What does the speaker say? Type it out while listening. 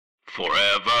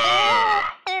Forever.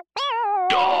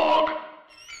 Dog.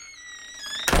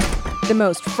 The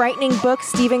most frightening book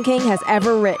Stephen King has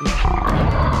ever written.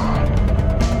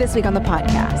 This week on the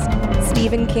podcast,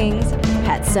 Stephen King's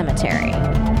Pet Sematary.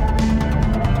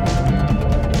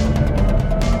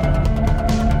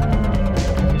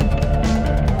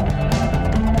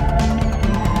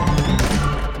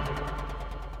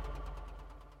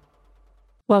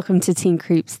 Welcome to Teen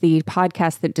Creeps, the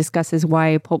podcast that discusses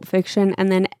YA Pulp Fiction and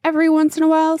then every once in a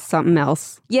while, something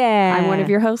else. Yeah. I'm one of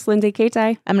your hosts, Lindsay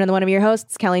Kaitai. I'm another one of your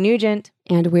hosts, Kelly Nugent.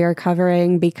 And we are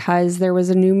covering, because there was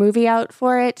a new movie out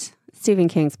for it, Stephen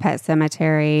King's Pet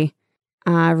Sematary,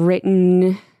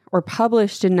 written or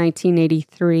published in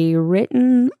 1983,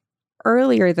 written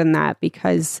earlier than that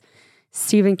because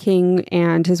Stephen King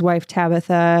and his wife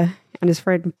Tabitha and his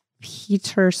friend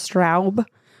Peter Straub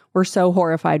were so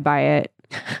horrified by it.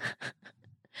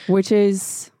 Which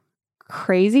is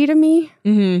crazy to me.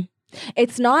 Mm-hmm.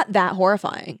 It's not that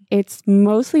horrifying. It's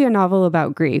mostly a novel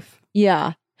about grief.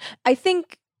 Yeah. I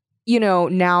think,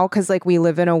 now, because we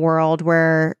live in a world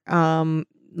where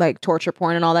torture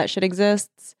porn and all that shit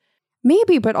exists.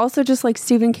 Maybe, but also just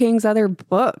Stephen King's other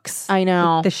books. I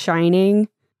know. The Shining.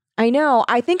 I know.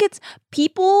 I think it's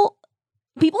people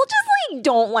just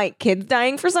don't like kids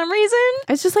dying for some reason.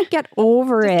 It's just get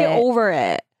over it. Get over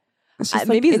it. It's just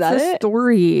maybe it's that a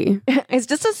story. It's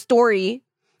just a story.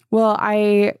 Well,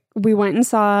 we went and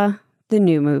saw the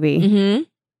new movie, Mm-hmm.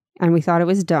 and we thought it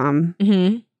was dumb.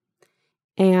 Mm-hmm.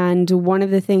 And one of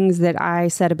the things that I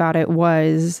said about it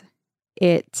was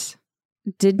it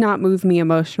did not move me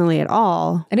emotionally at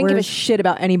all. I didn't give a shit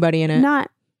about anybody in it. Not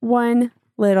one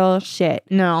little shit.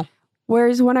 No.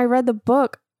 Whereas when I read the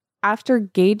book, after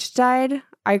Gage died,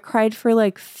 I cried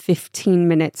for 15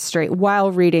 minutes straight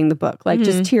while reading the book.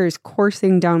 Just tears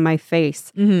coursing down my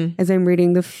face as I'm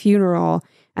reading the funeral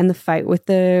and the fight with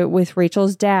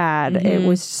Rachel's dad. Mm-hmm. It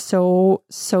was so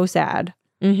sad.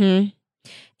 Mm-hmm.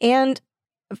 And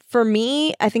for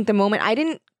me, I think the moment I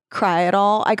didn't cry at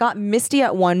all, I got misty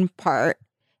at one part,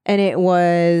 and it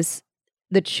was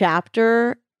the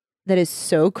chapter that is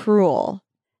so cruel.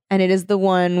 And it is the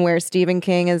one where Stephen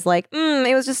King is like,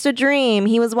 it was just a dream.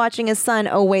 He was watching his son.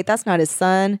 Oh, wait, that's not his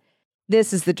son.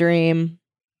 This is the dream.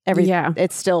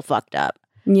 It's still fucked up.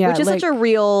 Yeah. Which is such a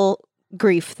real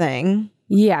grief thing.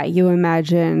 Yeah, you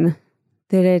imagine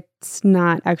that it's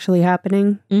not actually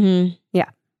happening. Mm-hmm. Yeah.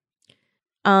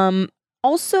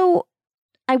 Also,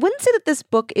 I wouldn't say that this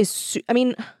book is...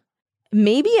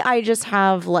 maybe I just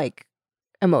have,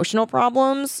 emotional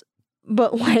problems.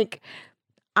 But,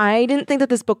 I didn't think that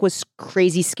this book was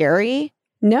crazy scary.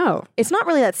 No. It's not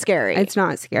really that scary. It's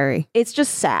not scary. It's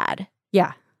just sad.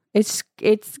 Yeah. It's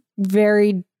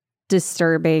very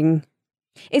disturbing.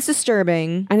 It's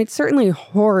disturbing. And it's certainly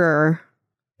horror,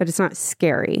 but it's not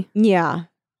scary. Yeah.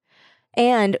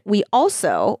 And we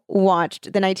also watched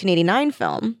the 1989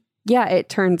 film. Yeah, it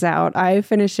turns out. I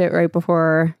finished it right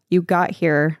before you got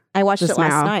here. I watched it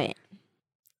last night.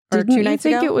 Or Didn't 2 nights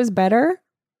you think ago. It was better?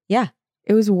 Yeah.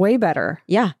 It was way better.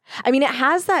 Yeah. It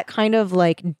has that kind of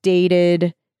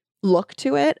dated look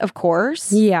to it, of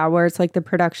course. Yeah, where it's the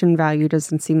production value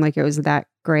doesn't seem like it was that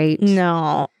great.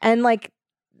 No. And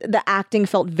the acting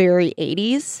felt very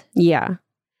 80s. Yeah.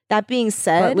 That being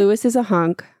said, But Lewis is a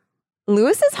hunk.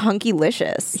 Lewis is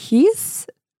hunky-licious. He's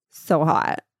so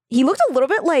hot. He looked a little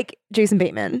bit like Jason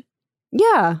Bateman.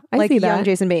 Yeah, I see that. Young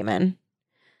Jason Bateman.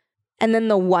 And then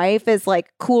the wife is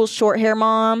cool short hair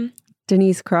mom.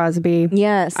 Denise Crosby.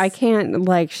 Yes. I can't,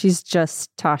 she's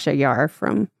just Tasha Yar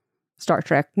from Star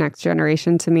Trek Next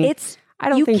Generation to me. I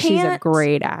don't think she's a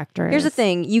great actress. Here's the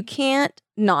thing. You can't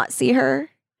not see her,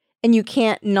 and you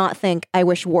can't not think, I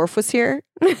wish Worf was here.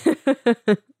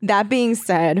 That being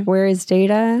said. Where is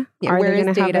Data? Yeah, Are they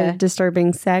going to have a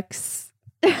disturbing sex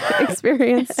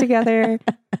experience together?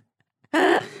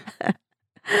 That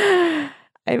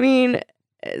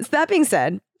being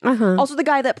said, also the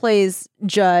guy that plays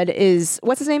Judd is,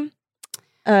 what's his name?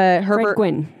 Herbert. Frank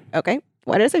Gwynn. Okay.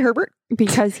 Why did I say Herbert?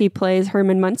 Because he plays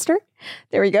Herman Munster.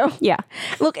 There we go. Yeah.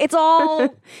 Look, it's all...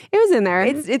 It was in there.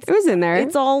 It was in there.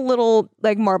 It's all little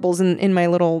marbles in my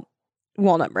little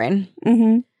walnut brain.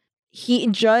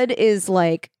 Mm-hmm. Judd is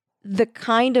the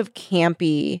kind of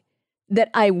campy that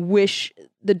I wish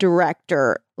the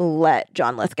director let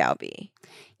John Lithgow be.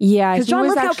 Yeah. Because John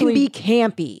Lithgow can be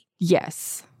campy.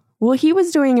 Yes. Well, he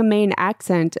was doing a Maine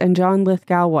accent and John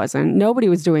Lithgow wasn't. Nobody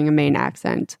was doing a Maine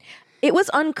accent. It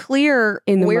was unclear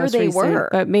in the where most they recent, were.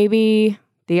 But maybe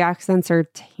the accents are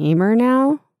tamer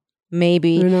now.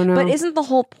 Maybe. I don't know. But isn't the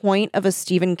whole point of a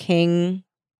Stephen King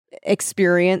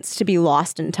experience to be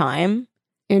lost in time?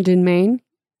 And in Maine?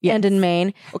 Yes. and in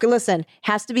Maine. Okay, listen,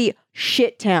 has to be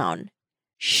shit town,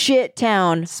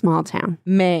 Small town,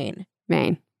 Maine.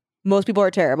 Maine. Most people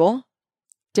are terrible,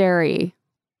 Derry,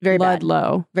 very bad,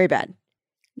 Ludlow. very bad.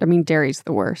 I mean, Derry's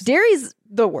the worst. Derry's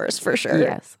the worst for sure.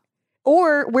 Yes.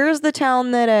 Or where's the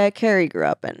town that Carrie grew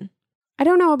up in? I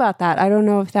don't know about that. I don't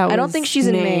know if that was I don't think she's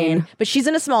in Maine, but she's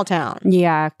in a small town.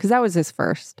 Yeah, because that was his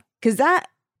first. Because that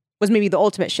was maybe the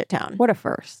ultimate shit town. What a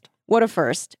first. What a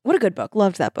first. What a good book.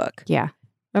 Loved that book. Yeah.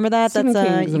 Remember that? Stephen That's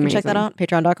King is you can check that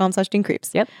amazing. out.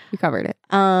 Patreon.com/DeanCreeps. Yep. We covered it.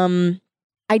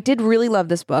 I did really love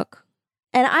this book.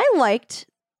 And I liked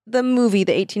the movie,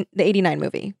 the 89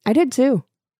 movie. I did too.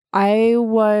 I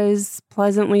was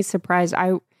pleasantly surprised.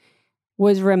 I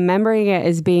was remembering it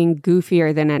as being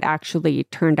goofier than it actually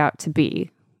turned out to be.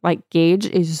 Like, Gage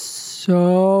is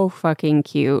so fucking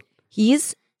cute.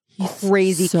 He's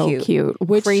crazy so cute.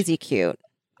 Which Crazy cute.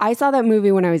 I saw that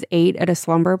movie when I was 8 at a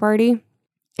slumber party,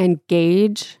 and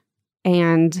Gage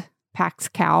and Pax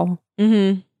Cow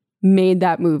Mm-hmm. made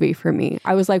that movie for me.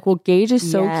 I was like, well, Gage is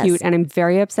so Yes. cute, and I'm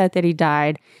very upset that he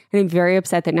died, and I'm very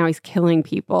upset that now he's killing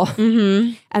people.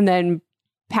 Mm-hmm. And then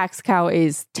Pax Cow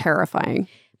is terrifying.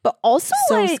 But also,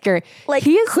 So scary. like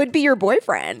He is could be your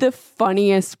boyfriend. The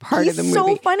funniest part He's of the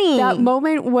movie. so funny. That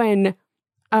moment when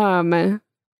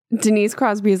Denise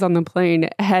Crosby is on the plane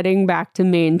heading back to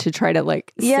Maine to try to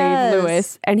like Yes. save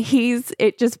Lewis, and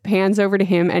it just pans over to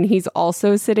him, and he's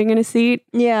also sitting in a seat,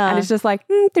 Yeah. and it's just like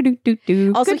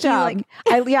do. Also, Good job.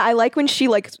 I like when she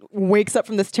like wakes up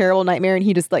from this terrible nightmare and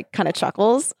he just like kind of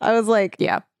chuckles. I was like,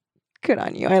 Yeah, good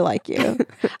on you. I like you.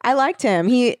 I liked him.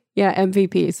 He yeah,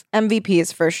 MVPs.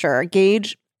 MVPs for sure.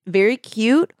 Gage, very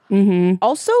cute. Mm-hmm.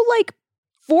 Also, like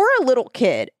for a little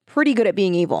kid, pretty good at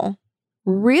being evil.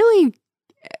 Really,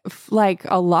 like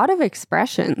a lot of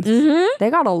expressions. Mm-hmm. They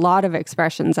got a lot of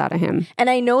expressions out of him. And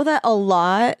I know that a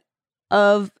lot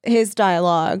of his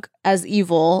dialogue as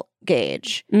evil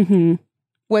Gage Mm-hmm.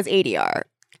 was ADR.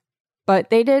 But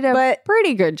they did a But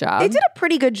pretty good job. They did a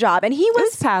pretty good job. And he It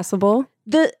was was passable.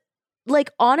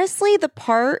 honestly, the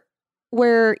part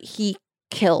where he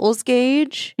kills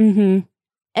Gage Mm-hmm.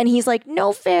 and he's like,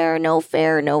 no fair, no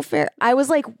fair, no fair. I was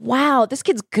like, wow, this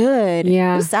kid's good.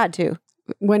 Yeah. It was sad too.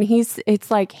 When it's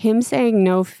like him saying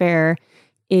no fair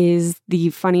is the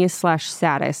funniest /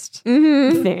 saddest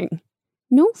Mm-hmm. thing.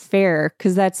 No fair,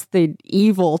 because that's the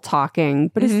evil talking,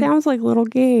 but Mhm. it sounds like little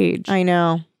Gage. I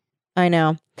know.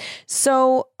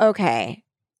 So, okay.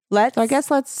 So I guess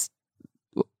let's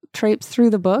traipse through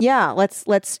the book. yeah, let's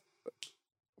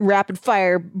rapid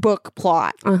fire book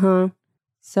plot. Uh-huh.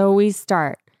 So we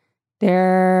start.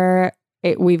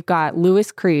 We've got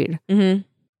Lewis Creed Mm-hmm.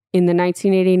 in the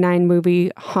 1989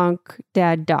 movie Hunk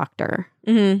Dad Doctor.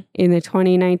 Mm-hmm. In the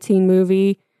 2019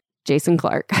 movie Jason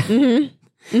Clarke.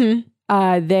 Mm-hmm.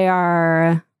 Mm-hmm. They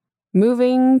are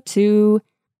moving to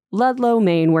Ludlow,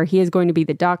 Maine, where he is going to be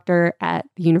the doctor at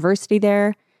the university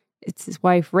there. It's his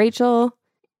wife, Rachel.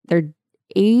 They're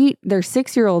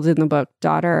 6-year-olds in the book,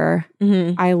 daughter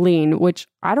Mm-hmm. Eileen, which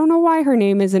I don't know why her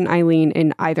name isn't Eileen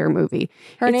in either movie.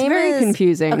 Her It's name very is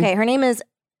confusing. Okay, her name is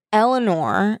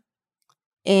Eleanor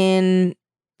in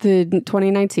The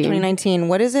 2019. 2019.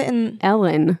 What is it in?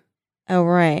 Ellen. Oh,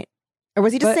 right. Or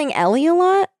was he just But- saying Ellie a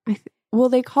lot? Well,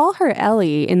 they call her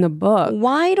Ellie in the book.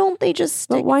 Why don't they just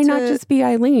stick But why not to- just be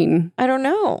Eileen? I don't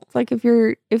know. It's like if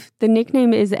the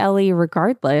nickname is Ellie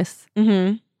regardless,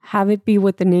 Mm-hmm. have it be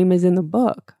what the name is in the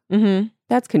book. Mm-hmm.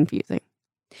 That's confusing.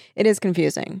 It is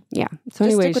confusing. Yeah. So Just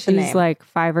anyway, stick with the she's name. like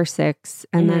 5 or 6.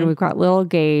 And then Mhm. we've got little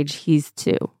Gage. He's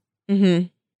 2. Mm-hmm.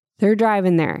 They're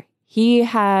driving there. He's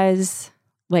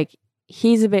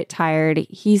a bit tired.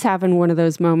 He's having one of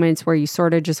those moments where you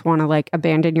sort of just want to like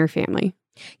abandon your family.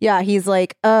 Yeah, he's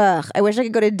like, ugh, I wish I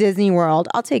could go to Disney World.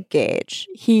 I'll take Gage.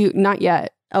 Not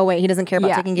yet. Oh, wait, he doesn't care about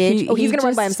Yeah, taking Gage? he- He's he going to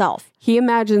run by just- himself. He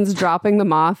imagines dropping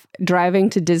them off, driving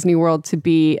to Disney World to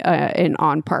be an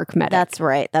on-park medic. That's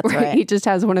right. That's Right? He right. just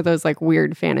has one of those like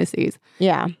weird fantasies.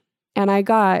 Yeah. And I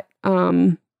got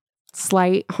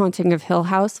slight Haunting of Hill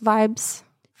House vibes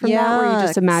from that, where you Yeah,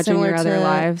 just imagine similar your other to-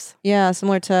 lives. Yeah,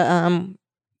 similar to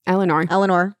Eleanor.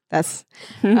 Eleanor. That's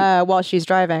while she's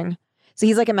driving. So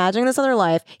he's like imagining this other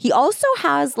life. He also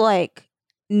has like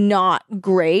not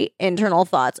great internal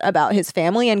thoughts about his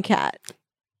family and cat.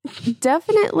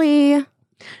 Definitely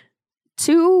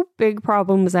 2 big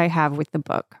problems I have with the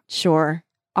book Sure.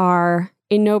 are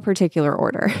in no particular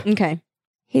order. Okay.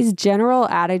 His general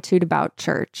attitude about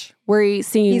church, where he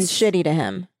seems He's shitty to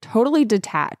him. totally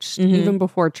detached Mhm. even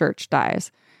before church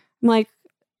dies. I'm like,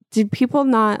 did people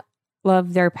not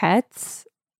love their pets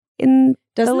in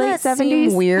Doesn't the late that 70s?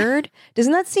 seem weird?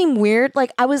 Doesn't that seem weird?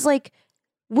 Like I was like,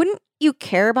 wouldn't you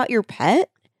care about your pet?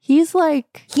 He's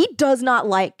like He does not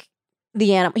like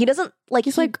the animal. He doesn't like.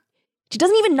 He's like he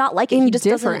doesn't even not like it. He just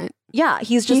doesn't. indifferent. Yeah,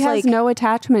 he's just He has like no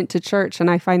attachment to church, and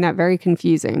I find that very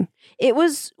confusing. It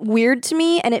was weird to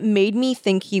me, and it made me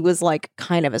think he was like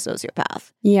kind of a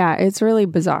sociopath Yeah, it's really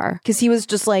bizarre. because he was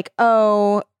just like,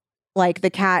 oh, like the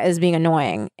cat is being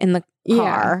annoying in the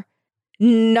car.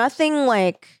 Nothing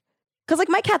like, because like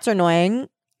my cats are annoying,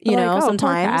 you Like, know, oh, poor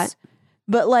sometimes. cat.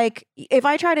 But like, if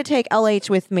I try to take LH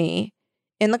with me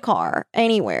in the car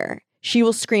anywhere, she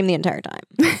will scream the entire time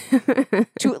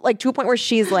to a point where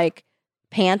she's like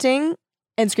panting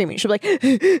and screaming. She'll be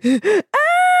like,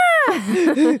 ah!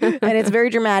 And it's very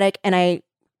dramatic. And I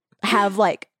have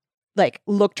like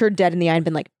looked her dead in the eye and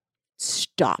been like,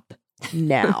 stop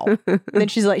now. And then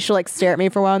she'll like stare at me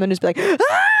for a while and then just be like,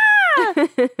 ah!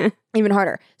 Even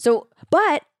harder. So,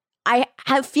 but I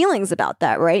have feelings about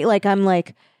that, right? Like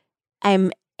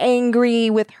I'm angry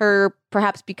with her,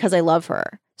 perhaps because I love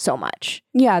her so much.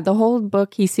 Yeah, the whole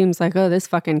book, he seems like, oh, this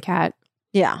fucking cat.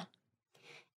 Yeah.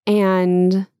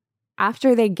 And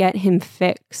after they get him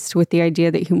fixed with the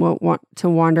idea that he won't want to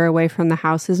wander away from the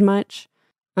house as much,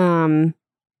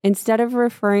 instead of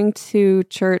referring to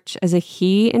church as a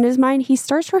he in his mind, he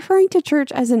starts referring to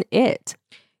church as an it.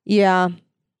 Yeah.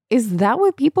 Is that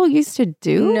what people used to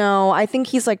do? No, I think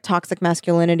he's like toxic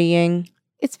masculinity-ing.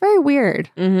 It's very weird.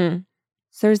 Mm-hmm.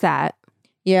 So there's that.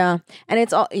 Yeah. And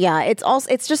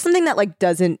it's just something that like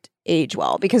doesn't age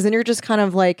well because then you're just kind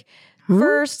of like,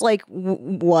 first, like,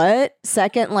 what?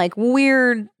 Second, like,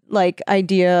 weird, like,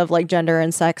 idea of like gender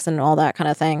and sex and all that kind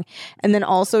of thing. And then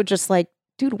also just like,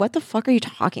 dude, what the fuck are you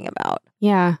talking about?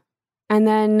 Yeah. And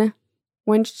then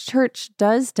when Church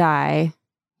does die,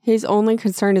 his only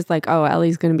concern is like, oh,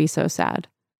 Ellie's going to be so sad.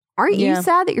 Aren't you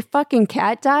sad that your fucking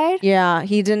cat died? Yeah,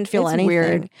 he didn't feel It's anything.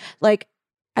 weird. Like,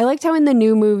 I liked how in the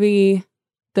new movie,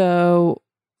 though,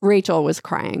 Rachel was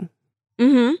crying.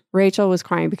 mm-hmm. Rachel was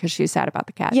crying because she was sad about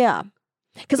the cat. Yeah.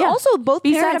 Because Yeah. also both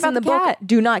Be sad parents about in the the book cat.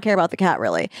 do not care about the cat,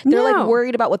 really. They're No. like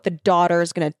worried about what the daughter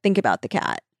is going to think about the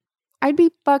cat. I'd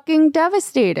be fucking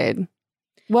devastated.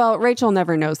 Well, Rachel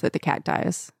never knows that the cat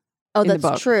dies. Oh, In the that's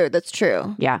book. true. That's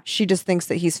true. Yeah. She just thinks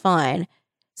that he's fine.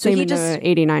 So Same he in just, the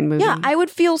 89 movie. yeah, I would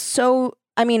feel so,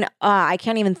 I mean, I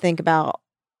can't even think about,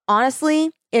 honestly,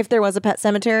 if there was a pet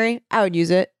cemetery, I would use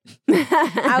it.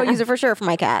 I would use it for sure for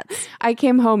my cats. I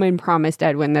came home and promised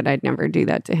Edwin that I'd never do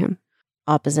that to him.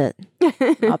 Opposite.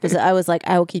 I was like,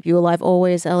 I will keep you alive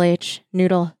always, LH.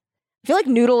 Noodle. I feel like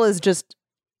Noodle is just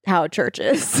how Church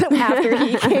is after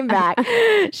he came back.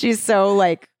 She's so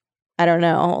like, I don't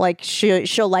know, like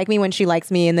she'll like me when she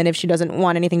likes me. And then if she doesn't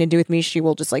want anything to do with me, she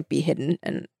will just like be hidden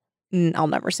and I'll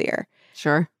never see her.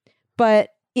 Sure. But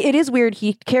it is weird.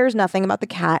 He cares nothing about the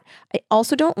cat. I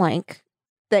also don't like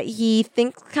that he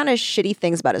thinks kind of shitty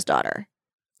things about his daughter.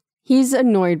 He's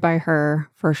annoyed by her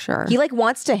for sure. He like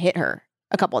wants to hit her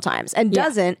a couple of times and Yeah.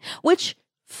 doesn't, which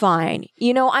fine.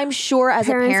 You know, I'm sure as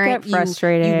Parents a parent, get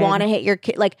frustrated. you want to hit your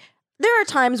kid. Like there are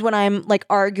times when I'm like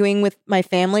arguing with my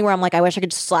family where I'm like, I wish I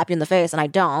could just slap you in the face, and I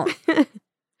don't.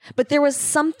 But there was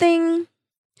something,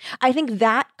 I think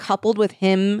that coupled with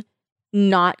him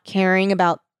not caring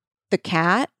about the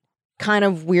cat kind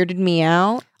of weirded me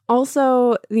out.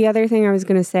 Also, the other thing I was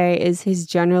going to say is his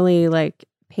generally like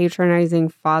patronizing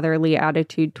fatherly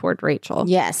attitude toward Rachel.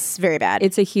 Yes, very bad.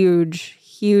 It's a huge,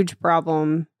 huge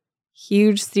problem,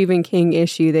 huge Stephen King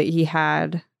issue that he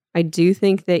had. I do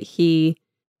think that he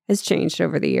has changed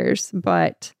over the years,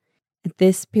 but at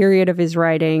this period of his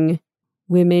writing,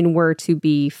 women were to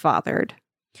be fathered.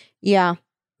 Yeah.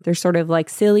 They're sort of like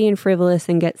silly and frivolous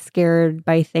and get scared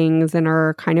by things and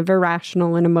are kind of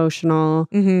irrational and emotional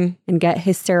Mm-hmm. and get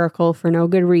hysterical for no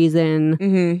good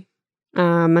reason.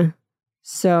 Mm-hmm.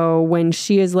 So when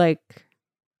she is like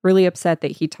really upset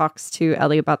that he talks to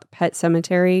Ellie about the pet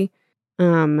cemetery,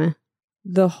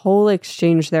 the whole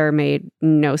exchange there made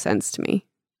no sense to me.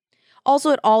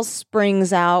 Also, it all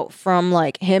springs out from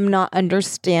like him not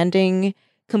understanding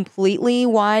completely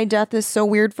why death is so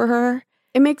weird for her.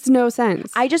 It makes no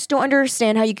sense. I just don't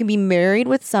understand how you can be married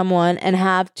with someone and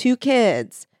have 2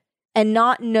 kids and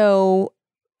not know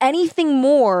anything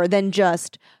more than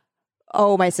just,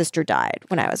 oh, my sister died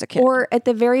when I was a kid. Or at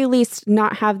the very least,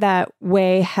 not have that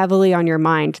weigh heavily on your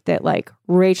mind that like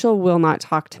Rachel will not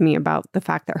talk to me about the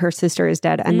fact that her sister is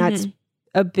dead. And that's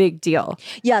a big deal.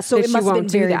 Yeah, so that it she must have been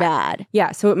won't do very that. bad.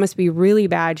 Yeah. So it must be really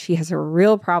bad. She has a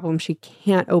real problem. She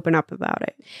can't open up about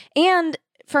it. And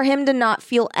for him to not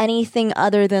feel anything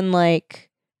other than like,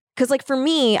 because like for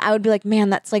me, I would be like, man,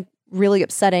 that's like really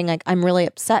upsetting. Like, I'm really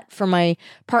upset for my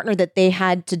partner that they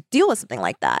had to deal with something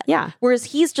like that. Yeah. Whereas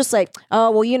he's just like,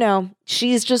 oh, well, you know,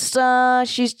 she's just,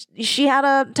 she had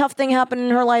a tough thing happen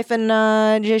in her life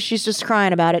and she's just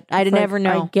crying about it. I never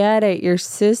know. I get it. Your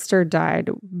sister died.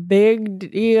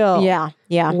 Big deal. Yeah.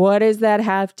 Yeah. What does that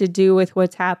have to do with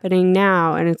what's happening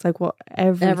now? And it's like, well,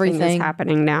 everything is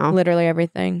happening now. Literally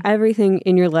everything. Everything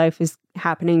in your life is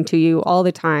happening to you all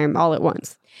the time, all at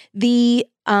once. The,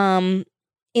 in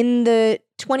the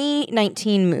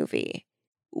 2019 movie,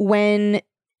 when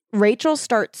Rachel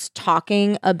starts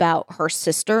talking about her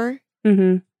sister,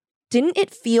 Mm-hmm. didn't it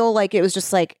feel like it was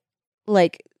just like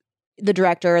the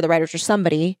director or the writers or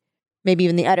somebody, maybe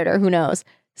even the editor, who knows,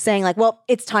 saying like, well,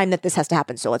 it's time that this has to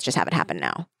happen, so let's just have it happen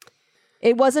now.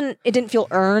 It didn't feel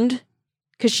earned,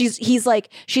 because she's like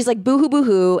boohoo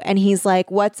boohoo, and he's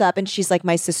like, what's up? And she's like,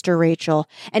 my sister Rachel.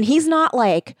 And he's not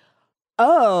like,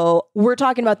 oh, we're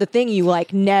talking about the thing you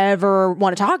like never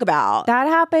want to talk about. That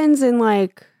happens in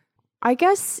like, I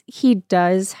guess he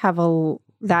does have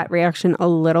that reaction a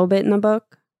little bit in the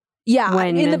book. Yeah,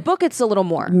 when in the book it's a little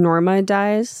more. Norma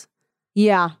dies.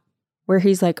 Yeah. Where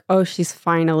he's like, oh, she's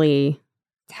finally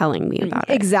telling me about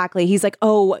it. Exactly. He's like,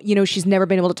 oh, you know, she's never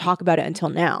been able to talk about it until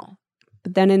now.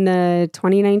 But then in the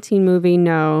 2019 movie,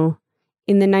 no.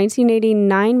 In the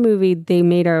 1989 movie, they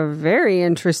made a very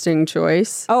interesting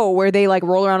choice. Oh, where they like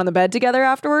roll around on the bed together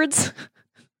afterwards?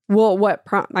 Well,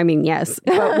 yes.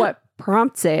 But what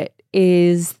prompts it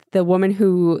is the woman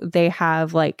who they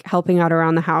have like helping out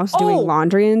around the house doing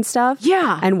laundry and stuff.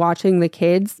 Yeah. And watching the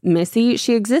kids, Missy,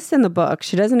 she exists in the book.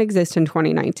 She doesn't exist in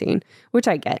 2019, which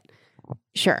I get.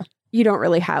 Sure. You don't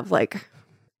really have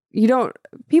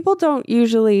people don't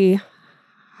usually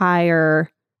hire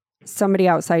somebody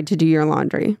outside to do your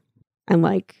laundry and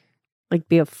like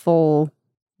be a full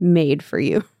maid for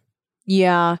you.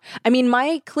 Yeah. I mean,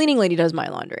 my cleaning lady does my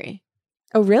laundry.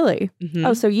 Oh, really? Mm-hmm.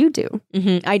 Oh, so you do?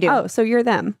 Mm-hmm. I do. Oh, so you're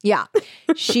them. Yeah.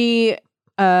 She,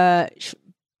 but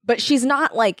she's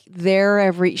not like there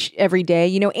every day,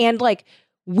 you know, and like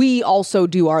we also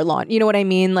do our laundry. You know what I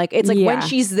mean? Like, it's like when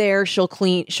she's there, she'll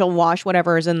wash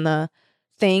whatever is in the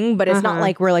thing, but it's not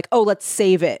like we're like, oh, let's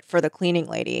save it for the cleaning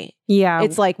lady. Yeah.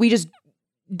 It's like we just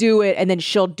do it and then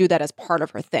she'll do that as part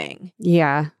of her thing.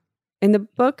 Yeah. In the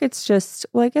book, it's just,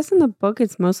 well, I guess in the book,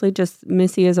 it's mostly just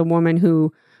Missy as a woman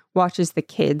who watches the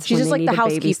kids. She's just like the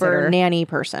housekeeper, nanny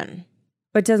person.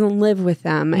 But doesn't live with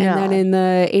them. No. And then in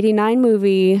the 89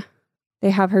 movie, they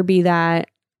have her be that.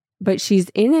 But she's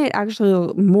in it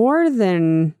actually more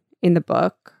than in the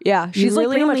book. Yeah. She's like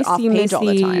pretty much off page all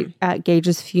the time. At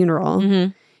Gage's funeral.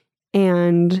 Mm-hmm.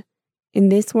 And in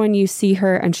this one, you see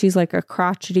her and she's like a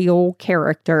crotchety old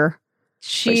character.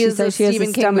 She is a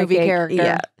Stephen King movie character.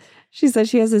 Yeah. She says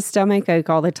she has a stomach ache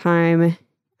all the time.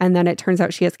 And then it turns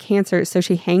out she has cancer. So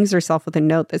she hangs herself with a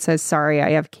note that says, sorry, I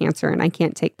have cancer and I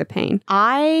can't take the pain.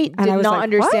 I did not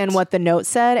understand what the note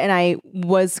said. And I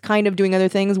was kind of doing other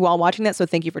things while watching that. So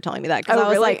thank you for telling me that. Because I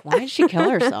was like, why did she kill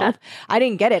herself? I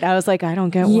didn't get it. I was like, I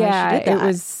don't get why she did that. It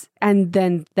was,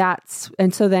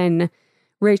 and so then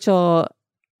Rachel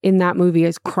in that movie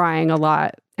is crying a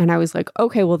lot. And I was like,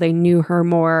 okay, well, they knew her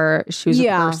more. She was a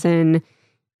person.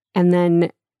 And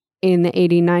then in the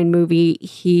 89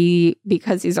 movie,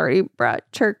 because he's already brought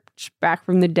Church back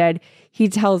from the dead, he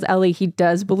tells Ellie he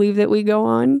does believe that we go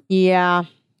on. Yeah.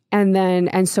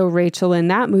 And so Rachel in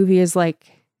that movie is like,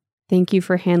 thank you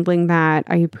for handling that.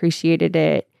 I appreciated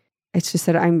it. It's just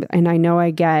that I know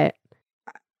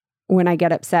when I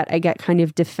get upset, I get kind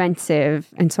of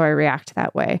defensive. And so I react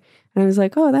that way. And I was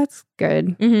like, oh, that's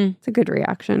good. Mm-hmm. It's a good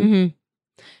reaction.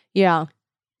 Mm-hmm. Yeah.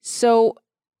 So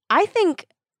I think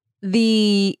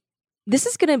this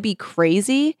is going to be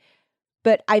crazy,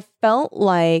 but I felt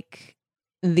like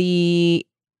the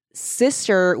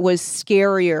sister was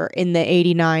scarier in the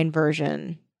 89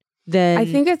 version than... I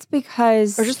think it's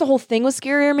because... Or just the whole thing was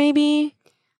scarier, maybe?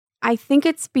 I think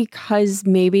it's because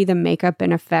maybe the makeup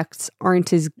and effects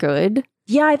aren't as good.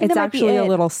 Yeah, I think it's actually a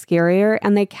little scarier.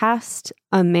 And they cast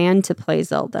a man to play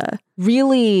Zelda.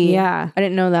 Really? Yeah. I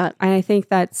didn't know that. And I think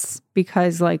that's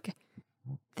because like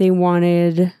they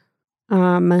wanted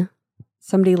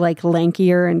somebody like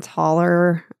lankier and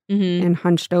taller and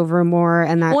hunched over more.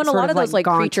 And that and a lot of those like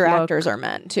creature actors are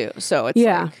men too. So it's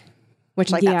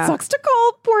that sucks to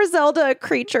call poor Zelda a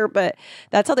creature, but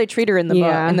that's how they treat her in the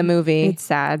book, in the movie. It's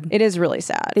sad. It is really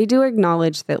sad. They do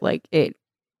acknowledge that like it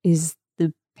is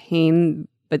the pain,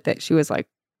 but that she was like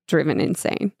driven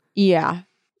insane. Yeah.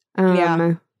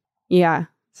 Yeah.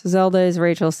 So Zelda is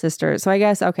Rachel's sister. So I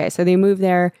guess, okay, so they move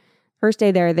there. First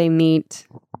day there, they meet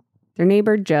their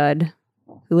neighbor, Judd,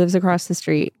 who lives across the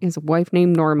street. He has a wife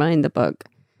named Norma in the book.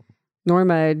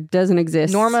 Norma doesn't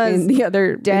exist. Norma's in the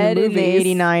other Dead in the movies.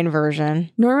 89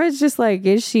 version. Norma's just like,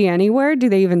 is she anywhere? Do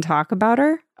they even talk about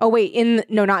her? Oh, wait.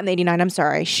 No, not in the 89. I'm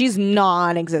sorry. She's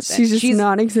non-existent. She's just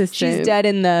non-existent. She's dead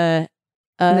in the,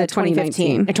 the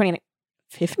 2015. 2015?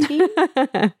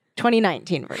 2019.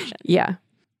 2019 version. Yeah.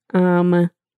 And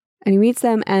he meets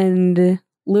them, and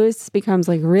Lewis becomes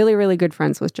like really, really good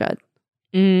friends with Judd.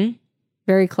 Mm-hmm.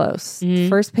 Very close. Mhm.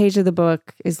 First page of the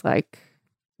book is like,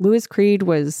 Louis Creed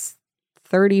was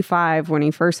 35 when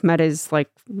he first met his like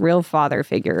real father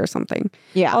figure or something.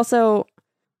 Yeah. Also,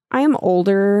 I am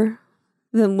older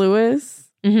than Lewis,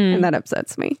 Mhm. and that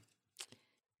upsets me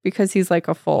because he's like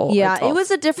a full Yeah, adult. it was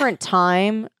a different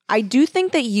time. I do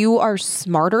think that you are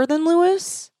smarter than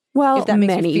Lewis. Well, if that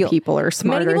makes you many feel- people are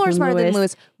smarter. Many people are than smarter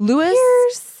Lewis. than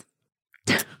Lewis.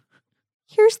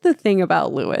 Here's the thing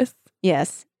about Lewis.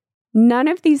 Yes. None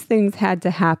of these things had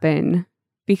to happen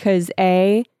because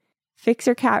A, fix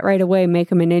your cat right away,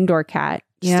 make him an indoor cat.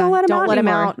 Just Yeah, don't let him don't out let him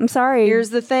anymore. out. I'm sorry.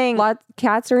 Here's the thing.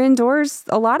 Cats are indoors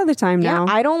a lot of the time Yeah, now.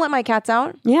 I don't let my cats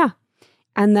out. Yeah.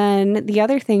 And then the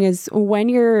other thing is when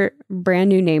your brand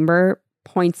new neighbor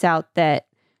points out that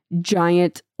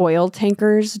giant oil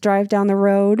tankers drive down the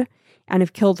road and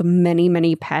have killed many,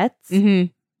 many pets,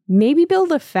 Mm-hmm. maybe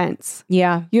build a fence.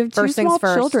 Yeah. You have two First things small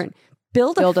first. children.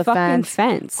 Build a fucking fence.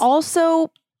 fence.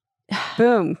 Also,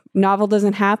 Boom. Novel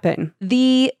doesn't happen.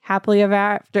 the Happily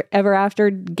ever after,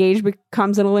 Gage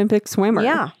becomes an Olympic swimmer.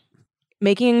 yeah,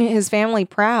 making his family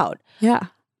proud. Yeah.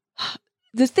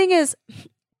 The thing is,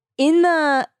 in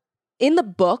the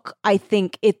book, I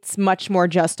think it's much more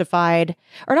justified,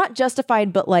 or not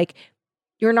justified, but like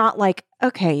you're not like,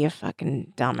 okay, you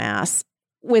fucking dumbass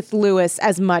with Lewis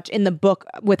as much in the book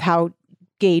with how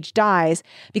Gage dies,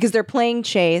 because they're playing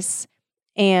chase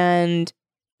and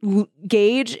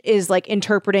Gage is like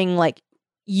interpreting like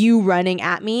you running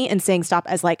at me and saying stop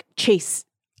as like chase.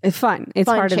 It's fun. It's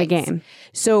Fun part of the chase. game.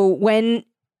 So when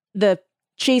the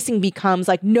chasing becomes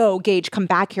like, no, Gage, come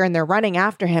back here, and they're running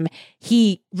after him,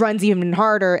 he runs even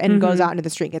harder and goes Mhm. out into the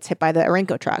street and gets hit by the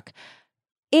Arenco truck.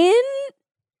 In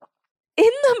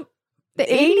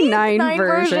the 89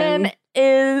 version.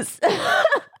 is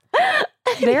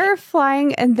They're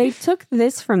flying, and they took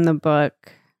this from the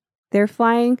book. They're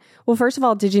flying. Well, first of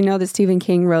all, did you know that Stephen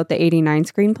King wrote the 89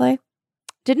 screenplay?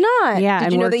 did not. Yeah, Did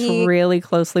and you know worked that he? really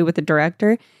closely with the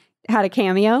director. Had a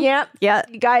cameo Yeah, Yeah.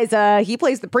 guys. He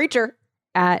plays the preacher,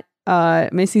 at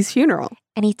Missy's funeral.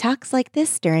 and he talks like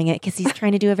this during it because he's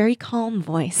trying to do a very calm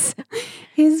voice.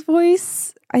 His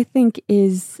voice, I think,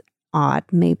 is odd,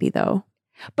 maybe, though.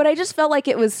 But I just felt like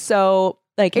it was so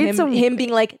like It's him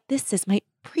being like, "This is my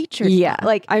preacher." Yeah,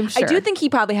 like I'm sure. I do think he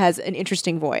probably has an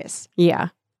interesting voice, Yeah,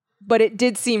 but it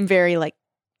did seem very like,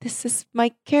 "This is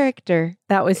my character."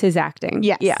 that was his acting.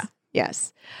 Yes, Yeah.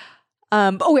 yes.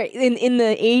 Okay, in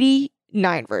the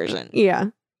 89 version, Yeah.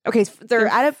 okay, so they're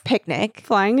at a picnic,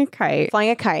 Flying a kite. flying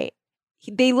a kite.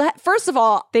 First of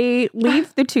all, They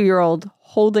leave the 2-year-old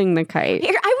holding the kite.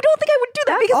 here, I don't think I would do that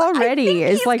That because I already think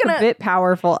is he's like gonna- a bit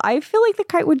powerful. I feel like the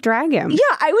kite would drag him.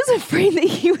 Yeah, I was afraid that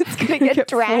he was going to get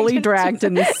dragged, fully into dragged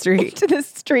in the street. into the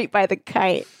street by the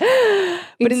kite.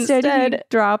 But Instead, instead, he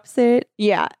drops it.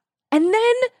 yeah. And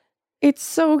then It's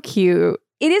so cute.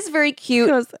 it is very He cute.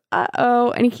 goes,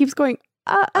 uh-oh, and he keeps going,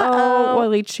 uh-oh, Uh-oh.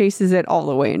 while he chases it all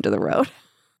the way into the road.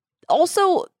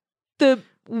 Also, the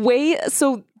way,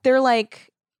 so they're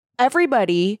like,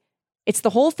 everybody, it's the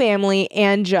whole family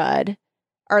and Judd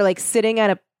are like sitting at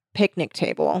a picnic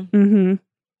table, Mm-hmm.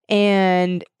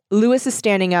 and Lewis is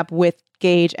standing up with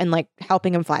Gage and like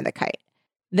helping him fly the kite.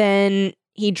 Then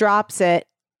he drops it,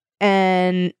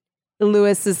 and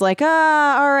Lewis is like, all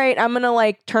right, I'm gonna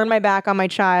like turn my back on my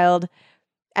child,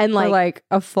 and For like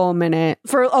a full minute.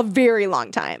 for a very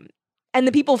long time. And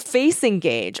the people facing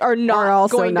Gage are not Are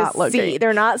also going not to looking. see.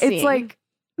 They're not seeing. It's like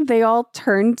they all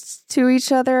turned to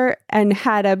each other and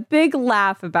had a big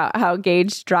laugh about how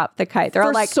Gage dropped the kite. They're for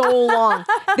all like, so long.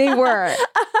 They were.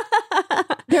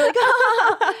 They're like,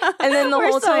 and then the We're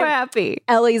whole so time happy.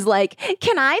 Ellie's like,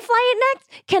 can I fly it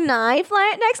next? Can I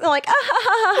fly it next? And I'm like,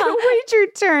 Wait your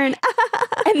turn.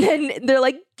 and then they're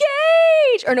like,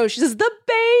 Gage! Or no, she says, the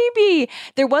baby.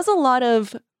 There was a lot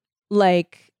of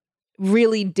like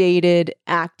really dated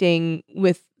acting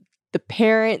with the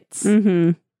parents.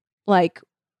 Mm-hmm. Like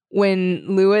when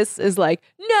Lewis is like,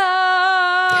 no.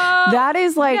 That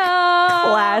is like no.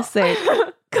 classic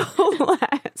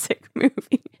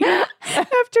movie.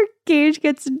 After Gage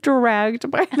gets dragged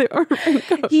by the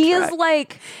Orinco He truck. is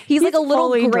like, he's like a little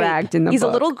fully grape. dragged in the He's book.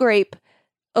 a little grape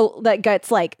that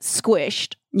gets like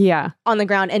squished Yeah, on the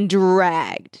ground and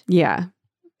dragged. yeah.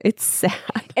 It's sad.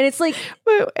 And it's like,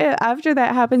 But after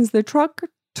that happens, the truck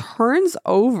turns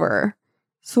over.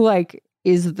 So like,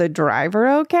 is the driver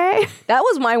okay? That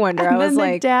was my wonder. And I was then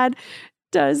like, the dad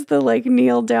does the like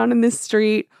kneel down in the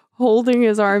street, holding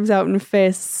his arms out in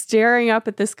fists, staring up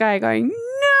at the sky, going, no!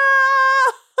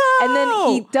 and then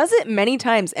he does it many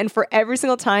times. And for every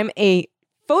single time, a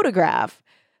photograph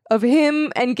of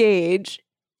him and Gage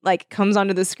like comes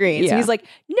onto the screen. So Yeah. he's like,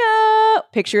 no,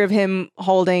 picture of him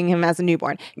holding him as a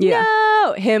newborn. Yeah.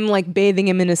 No, him like bathing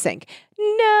him in a sink.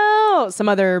 No, some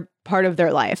other part of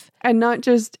their life. And not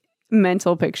just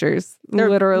mental pictures, They're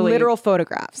literally literal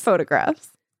photographs.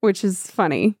 photographs, which is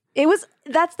funny.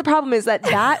 That's the problem is that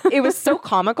it was so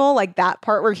comical, like that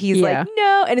part where he's Yeah. like,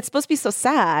 no, and it's supposed to be so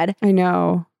sad. I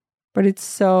know, but it's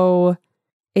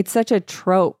such a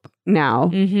trope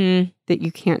now Mm-hmm. that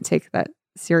you can't take that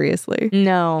seriously.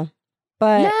 No.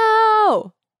 But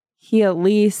No. he at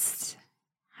least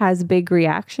has big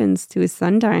reactions to his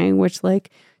son dying, which like,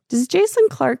 does Jason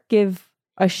Clarke give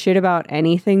a shit about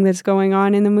anything that's going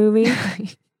on in the movie?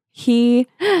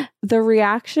 The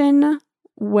reaction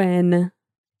when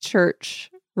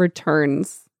Church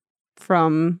returns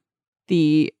from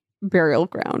the burial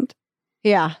ground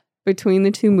Yeah. between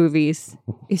the two movies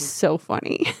is so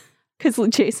funny. Because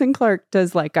Jason Clarke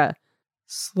does like a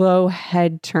slow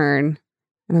head turn.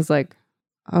 And I was like,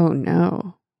 oh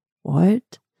no,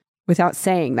 what? Without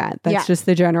saying that. That's Yeah. just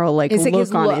the general like It's like look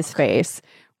his on look. his face.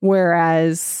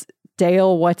 Whereas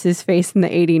Dale, what's his face in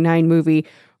the 89 movie,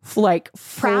 flies.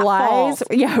 Pratfalls.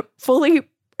 Yeah, fully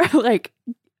like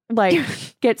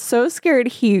gets so scared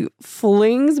he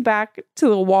flings back to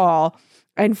the wall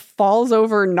and falls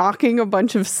over, knocking a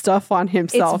bunch of stuff on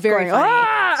himself. It's very going, funny.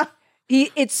 "Ah!"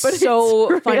 It's But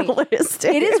so it's funny.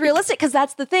 realistic. It is realistic because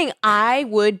that's the thing. I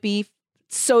would be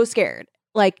so scared.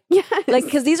 Like, Yes.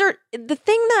 because these are the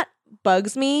thing that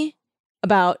bugs me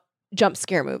about jump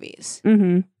scare movies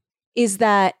Mhm. is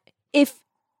that if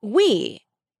we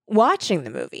watching the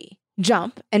movie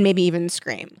jump and maybe even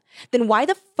scream, then why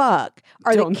the fuck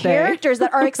are Don't the they? characters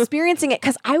that are experiencing it?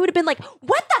 Because I would have been like,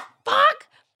 what the fuck?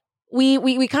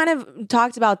 We kind of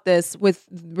talked about this with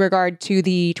regard to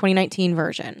the 2019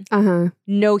 version. Uh-huh.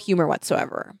 No humor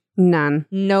whatsoever. None.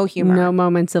 No humor. No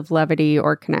moments of levity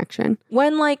or connection.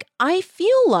 When like I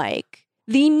feel like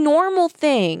the normal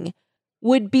thing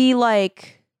would be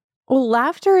like, Well,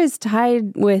 laughter is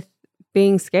tied with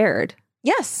being scared.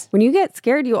 yes, When you get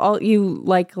scared, you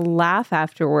like laugh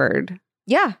afterward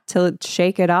yeah. to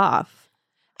shake it off.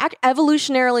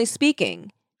 Evolutionarily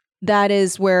speaking, that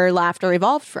is where laughter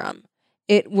evolved from.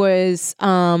 It was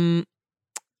a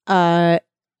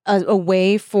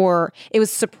way for, it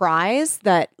was surprise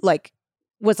that like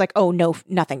was like, oh no,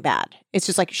 nothing bad. It's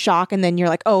just like shock, and then you're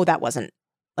like, oh, that wasn't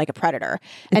like a predator.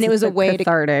 And it was a way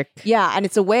cathartic to, yeah, and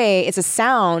it's a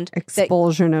sound that,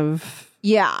 expulsion of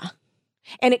yeah,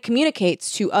 and it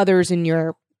communicates to others in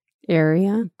your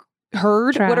area.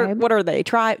 herd. Tribe. What are they?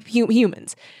 Tribe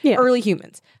humans, Yeah. early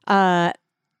humans. That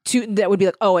would be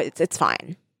like, oh, it's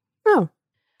fine. Oh,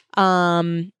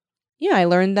 Yeah, I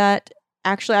learned that.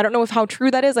 Actually, I don't know how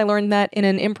true that is. I learned that in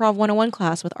an improv 101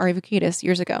 class with Ari Vakitas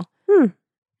years ago.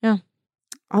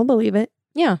 I'll believe it.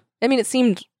 Yeah. I mean, it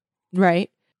seemed right.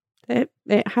 It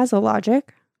has a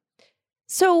logic.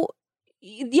 So,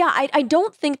 yeah, I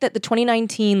don't think that the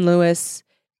 2019 Lewis,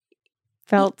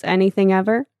 Felt anything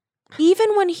ever?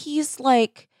 even when he's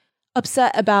like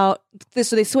upset about this,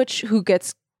 so they switch who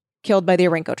gets killed by the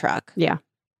Arenco truck. Yeah.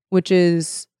 Which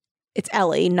is, it's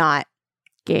Ellie, not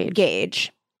Gage.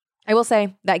 Gage. I will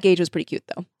say that Gage was pretty cute,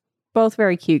 though. Both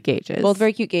very cute Gages. Both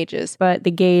very cute Gages. But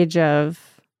the Gage of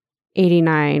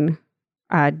 89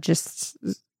 just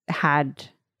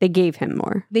they gave him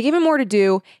more. They give him more to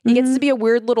do. He gets Mhm. to be a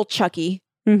weird little Chucky,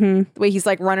 Mm-hmm. the way he's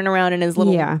like running around in his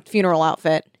little Yeah. funeral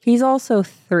outfit. He's also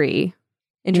 3,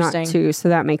 Interesting. not 2, so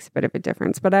that makes a bit of a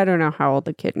difference. But I don't know how old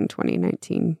the kid in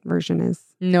 2019 version is.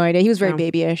 No idea. He was very No.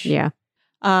 babyish. Yeah.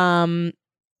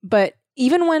 But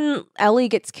even when Ellie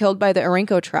gets killed by the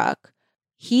Arenco truck,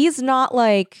 he's not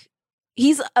like,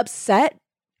 he's upset,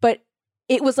 but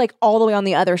it was like all the way on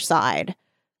the other side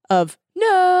of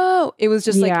no. It was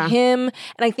just Yeah. like him.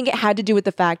 And I think it had to do with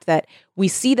the fact that we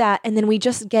see that and then we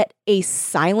just get a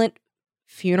silent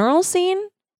funeral scene.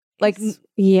 Like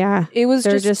Yeah. it was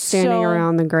They're just standing so-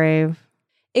 around the grave.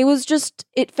 It was just,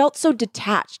 it felt so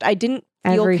detached. I didn't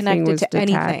feel Everything connected was to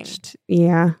anything. detached.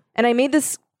 Yeah. And I made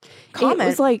this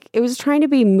comment. It was trying to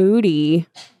be moody,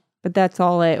 but that's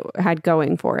all it had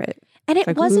going for it. and it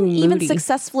like, wasn't ooh, even moody.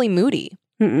 successfully moody.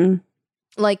 Mm-mm.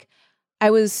 Like I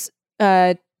was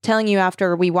telling you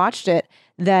after we watched it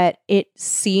that it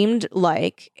seemed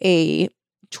like a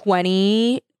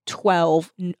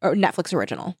 2012 Netflix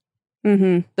original.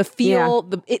 Mm-hmm. The feel,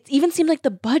 it even seemed like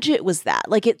the budget was that.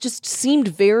 Like it just seemed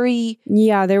very...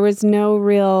 Yeah, there was no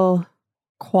real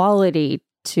quality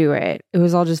to it. It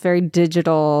was all just very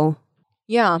digital.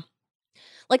 Yeah.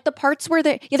 Like the parts where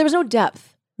there was no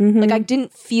depth. Mhm. Like I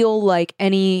didn't feel like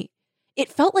any... It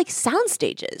felt like sound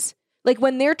stages. Like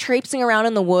when they're traipsing around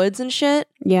in the woods and shit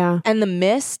Yeah. and the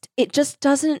mist, it just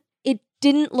doesn't... It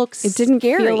didn't look It didn't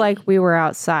scary. feel like we were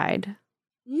outside.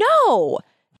 No.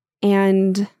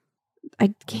 And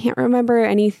I can't remember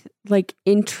any like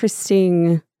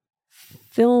interesting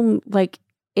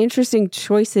interesting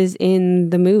choices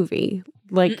in the movie.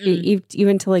 Like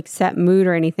even to like set mood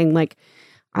or anything. Like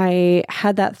I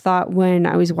had that thought when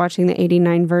I was watching the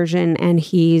 89 version and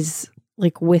he's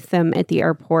like with them at the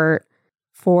airport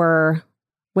for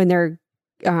when they're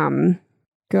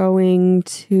going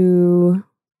to,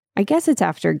 I guess it's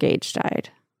after Gage died.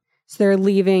 So they're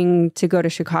leaving to go to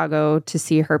Chicago to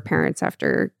see her parents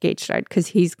after Gage died because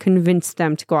he's convinced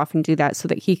them to go off and do that so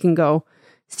that he can go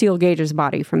steal Gage's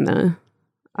body from the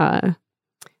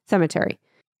cemetery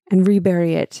and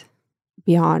rebury it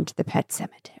beyond the pet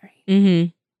cemetery.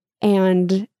 Mm-hmm.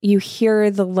 And you hear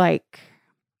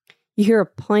you hear a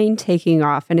plane taking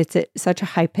off and it's at such a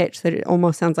high pitch that it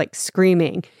almost sounds like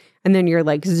screaming. And then you're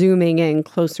like zooming in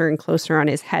closer and closer on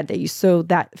his head so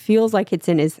that feels like it's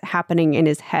happening in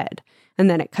his head. And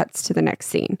then it cuts to the next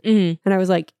scene. Mm-hmm. And I was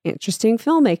like, interesting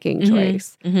filmmaking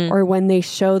choice. Mm-hmm. Or when they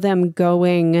show them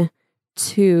going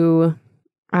to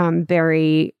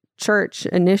Barry Church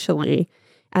initially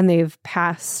and they've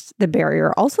passed the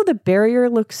barrier. Also, the barrier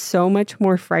looks so much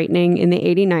more frightening in the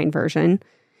 89 version.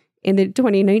 In the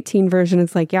 2019 version,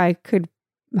 it's like, yeah, I could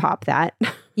hop that.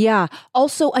 Yeah.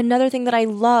 Also, another thing that I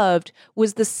loved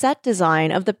was the set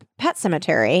design of the pet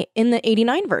cemetery in the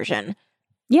 89 version.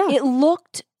 Yeah. It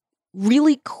looked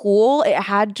really cool. It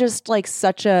had just like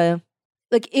such a,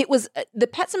 like it was, the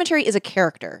pet cemetery is a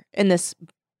character in this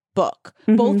book,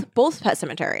 Mhm. both pet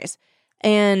cemeteries.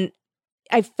 And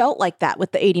I felt like that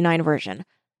with the 89 version.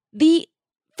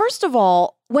 First of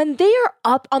all, when they are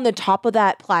up on the top of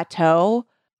that plateau,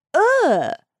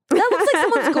 that looks like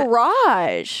someone's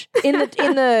garage in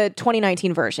the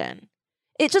 2019 version.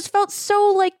 It just felt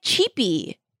so like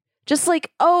cheapy. Just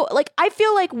like, I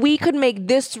feel like we could make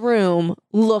this room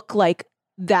look like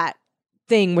that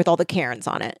thing with all the Karens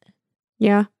on it.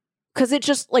 Yeah. Cause it's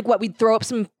just like we'd throw up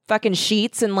some fucking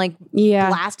sheets and like Yeah.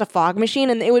 blast a fog machine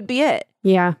and it would be it.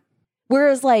 Yeah.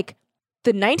 Whereas like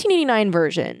the 1989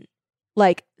 version,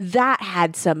 like that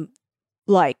had some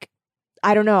like,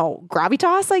 I don't know,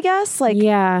 gravitas, I guess. Like,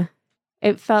 yeah.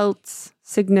 It felt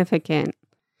significant.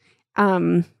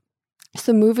 So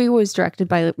the movie was directed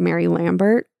by Mary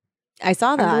Lambert, I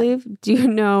saw I that. believe. Do you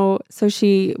know? So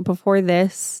she, before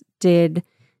this, did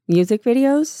music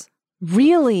videos.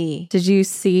 Really? Did you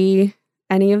see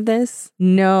any of this?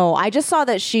 No, I just saw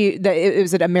that it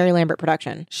was a Mary Lambert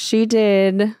production. She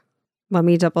did. Let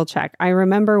me double check. I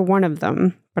remember one of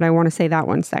them, but I want to say that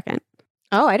one second.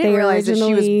 Oh, I didn't They realize that she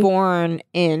was originally- born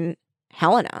in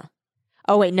Helena.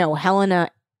 Oh, wait, no, Helena,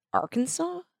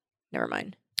 Arkansas? Never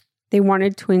mind. They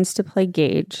wanted twins to play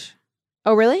Gage,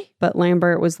 Oh, really? but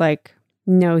Lambert was like,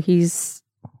 no, this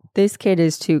kid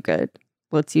is too good.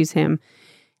 Let's use him.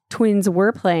 Twins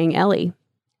were playing Ellie.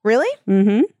 Really?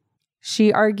 Mm-hmm.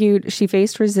 She argued she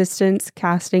faced resistance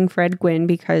casting Fred Gwynn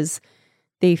because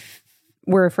they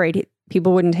were afraid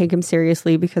people wouldn't take him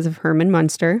seriously because of Herman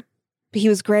Munster. But he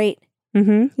was great.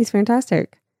 Mm-hmm. He's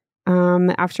fantastic.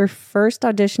 After first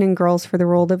auditioning girls for the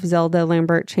role of Zelda,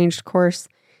 Lambert changed course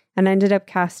and ended up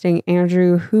casting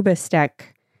Andrew Hubestek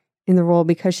in the role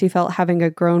because she felt having a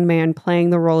grown man playing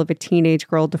the role of a teenage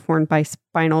girl deformed by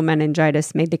spinal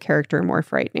meningitis made the character more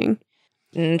frightening.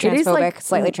 Transphobic, is like-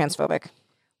 slightly transphobic.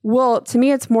 Well, to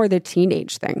me, it's more the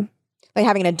teenage thing. Like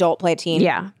having an adult play a teen.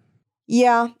 Yeah.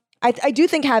 Yeah. I do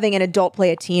think having an adult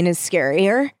play a teen is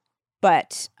scarier,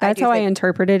 but That's do how I think-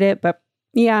 interpreted it. But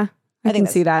yeah, I can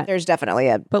see that. There's definitely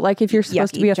a But like if you're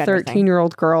supposed to yucky be a gender thing.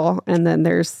 13-year-old girl and then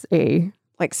there's a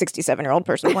like 67-year-old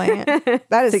person playing it.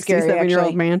 That is scary, 67-year-old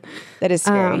actually. man. That is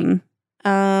scary.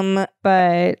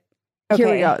 But here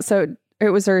we Okay. go. So it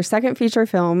was her second feature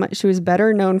film. She was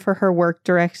better known for her work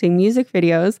directing music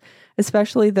videos,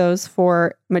 especially those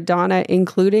for Madonna,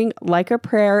 including Like a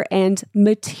Prayer and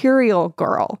Material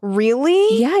Girl.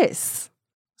 Really? Yes.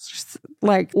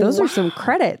 Like those are some Wow.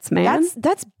 credits, man.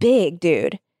 That's big,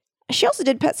 dude. She also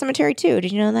did Pet Cemetery too.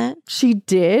 Did you know that? She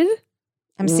did?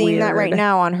 I'm seeing that right Weird.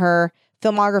 now on her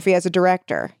filmography as a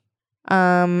director.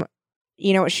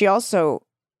 You know what? She also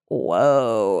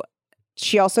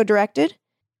directed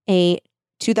a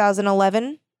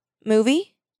 2011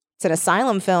 movie. It's an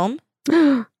asylum film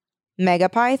Mega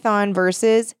Python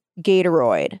versus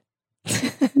Gatoroid.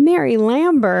 Mary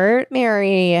Lambert.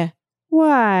 Mary.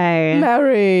 Why?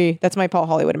 Mary. That's my Paul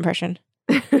Hollywood impression.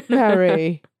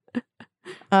 Mary.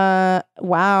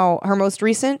 Wow. Her most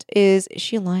recent is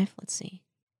she alive? Let's see.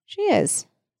 She is.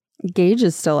 Gage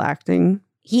is still acting.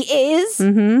 He is?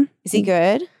 Mm-hmm. Is he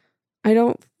good?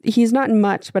 He's not in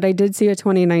much, but I did see a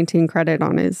 2019 credit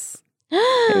on his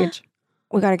page.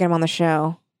 We got to get him on the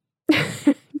show.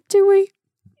 Do we?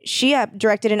 She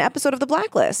directed an episode of The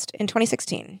Blacklist in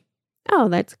 2016. Oh,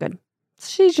 that's good.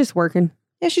 She's just working.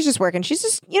 Yeah, she's just working. She's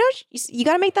just, you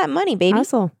got to make that money, baby.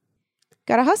 Hustle.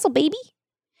 Got to hustle, baby.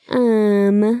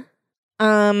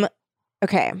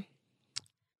 Okay.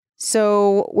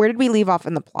 So where did we leave off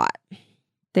in the plot?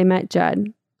 They met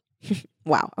Judd.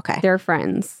 Wow. Okay. They're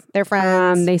friends. They're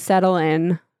friends. They settle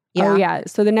in. Yeah. Oh, yeah.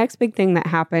 So the next big thing that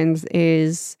happens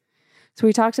is, so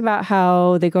we talked about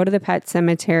how they go to the pet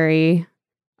cemetery.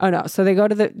 Oh, no. So they go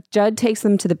to Judd takes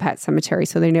them to the pet cemetery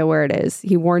so they know where it is.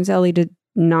 He warns Ellie to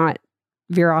not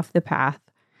veer off the path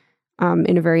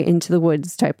in a very into the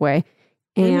woods type way.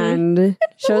 And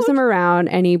shows them around,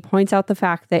 and he points out the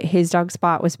fact that his dog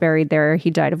Spot was buried there. He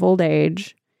died of old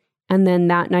age. And then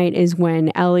that night is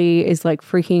when Ellie is like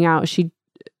freaking out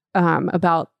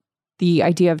about the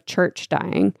idea of Church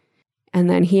dying. And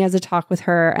then he has a talk with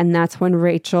her, and that's when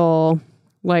Rachel,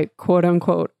 like, quote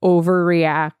unquote,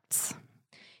 overreacts.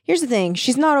 Here's the thing.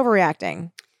 She's not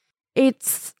overreacting.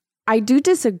 I do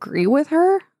disagree with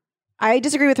her. I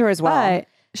disagree with her as well. But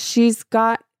she's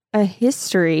got a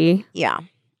history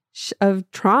of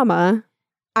trauma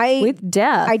with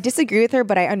death. I disagree with her,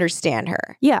 but I understand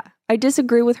her. Yeah. I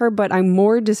disagree with her, but I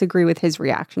more disagree with his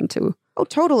reaction to Oh,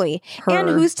 totally. her And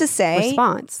who's to say,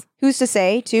 response. Who's to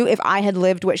say, too, if I had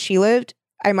lived what she lived,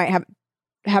 I might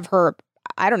have her,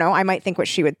 I don't know, I might think what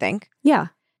she would think. Yeah.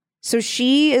 So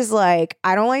she is like,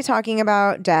 I don't like talking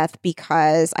about death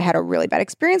because I had a really bad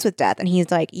experience with death. And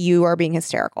he's like, you are being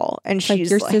hysterical. And Like,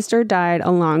 she's your like, sister died a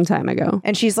long time ago.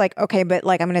 and she's like, okay, but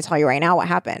like, I'm going to tell you right now what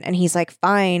happened. And he's like,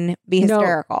 fine, be No.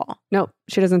 hysterical. Nope.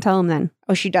 She doesn't tell him then.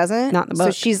 Oh, she doesn't? Not in the So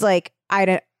book. she's like,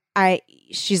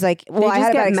 she's like, well, They I had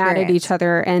just a bad get mad at experience. each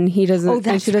other, and he doesn't. Oh, and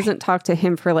that's she doesn't talk to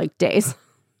him for like days.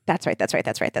 That's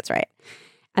right.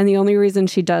 And the only reason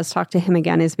she does talk to him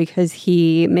again is because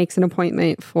he makes an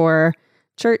appointment for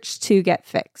Church to get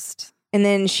fixed. And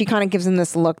then she kind of gives him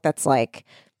this look that's like,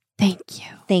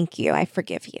 thank you, I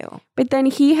forgive you. But then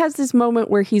he has this moment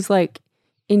where he's like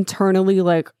internally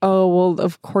like, oh, well,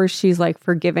 of course she's like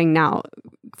forgiving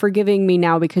me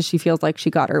now because she feels like she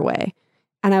got her way.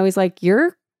 And I was like,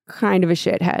 you're kind of a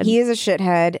shithead. He is a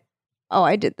shithead. Oh,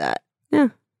 I did that. Yeah.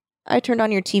 I turned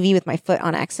on your TV with my foot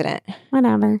on accident.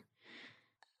 Whatever.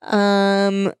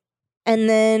 And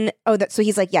then, so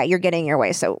he's like, yeah, you're getting your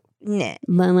way. So, nah.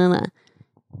 La, la, la.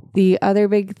 The other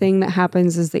big thing that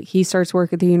happens is that he starts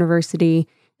work at the university,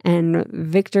 and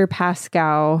Victor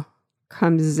Pascal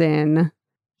comes in.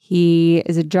 He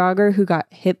is a jogger who got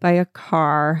hit by a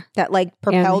car. That like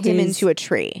propelled him into a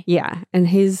tree. Yeah. And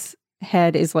his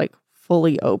head is like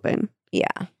fully open.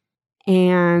 Yeah.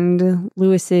 And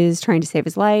Lewis is trying to save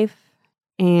his life.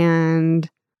 And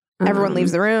Everyone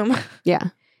leaves the room. Yeah.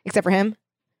 Except for him.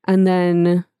 And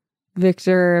then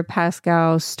Victor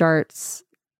Pascal starts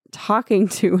talking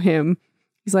to him.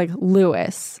 He's like,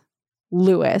 Lewis,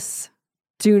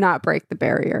 do not break the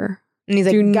barrier. And he's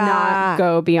like, do "Gah." not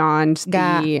go beyond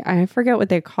Gah. I forget what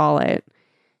they call it.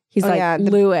 He's like, yeah,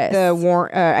 Lewis,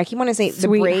 I keep wanting to say the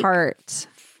break. sweetheart.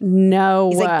 No.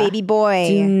 He's like, baby boy.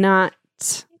 do not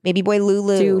Baby boy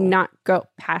Lulu. do not go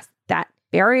past that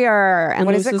barrier. And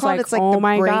What is Lewis it is called? like, It's like oh the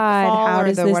my break God, fall how or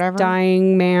does the this whatever?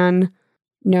 dying man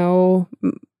know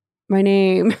my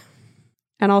name?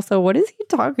 And also, what is he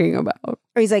talking about?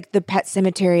 Or he's like, the pet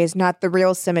cemetery is not the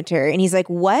real cemetery. And he's like,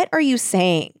 what are you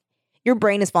saying? Your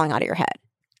brain is falling out of your head.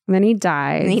 And then he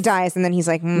dies. And he dies. And then he's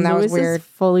like, that Lewis was weird. is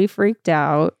fully freaked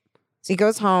out. So he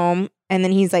goes home. And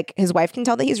then he's like, his wife can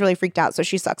tell that he's really freaked out. So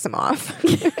she sucks him off.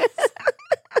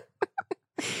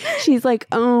 She's like,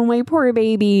 oh, my poor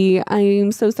baby.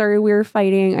 I'm so sorry we were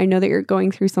fighting. I know that you're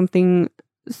going through something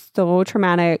so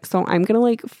traumatic. So I'm going to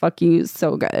like fuck you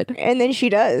so good. And then she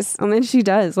does. And then she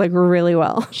does like really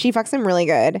well. She fucks him really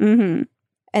good. Mm-hmm.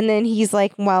 And then he's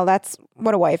like, well, that's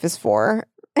what a wife is for.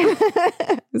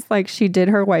 It's like she did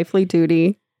her wifely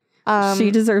duty. She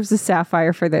deserves a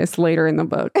sapphire for this later in the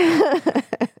book.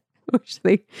 Which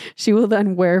she will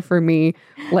then wear for me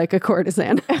like a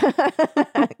courtesan.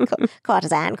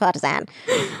 Courtesan.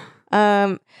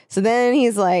 So then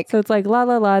he's like, So it's like, la,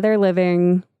 la, la, they're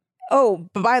living. oh,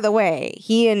 but by the way,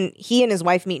 he and his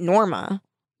wife meet Norma,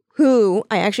 who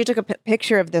I actually took a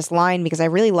picture of this line because I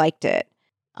really liked it.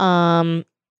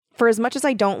 For as much as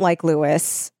I don't like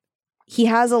Lewis, he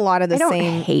has a lot of the I don't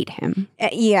same. hate him.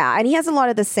 Yeah, and he has a lot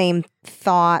of the same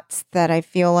thoughts that I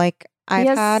feel like I've He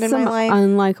has had in some my life.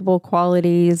 unlikable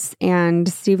qualities, and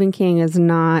Stephen King is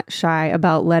not shy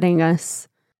about letting us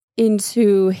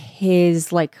into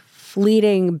his like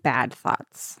fleeting bad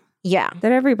thoughts Yeah,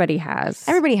 that everybody has.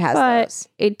 everybody has But those.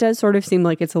 it does sort of seem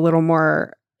like it's a little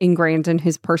more ingrained in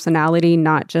his personality,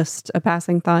 not just a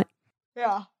passing thought.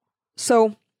 Yeah.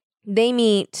 So they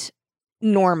meet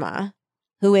Norma,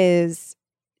 who is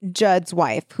Judd's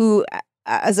wife, who,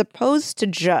 as opposed to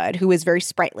Judd, who is very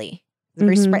sprightly, a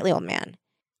very Mhm. sprightly old man,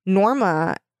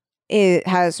 Norma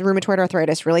has rheumatoid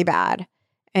arthritis really bad.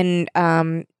 And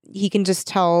he can just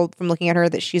tell from looking at her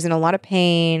that she's in a lot of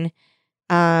pain.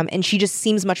 And she just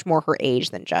seems much more her age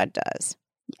than Judd does.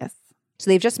 Yes. So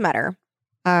they've just met her.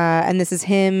 And this is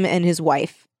him and his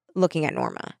wife looking at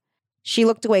Norma. She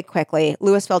looked away quickly.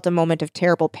 Lewis felt a moment of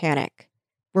terrible panic.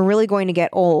 We're really going to get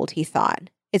old, he thought.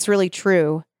 It's really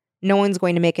true. No one's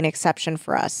going to make an exception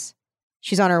for us.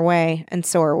 She's on her way, and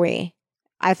so are we.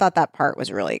 I thought that part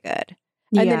was really good.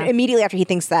 And then immediately after he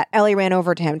thinks that, Ellie ran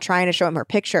over to him, trying to show him her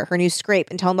picture, her new scrape,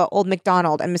 and tell him about old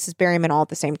MacDonald and Mrs. Berryman all at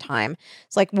the same time.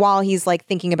 It's like while he's like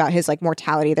thinking about his like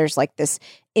mortality, there's like this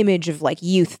image of like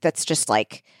youth that's just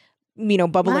like,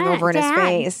 bubbling over in his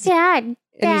face. Dad.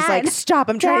 And he's like, stop,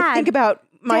 I'm trying to Dad, think about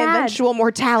my Dad. eventual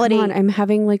mortality. Come on, I'm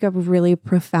having like a really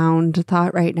profound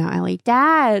thought right now. I'm like,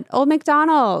 Dad, old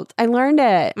MacDonald. I learned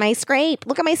it. My scrape.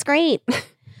 Look at my scrape.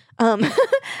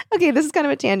 Okay, this is kind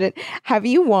of a tangent. Have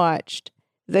you watched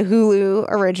the Hulu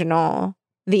original,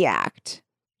 The Act?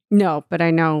 No, but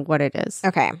I know what it is.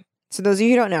 Okay, so those of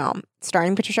you who don't know,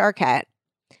 starring Patricia Arquette,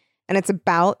 and it's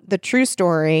about the true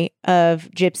story of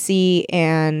Gypsy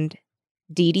and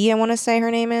Dee Dee, I want to say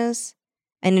her name is.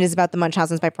 And it is about the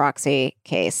Munchausen's by proxy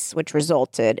case, which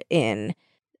resulted in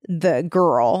the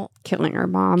girl Killing her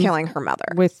mom. killing her mother.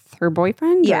 With her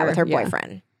boyfriend? Yeah, or- with her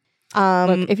boyfriend.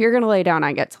 Look, if you're going to lay down,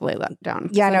 I get to lay down. 'Cause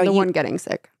Yeah, I'm no, the you- one getting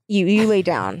sick. you lay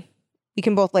down. You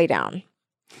can both lay down.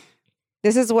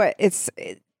 This is what it's.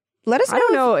 Let us know, I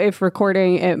don't know if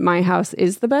recording at my house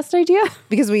is the best idea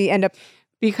because we end up.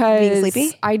 because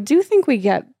sleepy? I do think we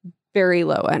get very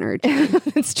low energy.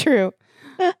 It's true.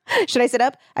 Should I sit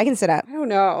up? I can sit up. I don't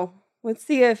know. Let's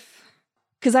see if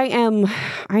because I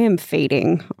am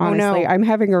fading. Oh, no. Honestly, I'm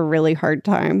having a really hard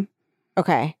time.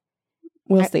 Okay.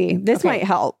 We'll see. This okay. might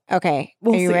help. Okay.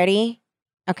 We'll Are you see. ready?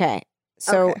 Okay.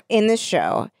 So Okay. in this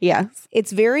show, Yes.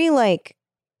 it's very like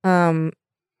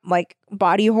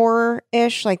body horror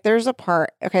ish. Like there's a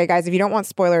part. Okay, guys, if you don't want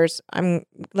spoilers, I'm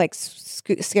like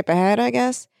skip ahead. I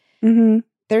guess Mm-hmm.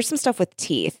 there's some stuff with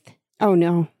teeth. Oh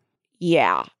no.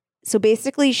 Yeah. So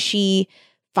basically, she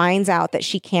finds out that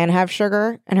she can have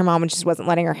sugar, and her mom just wasn't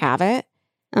letting her have it.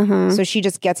 Uh-huh. So she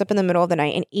just gets up in the middle of the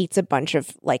night and eats a bunch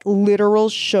of like literal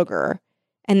sugar,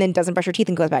 and then doesn't brush her teeth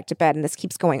and goes back to bed. And this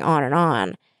keeps going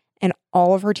on. And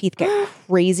all of her teeth get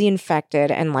crazy infected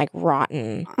and like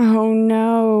rotten. Oh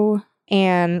no.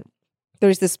 And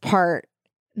there's this part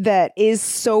that is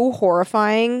so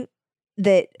horrifying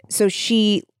that so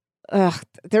she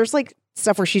there's like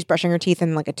stuff where she's brushing her teeth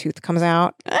and like a tooth comes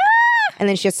out. And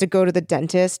then she has to go to the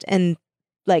dentist, and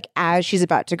like as she's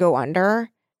about to go under,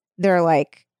 they're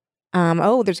like,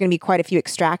 oh, there's gonna be quite a few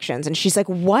extractions. And she's like,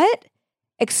 what?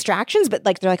 Extractions? But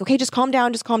like they're like, okay, just calm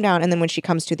down. And then when she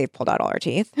comes to, they've pulled out all her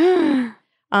teeth.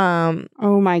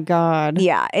 Oh my God.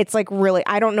 Yeah, it's like really,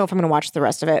 I don't know if I'm going to watch the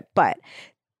rest of it, but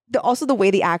also the way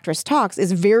the actress talks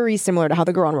is very similar to how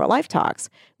the girl in real life talks,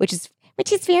 which is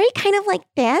very kind of like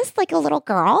this, like a little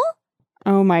girl.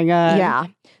 Oh my God. Yeah.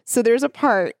 So there's a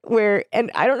part where,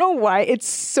 and I don't know why it's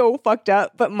so fucked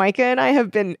up, but Micah and I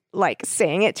have been like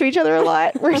saying it to each other a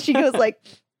lot, where she goes like,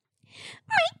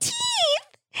 my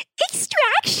teeth,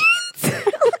 extractions,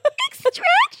 extractions.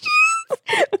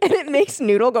 And it makes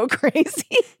Noodle go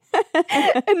crazy.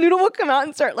 And Noodle will come out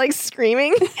and start like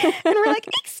screaming. And we're like,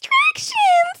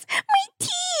 extractions, my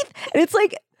teeth. And it's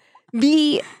like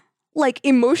the like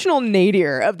emotional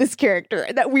nadir of this character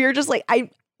that we are just like,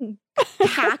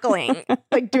 cackling,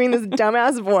 like doing this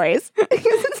dumbass voice. Because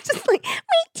it's just like,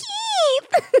 my teeth.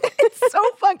 It's so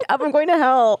fucked up. I'm going to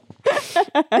hell.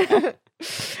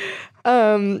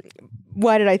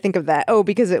 Why did I think of that? Oh,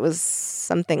 because it was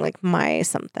something like my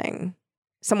something.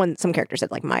 Some character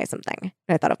said like my something. And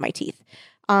I thought of my teeth.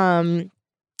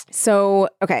 So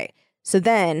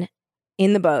then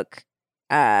in the book,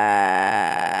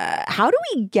 how do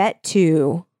we get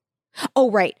to,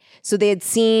 oh, right. So they had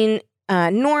seen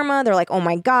Norma. They're like, oh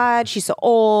my God, she's so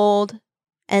old.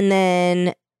 And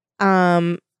then,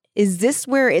 is this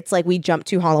where it's like we jump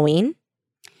to Halloween?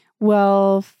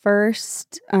 Well,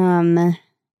 first,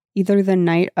 either the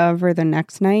night of or the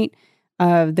next night,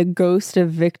 the ghost of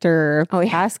Victor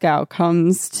Pascal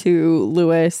comes to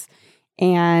Lewis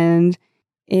and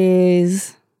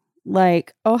is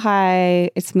like, "Oh, hi,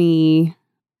 it's me,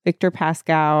 Victor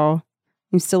Pascal.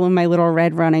 I'm still in my little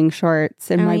red running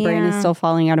shorts and my brain is still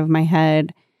falling out of my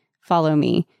head. Follow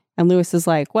me." And Lewis is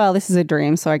like, "Well, this is a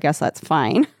dream, so I guess that's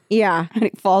fine." Yeah. And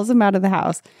it falls him out of the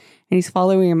house. And he's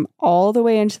following him all the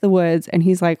way into the woods. And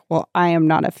he's like, "Well, I am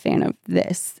not a fan of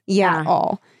this at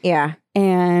all." Yeah.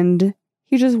 And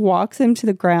he just walks him to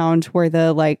the ground where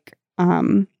the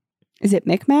is it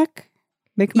Micmac?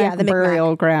 Micmac the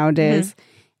burial Micmac. ground is.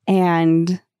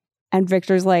 And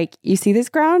Victor's like, "You see this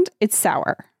ground? It's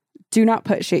sour. Do not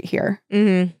put shit here.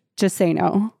 Mm-hmm. Just say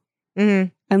no." Mm-hmm.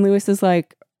 And Lewis is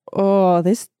like, "Oh,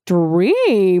 this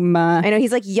dream." I know.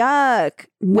 He's like, yuck.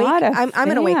 I'm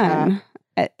going to wake up.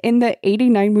 In the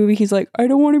 89 movie, he's like, "I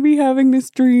don't want to be having this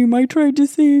dream. I tried to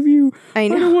save you. I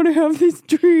know. I don't want to have this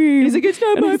dream." He's like, "It's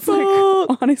not And my it's, like,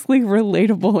 fault." honestly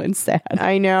relatable and sad.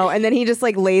 I know. And then he just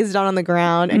like lays down on the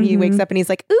ground and he wakes up and he's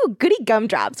like, "Ooh, goody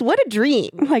gumdrops. What a dream."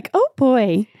 I'm like, "Oh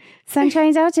boy,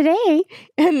 sunshine's out today."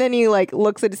 And then he like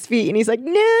looks at his feet and he's like,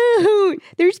 "No,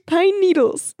 there's pine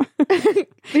needles."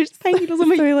 There's pine needles on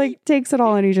my So he like takes it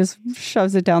all and he just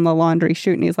shoves it down the laundry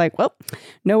chute and he's like, "Well,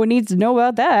 no one needs to know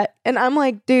about that. And I'm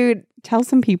like, dude, Tell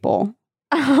some people."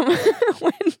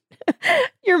 when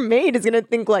your maid is gonna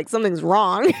think like something's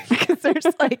wrong because there's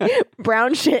like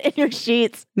brown shit in your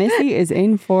sheets. Missy is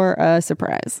in for a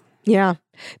surprise. Yeah.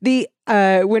 The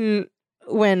when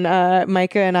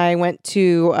Micah and I went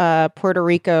to Puerto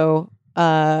Rico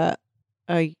 2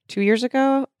 years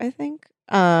ago, I think.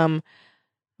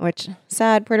 Which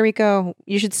sad, Puerto Rico.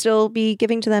 You should still be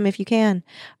giving to them if you can.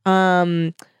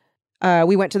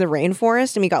 We went to the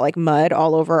rainforest and we got like mud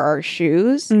all over our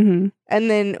shoes. Mm-hmm. And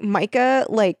then Micah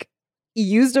like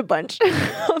used a bunch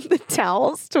of the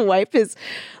towels to wipe his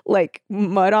like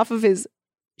mud off of his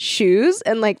shoes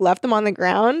and like left them on the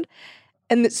ground.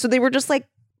 And so they were just like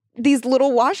these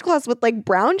little washcloths with like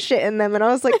brown shit in them. And I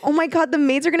was like, "Oh my God, the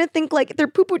maids are going to think like they're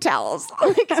poo-poo towels."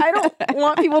 Like, I don't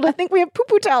want people to think we have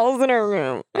poo-poo towels in our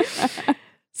room.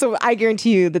 So I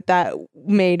guarantee you that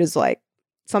maid is like,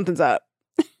 something's up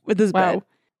with this bed. Wow.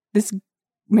 This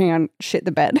man shit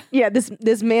the bed. Yeah,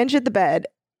 this man shit the bed.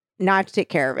 Now I have to take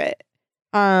care of it.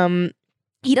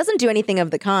 He doesn't do anything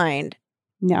of the kind.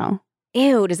 No.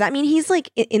 Ew, does that mean he's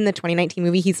like in the 2019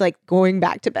 movie, he's like going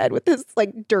back to bed with this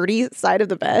like dirty side of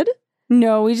the bed?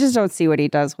 No, we just don't see what he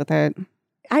does with it.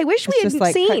 I wish we It's had just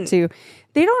like seen. cut to.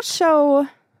 They don't show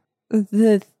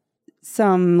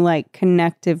some like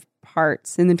connective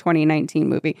parts in the 2019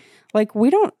 movie. Like we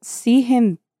don't see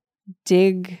him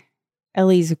dig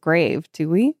Ellie's grave, do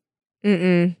we?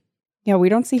 Mm-mm. Yeah, we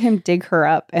don't see him dig her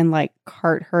up and like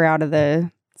cart her out of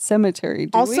the cemetery.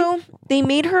 Do Also, we? they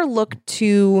made her look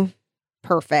too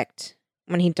perfect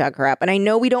when he dug her up. And I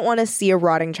know we don't want to see a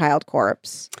rotting child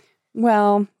corpse.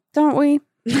 Well, don't we?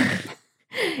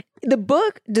 The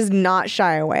book does not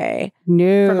shy away.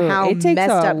 No, From how it takes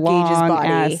messed a up Gage's long body.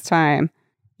 ass time.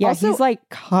 Yeah, Also- he's like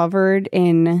covered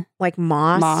in, Like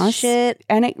moss shit.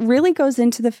 and it really goes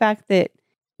into the fact that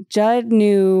Judd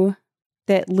knew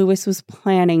that Lewis was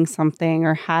planning something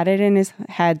or had it in his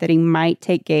head that he might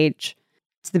take Gage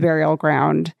to the burial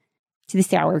ground, to the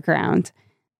sour ground,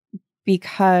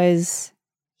 because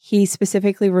he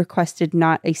specifically requested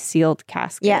not a sealed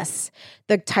casket. Yes.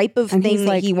 The type of And thing he's that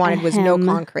like, he wanted was no ahem.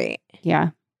 concrete.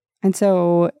 Yeah. And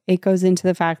so it goes into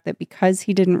the fact that because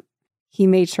he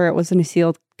made sure it wasn't a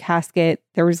sealed casket,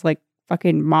 there was like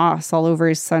fucking moss all over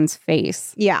his son's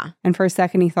face. Yeah. And for a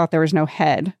second, he thought there was no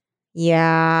head.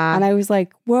 Yeah. And I was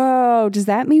like, whoa, does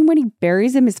that mean when he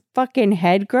buries him, his fucking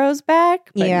head grows back?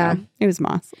 But Yeah. no, it was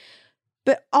moss.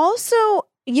 But also,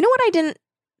 you know what I didn't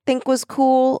think was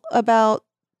cool about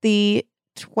the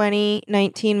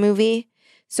 2019 movie?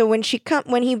 So when he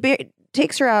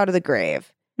takes her out of the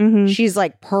grave, Mm-hmm. she's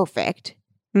like perfect.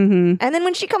 Mm-hmm. And then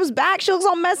when she comes back, she looks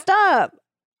all messed up.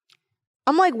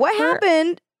 I'm like, what Her-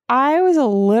 happened? I was a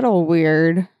little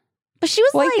weird. But she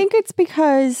was Well, like, I think it's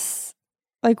because,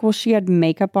 like, well, she had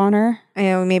makeup on her. I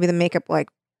know maybe the makeup like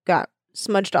got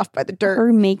smudged off by the dirt.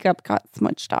 Her makeup got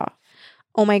smudged off.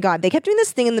 Oh my God. They kept doing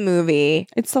this thing in the movie.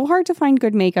 It's so hard to find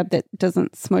good makeup that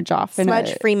doesn't smudge off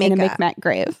Smudge-free in a makeup. Micmac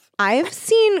grave. I've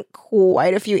seen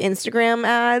quite a few Instagram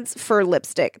ads for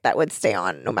lipstick that would stay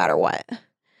on no matter what.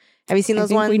 Have you seen I those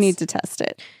think ones? we need to test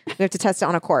it. We have to test it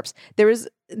on a corpse.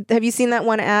 Have you seen that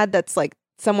one ad that's like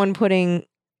someone putting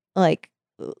like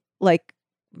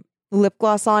lip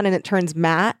gloss on and it turns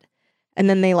matte and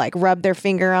then they like rub their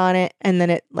finger on it and then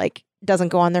it like doesn't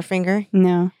go on their finger?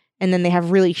 No. and then they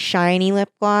have really shiny lip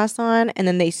gloss on, and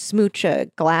then they smooch a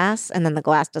glass, and then the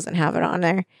glass doesn't have it on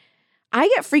there. I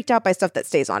get freaked out by stuff that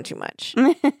stays on too much. Do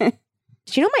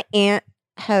you know my aunt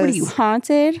has... What are you,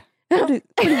 haunted?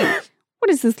 What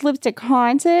is this lipstick,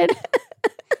 haunted?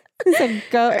 Is a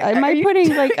am I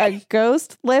putting like a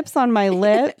ghost lips on my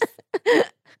lips?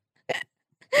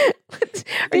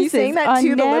 Are you saying that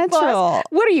to the lip gloss?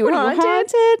 What are you,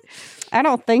 haunted? I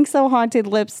don't think so. Haunted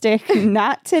lipstick,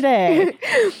 not today.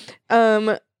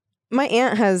 My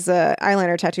aunt has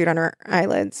eyeliner tattooed on her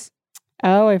eyelids.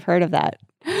 Oh, I've heard of that.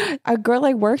 A girl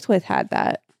I worked with had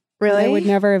that. Really? I would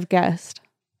never have guessed.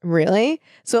 Really?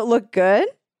 So it looked good?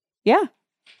 Yeah.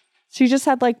 She just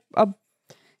had like a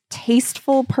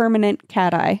tasteful permanent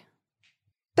cat eye.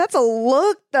 That's a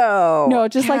look, though. No,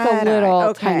 just like a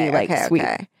little tiny, like sweet.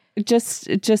 Okay.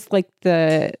 Just like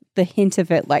the hint of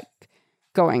it, like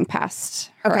going past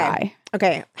her eye.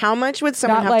 Okay. How much would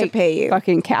someone Not have like to pay you?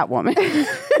 Fucking Catwoman.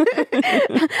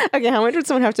 Okay, how much would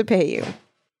someone have to pay you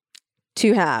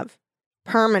to have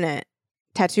permanent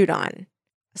tattooed on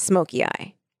a smoky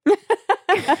eye?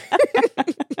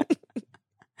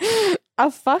 A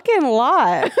fucking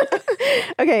lot.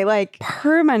 Okay, like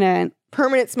Permanent.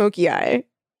 smoky eye.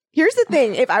 Here's the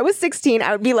thing. If I was 16,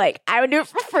 I would be like, I would do it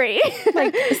for free.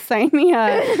 Like, sign me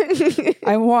up.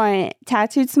 I want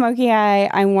tattooed smoky eye.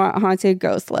 I want haunted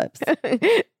ghost lips.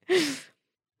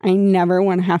 I never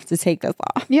want to have to take this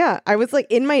off. Yeah, I was like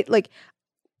in my, like,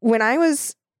 when I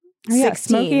was 16.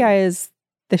 Smoky eye is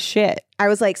the shit. I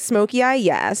was like, smoky eye,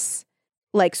 yes.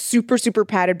 Like, super, super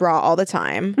padded bra all the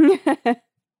time.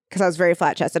 Because I was very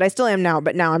flat chested. I still am now,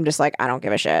 but now I'm just like, I don't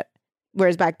give a shit.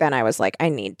 Whereas back then I was like, I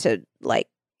need to like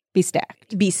Be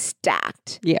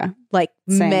stacked. Yeah. Like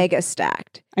Same. mega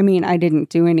stacked. I mean, I didn't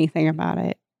do anything about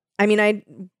it. I mean, I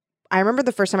remember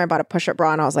the first time I bought a push-up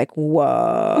bra and I was like,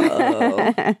 whoa.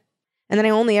 And then I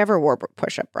only ever wore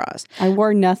push-up bras. I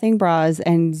wore nothing bras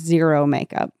and zero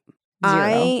makeup.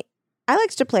 Zero. I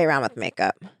liked to play around with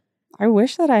makeup. I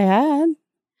wish that I had.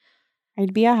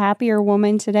 I'd be a happier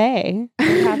woman today.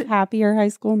 I'd have happier high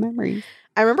school memories.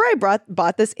 I remember I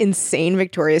bought this insane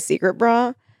Victoria's Secret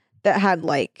bra that had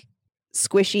like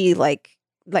squishy, like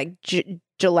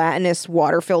gelatinous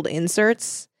water-filled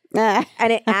inserts. And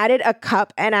it added a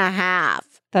cup and a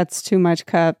half. That's too much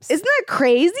cups. Isn't that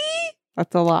crazy?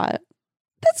 That's a lot.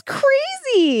 That's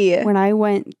crazy. When I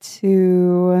went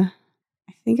to,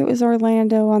 I think it was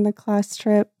Orlando on the class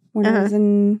trip when I was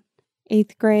in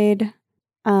 8th grade,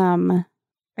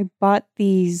 I bought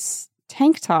these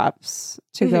tank tops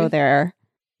to go there,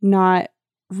 not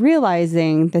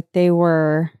realizing that they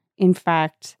were, in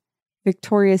fact,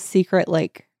 Victoria's Secret,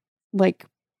 like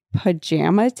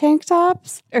pajama tank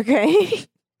tops. Okay.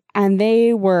 And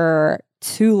they were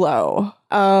too low.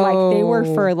 Oh. Like they were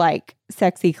for like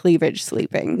sexy cleavage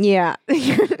sleeping. Yeah.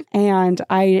 And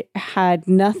I had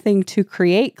nothing to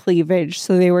create cleavage.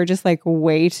 So they were just like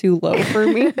way too low for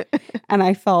me. And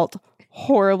I felt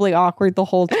horribly awkward the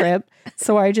whole trip.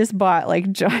 So I just bought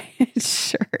like giant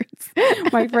shirts.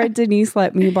 My friend Denise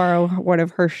let me borrow one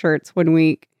of her shirts one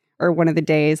week or one of the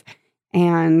days.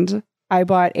 And I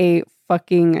bought a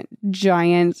fucking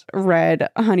giant red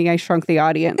Honey, I Shrunk the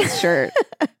Audience shirt.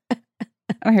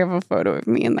 I have a photo of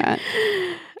me in that.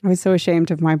 I was so ashamed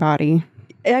of my body.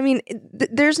 I mean,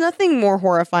 there's nothing more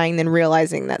horrifying than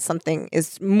realizing that something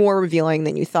is more revealing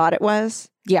than you thought it was.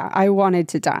 Yeah, I wanted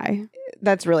to die.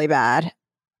 That's really bad.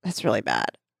 That's really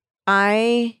bad.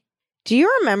 Do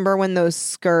you remember when those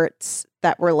skirts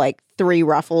that were like 3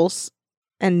 ruffles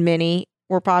and mini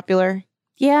were popular?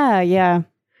 Yeah.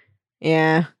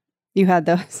 Yeah. You had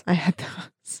those. I had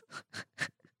those.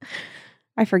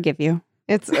 I forgive you.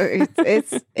 It's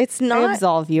not I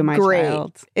absolve you, my great.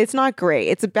 child. It's not great.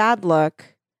 It's a bad look.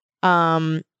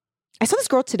 I saw this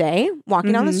girl today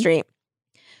walking down the street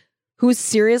who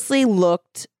seriously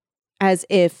looked as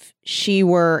if she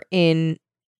were in,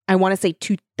 I want to say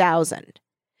 2000.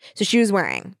 So she was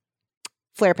wearing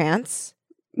flare pants.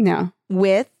 No.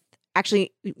 With,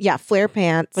 actually, yeah, flare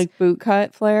pants. Like boot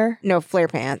cut flare? No, flare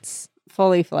pants.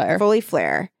 Fully flare. Fully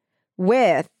flare.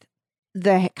 With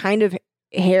the kind of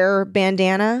hair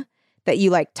bandana that you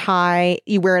like tie,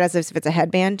 you wear it as if it's a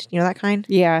headband. You know that kind?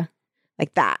 Yeah.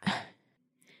 Like that.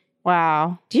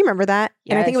 Wow. Do you remember that?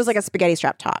 Yes. And I think it was like a spaghetti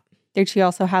strap top. Did she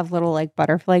also have little like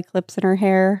butterfly clips in her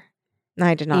hair?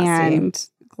 I did not and see.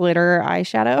 Glitter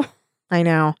eyeshadow? I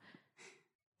know.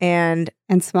 And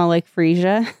smell like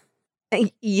freesia?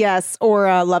 yes,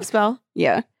 or Love Spell.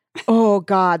 Yeah. Oh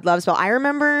God, Love Spell. I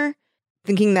remember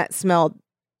thinking that smelled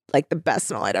like the best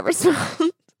smell I'd ever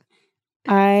smelled.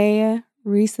 I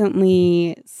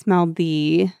recently smelled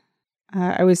the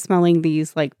I was smelling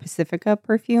these like Pacifica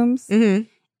perfumes, Mm-hmm.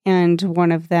 and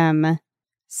one of them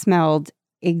smelled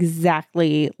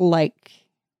exactly like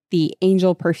the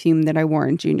Angel perfume that I wore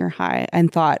in junior high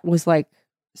and thought was like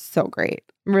so great.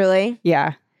 Really?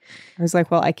 Yeah. I was like,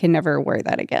 well, I can never wear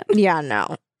that again. Yeah,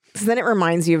 no. So then it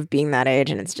reminds you of being that age,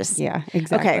 and it's just Yeah,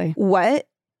 exactly. Okay. What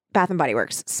Bath and Body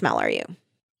Works smell are you?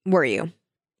 Were you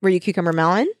cucumber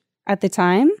melon? At the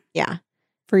time, Yeah.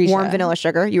 Freesia. Warm vanilla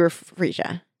sugar. You were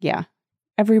Freesia. Yeah.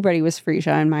 Everybody was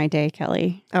Freesia in my day,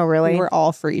 Kelly. Oh, really? We were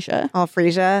all Freesia. All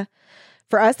Freesia.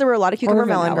 For us, there were a lot of cucumber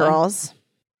melon vanilla. girls.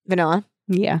 Vanilla.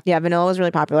 Yeah. Yeah, vanilla was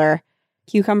really popular.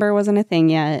 Cucumber wasn't a thing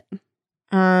yet.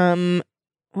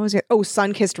 What was it? Oh,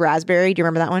 sun-kissed raspberry. Do you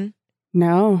remember that one?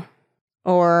 No.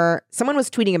 Or someone was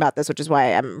tweeting about this, which is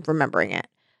why I'm remembering it.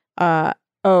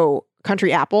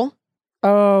 Country apple.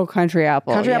 Oh, country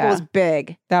apple. Country apple yeah. was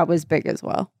big. That was big as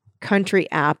well. Country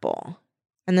apple.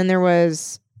 And then there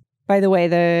was, By the way,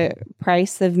 the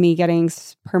price of me getting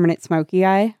permanent smoky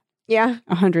eye, yeah.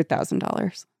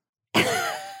 $100,000.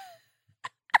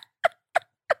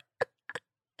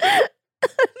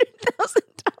 $100,000.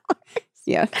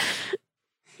 Yeah.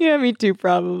 Yeah, me too,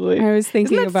 probably. I was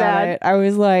thinking that about sad? it. I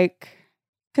was like,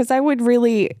 because I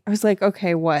was like,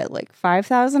 okay, what, like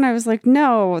 5,000? I was like,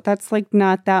 no, that's like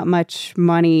not that much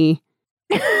money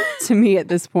to me at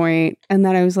this point. And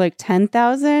then I was like,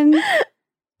 10,000?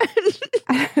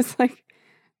 I was like,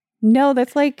 no,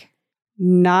 that's like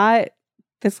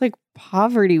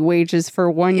poverty wages for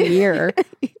 1 year.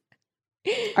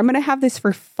 I'm going to have this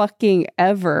for fucking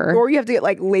ever. Or you have to get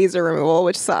like laser removal,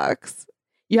 which sucks.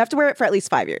 You have to wear it for at least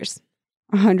 5 years.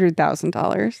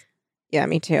 $100,000. Yeah,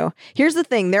 me too. Here's the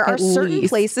thing. There are At certain least.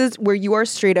 places where you are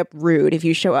straight up rude if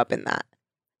you show up in that.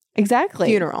 Exactly.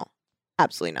 Funeral.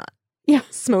 Absolutely not. Yeah.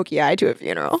 Smoky eye to a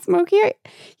funeral. Smoky eye.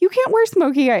 You can't wear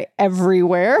smoky eye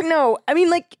everywhere. No, I mean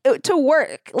like to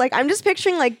work. Like I'm just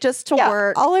picturing like just to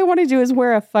work. All I want to do is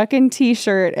wear a fucking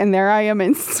t-shirt and there I am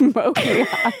in smoky eye.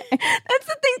 That's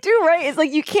the thing too, right? It's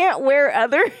like you can't wear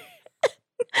other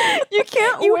you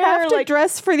can't You wear have to like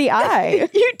dress for the eye.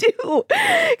 you do.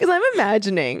 Because I'm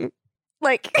imagining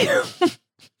like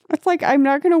It's like I'm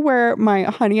not going to wear my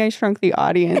Honey, I Shrunk the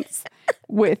Audience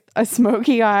with a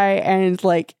smoky eye and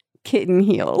like kitten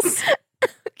heels.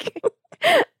 okay.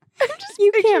 I'm just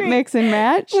You can't picturing mix and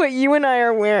match. what you and I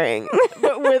are wearing,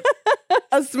 but with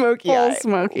a smoky Full eye,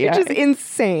 smoky which eye. is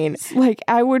insane. Like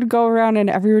I would go around and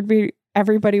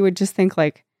everybody would just think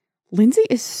like, Lindsay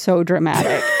is so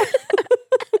dramatic.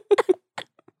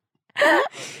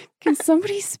 Can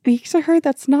somebody speak to her?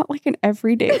 That's not like an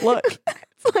everyday look.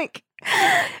 It's like,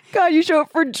 God, you show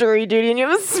up for jury duty and you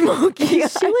have a smoky eye.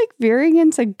 Is she like veering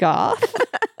into goth?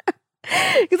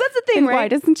 Because that's the thing, And why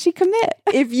right? doesn't she commit?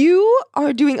 If you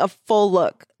are doing a full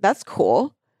look, that's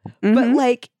cool. But Mhm.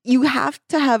 like, you have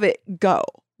to have it go.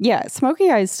 Yeah, smoky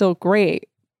eye is still great,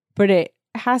 but it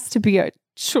has to be a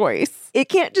choice. It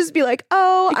can't just be like,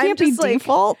 oh, It I'm can't be just like,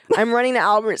 default. I'm running to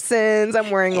Albertsons. I'm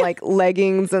wearing like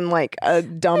leggings and like a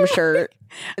dumb shirt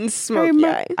and smoky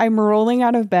eye. I'm rolling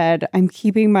out of bed. I'm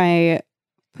keeping my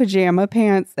pajama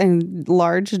pants and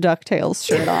large DuckTales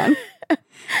shirt on.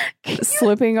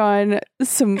 Slipping on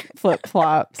some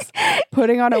flip-flops,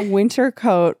 putting on a winter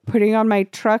coat, putting on my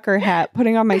trucker hat,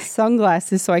 putting on my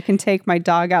sunglasses so I can take my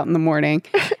dog out in the morning.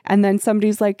 And then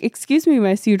somebody's like, excuse me,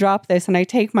 miss, you dropped this. And I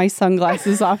take my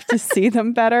sunglasses off to see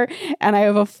them better. And I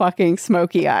have a fucking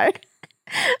smoky eye.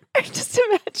 I'm just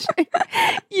imagining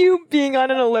you being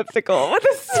on an elliptical with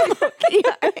a smoky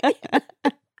eye.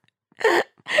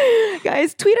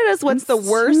 Guys, tweet at us what's the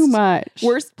Too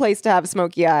worst place to have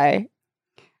smoky eye.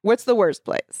 What's the worst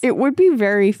place? It would be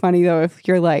very funny though if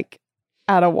you're like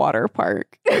at a water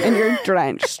park and you're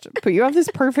drenched, but you have this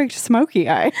perfect smoky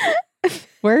eye.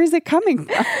 Where is it coming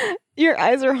from? Your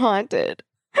eyes are haunted.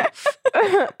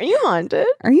 Are you haunted?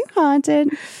 Are you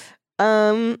haunted?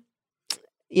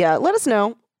 Yeah, let us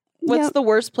know. What's Yep. the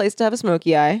worst place to have a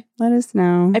smoky eye? Let us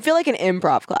know. I feel like an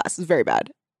improv class is very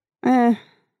bad. I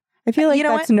feel like You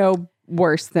know that's no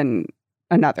worse than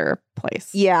another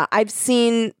place. Yeah, I've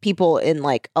seen people in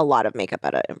like a lot of makeup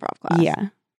at an improv class. Yeah.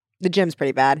 The gym's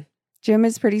pretty bad. Gym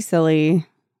is pretty silly.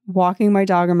 Walking my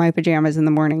dog in my pajamas in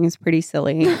the morning is pretty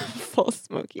silly. Full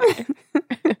smoky eye.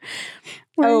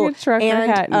 Wearing a trucker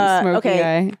hat and smoky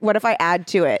okay. eye. What if I add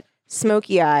to it?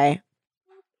 Smoky eye.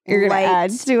 You're going to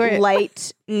add to it?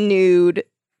 Light nude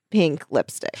pink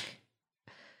lipstick.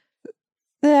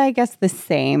 I guess the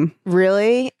same.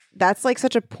 Really? That's like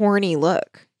such a porny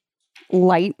look.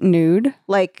 Light nude.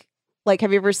 Like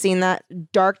have you ever seen that?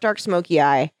 Dark smoky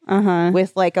eye Uh-huh.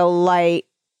 with like a light,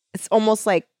 it's almost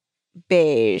like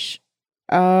beige.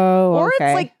 Oh, Or okay.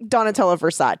 it's like Donatella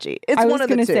Versace. It's I was one of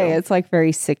the gonna two. say it's like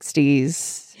very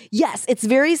 60s. Yes, it's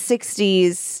very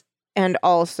 60s and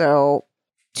also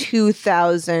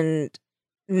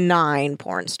 2009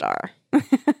 porn star.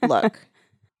 Look.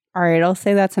 All right, I'll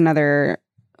say that's another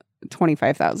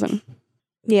 25,000.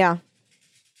 Yeah.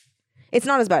 It's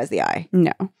not as bad as The Eye.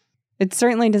 No. It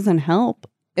certainly doesn't help.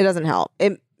 It doesn't help.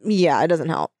 It doesn't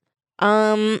help.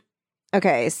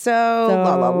 Okay, so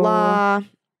la la la.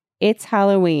 It's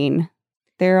Halloween.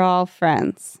 They're all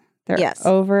friends. They're Yes.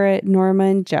 over at Norma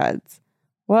and Judd's.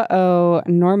 Whoa,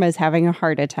 Norma's having a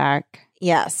heart attack.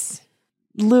 Yes.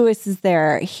 Lewis is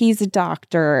there. He's a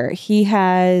doctor. He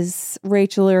has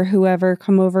Rachel or whoever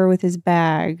come over with his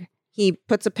bag. He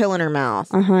puts a pill in her mouth.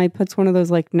 He puts one of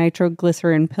those like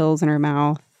nitroglycerin pills in her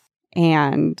mouth.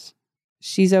 And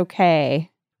she's okay.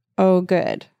 Oh,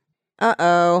 good.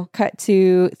 Uh-oh. Cut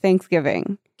to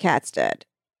Thanksgiving. Cat's dead.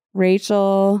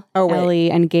 Rachel, Oh, wait.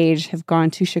 Ellie, and Gage have gone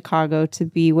to Chicago to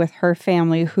be with her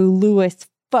family who Lewis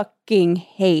fucking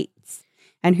hates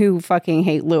and who fucking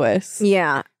hate Lewis.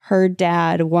 Yeah. Her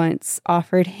dad once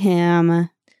offered him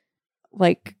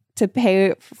like to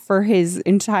pay for his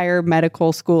entire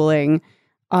medical schooling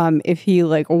if he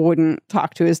like wouldn't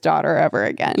talk to his daughter ever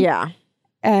again. Yeah.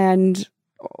 And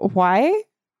why?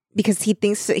 Because he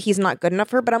thinks that he's not good enough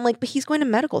for her, but I'm like, but he's going to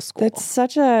medical school. That's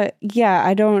such a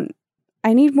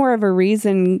I need more of a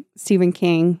reason, Stephen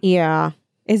King. Yeah.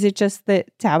 Is it just that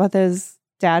Tabitha's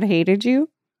dad hated you?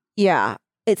 Yeah.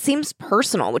 It seems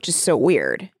personal, which is so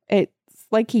weird. It's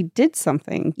like he did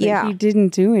something, but Yeah. he didn't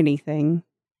do anything.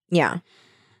 Yeah.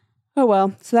 Oh,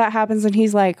 well. So that happens and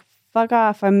he's like, fuck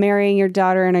off. I'm marrying your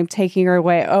daughter and I'm taking her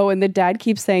away. Oh, and the dad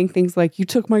keeps saying things like, you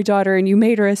took my daughter and you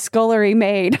made her a scullery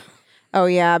maid. Oh,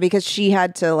 yeah. Because she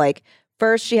had to like,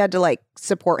 first she had to like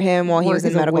support him while he Work was in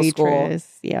as a medical school.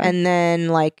 waitress. Yeah. And then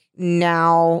like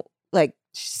now, like,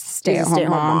 stay she's at a home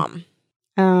stay-at-home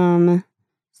mom. mom.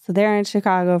 So they're in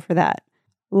Chicago for that.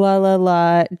 La la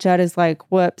la. Judd is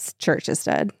like, whoops, church is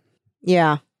dead.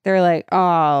 Yeah. They're like,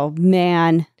 oh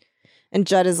man. And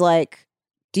Judd is like,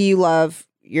 do you love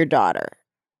your daughter?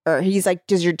 Or he's like,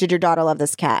 did your daughter love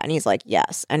this cat? And he's like,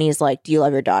 yes. And he's like, do you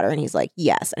love your daughter? And he's like,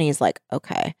 yes. And he's like,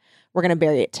 okay, we're going to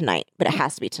bury it tonight, but it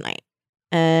has to be tonight.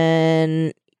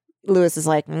 And Lewis is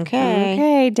like, okay.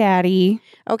 Okay, daddy.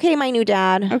 Okay, my new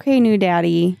dad. Okay, new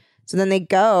daddy. So then they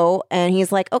go and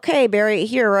he's like, okay, bury it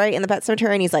here, right? In the pet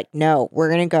cemetery. And he's like, no, we're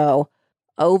going to go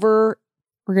over.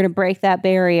 We're going to break that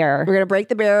barrier. We're going to break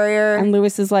the barrier. And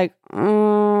Lewis is like,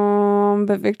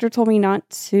 but Victor told me not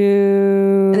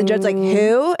to. And the Judd's like,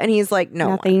 who? And he's like, no.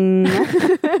 Nothing.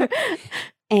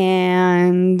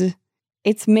 And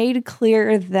it's made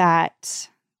clear that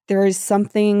there is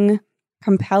something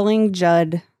compelling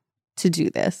Judd to do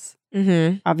this.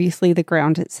 Mm-hmm. Obviously, the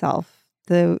ground itself,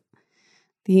 the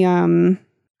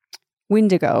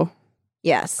Wendigo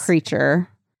Yes. creature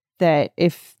that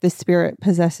if the spirit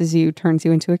possesses you, turns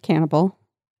you into a cannibal,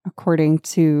 according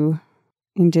to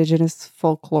indigenous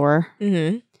folklore.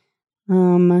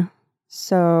 Mm-hmm.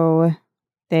 So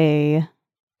they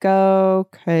go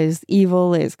because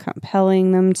evil is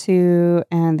compelling them to,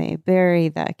 and they bury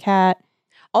the cat.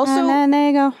 Also, and then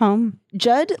they go home.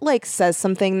 Judd like says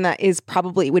something that is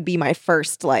probably would be my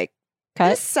first like, Cut.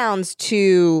 this sounds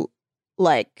too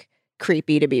like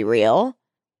creepy to be real.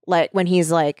 Like when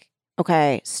he's like,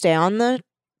 okay, stay on the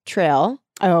trail.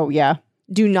 Oh, yeah.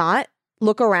 Do not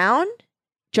look around.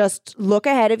 Just look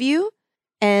ahead of you.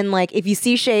 And like, if you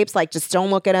see shapes, like just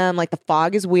don't look at them. Like the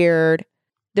fog is weird.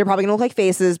 They're probably gonna look like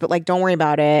faces, but like, don't worry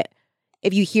about it.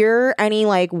 If you hear any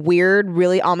like weird,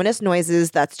 really ominous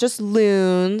noises, that's just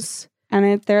loons.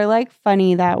 And they're like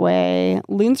funny that way.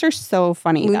 Loons are so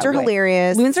funny. Loons that are way.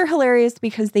 hilarious. Loons are hilarious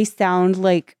because they sound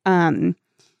like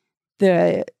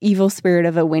the evil spirit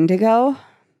of a Wendigo.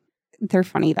 They're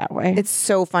funny that way. It's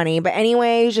so funny. But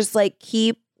anyway, just like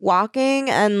keep walking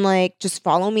and like just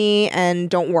follow me and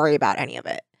don't worry about any of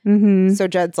it. Mm-hmm. So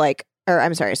Judd's like, or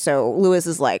I'm sorry. So Lewis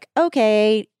is like,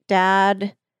 okay,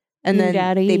 Dad. And then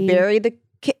Daddy. they bury the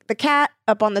cat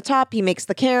up on the top. He makes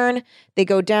the cairn. They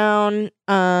go down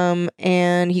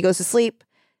and he goes to sleep.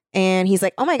 And he's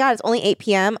like, oh my God, it's only 8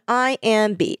 p.m. I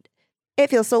am beat.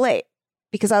 It feels so late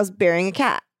because I was burying a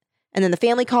cat. And then the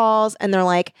family calls and they're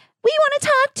like, we want to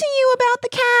talk to you about the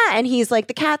cat. And he's like,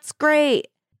 the cat's great.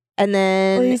 And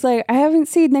then Or he's like, I haven't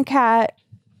seen the cat.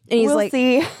 and he's We'll like,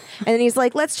 see. and then he's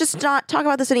like, let's just not talk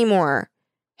about this anymore.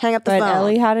 Hang up the But phone.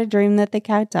 Ellie had a dream that the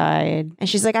cat died. And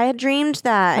she's like, I had dreamed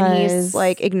that. And he's 'Cause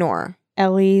like, ignore.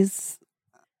 Ellie's,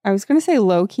 I was going to say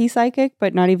low-key psychic,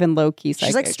 but not even low-key psychic.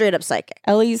 She's like straight up psychic.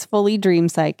 Ellie's fully dream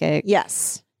psychic.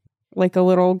 Yes. Like a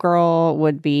little girl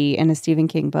would be in a Stephen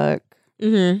King book.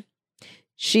 Mm-hmm.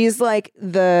 She's like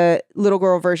the little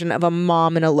girl version of a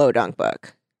mom in a low dunk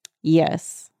book.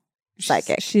 Yes.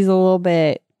 Psychic. She's a little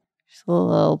bit.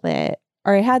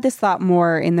 Or I had this thought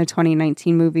more in the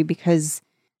 2019 movie because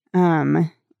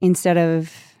instead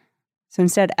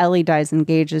Ellie dies and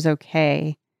Gage is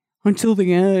okay until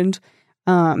the end.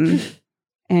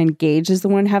 And Gage is the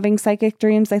one having psychic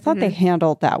dreams. I thought they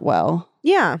handled that well.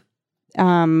 Yeah.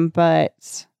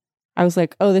 But I was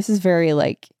like, oh, this is very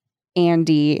like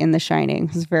Andy in The Shining.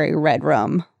 This is very Red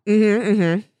Rum.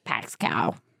 Pax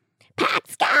Cow.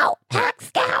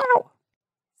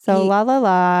 So la la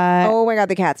la. Oh my God,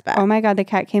 the cat's back. Oh my God, the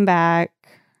cat came back.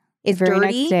 It's very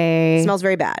dirty. next day. Smells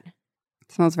very bad.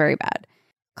 Smells very bad.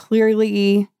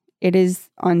 Clearly, it is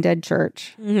undead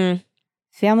church.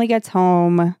 Family gets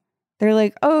home. They're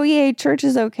like, oh, yay, church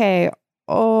is okay.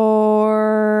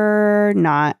 Or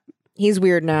not. He's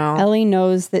weird now. Ellie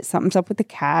knows that something's up with the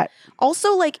cat.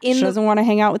 Also, like She doesn't want to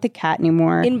hang out with the cat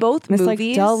anymore. in both and it's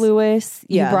movies. like, duh, Lewis,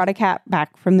 you Yeah. brought a cat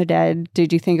back from the dead.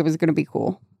 Did you think it was going to be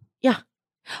cool?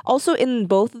 Also, in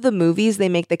both of the movies, they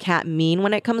make the cat mean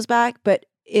when it comes back. But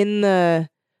in the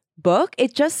book,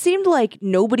 it just seemed like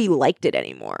nobody liked it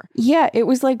anymore. Yeah, it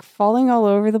was like falling all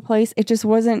over the place. It just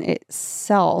wasn't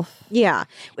itself. Yeah.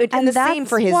 And the same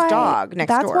for his dog next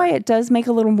door. That's why it does make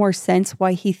a little more sense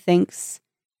why he thinks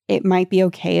it might be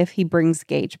okay if he brings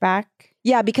Gage back.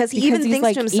 Yeah, because he even he's thinks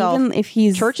like, to himself, even if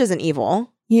he's church isn't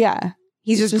evil. Yeah.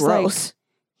 He's just like, gross.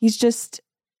 he's just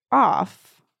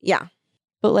off. Yeah.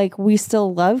 But like we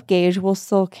still love Gage. We'll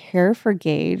still care for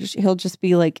Gage. He'll just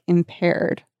be like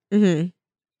impaired. Mm-hmm.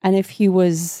 And if he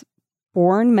was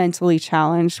born mentally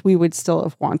challenged, we would still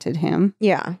have wanted him.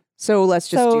 Yeah. So let's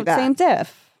just do that. Same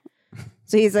diff.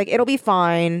 So he's like, it'll be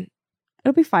fine.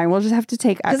 It'll be fine. We'll just have to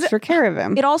take extra care of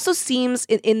him. It also seems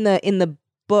in the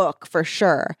book for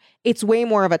sure, it's way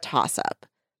more of a toss up.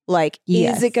 Like,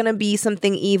 is it going to be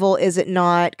something evil? Is it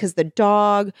not? Because the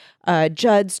dog,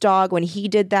 Judd's dog, when he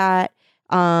did that,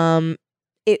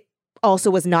 it also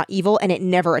was not evil and it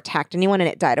never attacked anyone and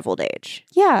it died of old age.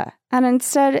 Yeah. And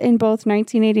instead, in both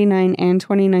 1989 and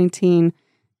 2019,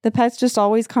 the pets just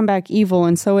always come back evil.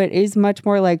 And so it is much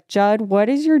more like, Judd, what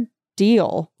is your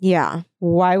deal? Yeah.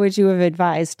 Why would you have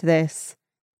advised this?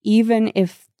 Even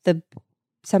if the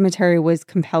cemetery was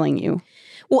compelling you.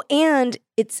 Well, and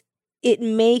it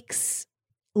makes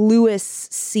Lewis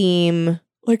seem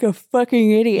like a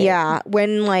fucking idiot. Yeah.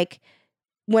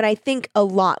 When I think a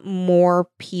lot more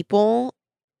people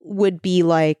would be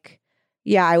like,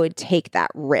 yeah, I would take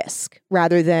that risk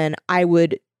rather than I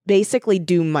would basically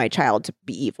doom my child to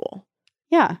be evil.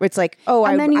 Yeah. It's like, oh,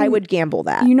 I would gamble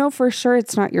that. You know for sure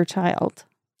it's not your child.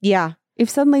 Yeah. If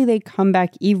suddenly they come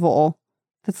back evil,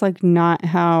 that's like not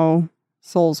how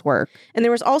souls work. And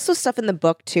there was also stuff in the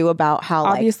book too about how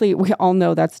obviously we all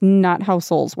know that's not how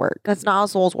souls work. That's not how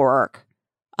souls work.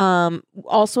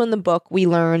 Also in the book we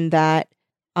learned that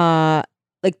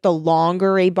like the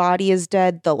longer a body is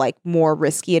dead, the like more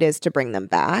risky it is to bring them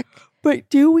back. But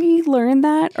do we learn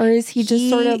that, or is he just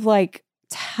sort of like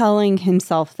telling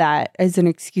himself that as an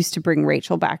excuse to bring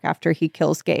Rachel back after he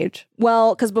kills Gage?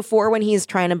 Well, because before when he's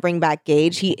trying to bring back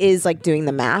Gage, he is like doing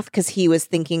the math because he was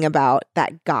thinking about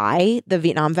that guy, the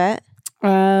Vietnam vet.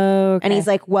 Oh, okay. And he's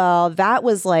like, well, that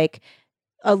was like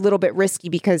a little bit risky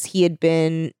because he had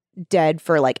been dead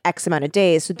for like X amount of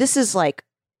days. So this is like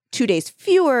 2 days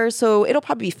fewer, so it'll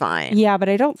probably be fine. Yeah, but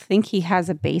I don't think he has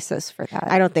a basis for that.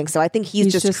 I don't think so. I think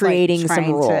he's just creating like, some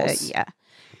rules. Yeah.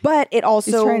 But it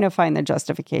also... He's trying to find the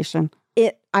justification.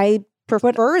 I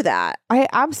prefer that. I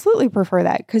absolutely prefer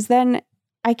that because then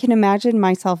I can imagine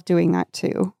myself doing that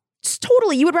too. Just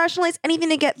totally. You would rationalize anything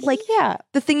to get like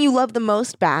the thing you love the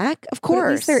most back. Of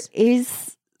course. But at least there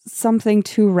is something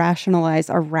to rationalize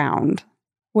around.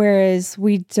 Whereas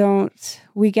we don't...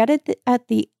 We get it at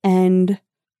the end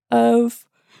of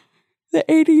the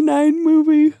 89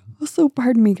 movie. Also,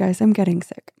 pardon me, guys, I'm getting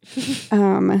sick.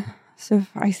 So if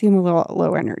I seem a little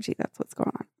low energy, that's what's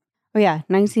going on. Oh yeah,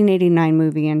 1989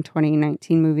 movie and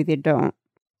 2019 movie, they don't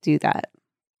do that.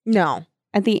 No.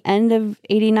 At the end of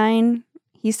 89,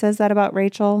 he says that about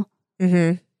Rachel.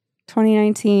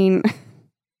 2019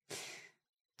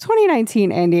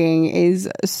 ending is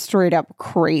straight up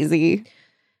crazy.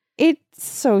 It's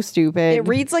so stupid. It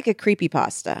reads like a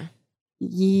creepypasta.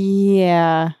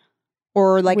 Yeah.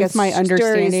 Or like with my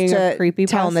understanding of creepypasta.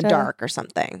 Tell in the dark or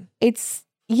something. It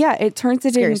turns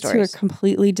it Scary into stories. a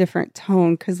completely different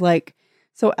tone. Cause like,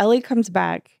 so Ellie comes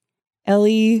back.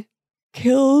 Ellie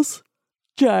kills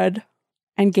Judd.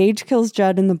 And Gage kills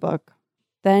Judd in the book.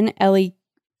 Then Ellie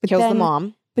kills the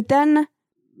mom. But then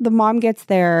the mom gets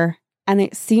there And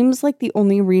it seems like the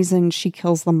only reason she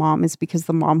kills the mom is because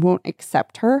the mom won't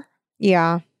accept her.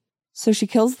 Yeah. So she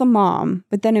kills the mom,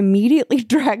 but then immediately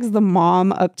drags the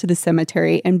mom up to the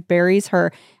cemetery and buries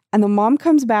her. And the mom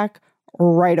comes back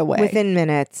right away. Within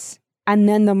minutes. And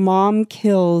then the mom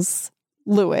kills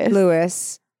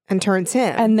Lewis. And turns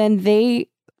him. And then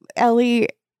Ellie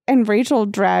and Rachel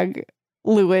drag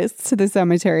Lewis to the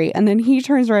cemetery. And then he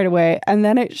turns right away. And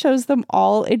then it shows them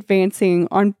all advancing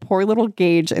on poor little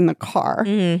Gage in the car.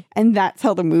 Mhm. And that's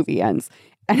how the movie ends.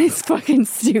 And it's fucking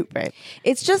stupid.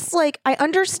 It's just like, I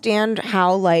understand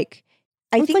how, like,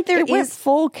 I think it went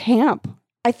full camp.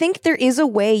 I think there is a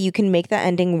way you can make that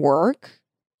ending work.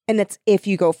 And it's if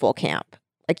you go full camp,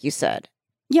 like you said.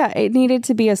 Yeah, it needed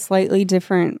to be a slightly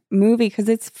different movie because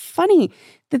it's funny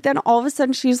that then all of a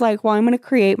sudden she's like, well, I'm going to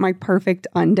create my perfect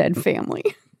undead family.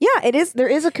 Yeah, it is. There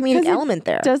is a comedic element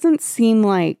there. It doesn't seem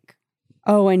like,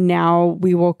 oh, and now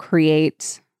we will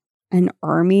create an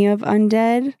army of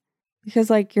undead.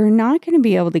 Because, like, you're not going to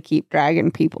be able to keep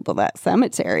dragging people to that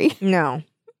cemetery. No.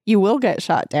 You will get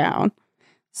shot down.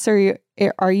 So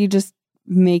are you just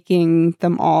making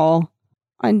them all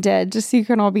undead just so you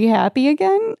can all be happy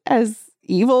again as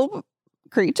evil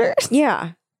creatures?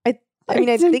 Yeah. I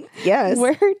mean, I think, yes.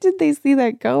 Where did they see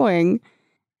that going?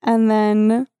 And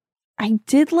then I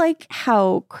did like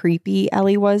how creepy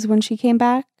Ellie was when she came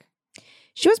back.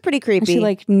 She was pretty creepy. And she,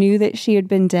 like, knew that she had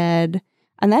been dead.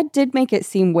 And that did make it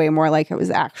seem way more like it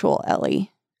was actual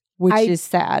Ellie, which is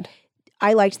sad.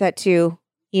 I liked that too.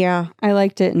 Yeah. I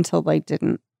liked it until they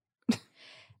didn't.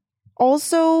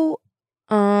 Also,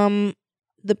 the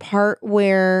part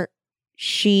where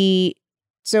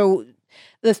so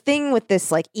the thing with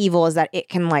this, like, evil is that it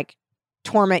can, like,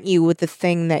 torment you with the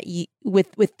thing that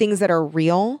with things that are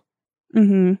real.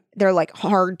 Mm-hmm. They're, like,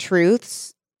 hard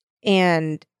truths,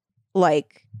 and,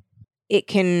 like,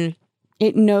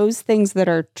 it knows things that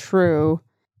are true,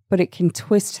 but it can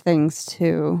twist things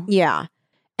too. Yeah.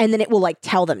 And then it will, like,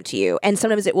 tell them to you. And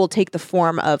sometimes it will take the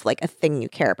form of, like, a thing you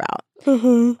care about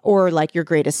or, like, your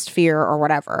greatest fear or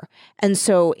whatever. And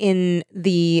so in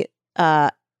the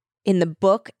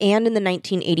book and in the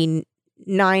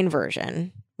 1989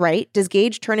 version, right? Does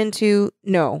Gage turn into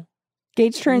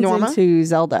Gage turns Norma? into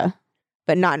Zelda,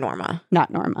 but not Norma.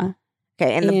 Not Norma.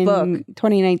 Okay, in the book,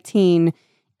 2019,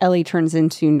 Ellie turns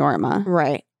into Norma.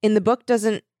 right? In the book,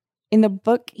 Gage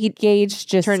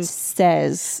just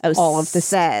says all of this.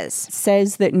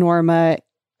 Says that Norma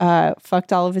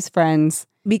fucked all of his friends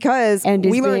because and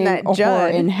we learned that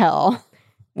Judd in hell.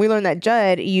 We learned that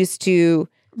Judd used to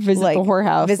visit a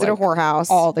whorehouse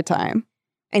all the time.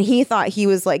 And he thought he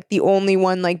was, like, the only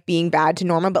one, like, being bad to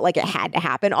Norma, but, like, it had to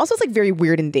happen. Also, it's, like, very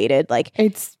weird and dated. Like,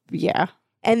 it's, yeah.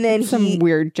 And then some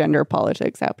weird gender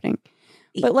politics happening.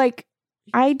 But, like,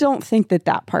 I don't think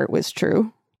that part was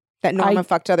true. That Norma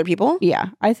fucked other people? Yeah.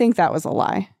 I think that was a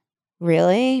lie.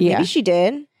 Really? Yeah. Maybe she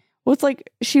did. Well, it's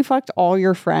like she fucked all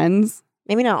your friends.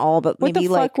 Maybe not all, but what maybe,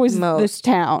 the fuck like, was most. This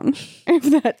town,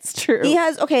 if that's true.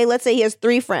 Let's say he has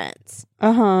 3 friends.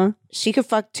 Uh-huh. She could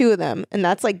fuck 2 of them, and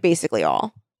that's, like, basically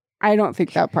all. I don't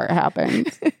think that part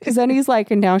happened. Because then he's like,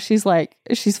 and now she's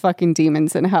fucking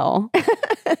demons in hell.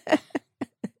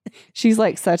 She's,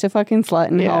 like, such a fucking slut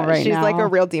in hell right now. She's, like, a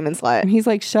real demon slut. And he's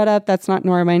like, shut up, that's not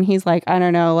Norma. And he's like, I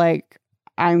don't know, like,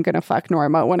 I'm gonna fuck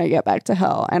Norma when I get back to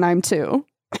hell. And I'm too.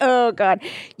 Oh, God.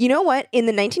 You know what? In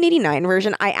the 1989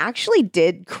 version, I actually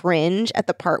did cringe at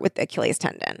the part with the Achilles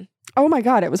tendon. Oh, my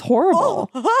God. It was horrible.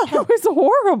 It was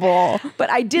horrible. But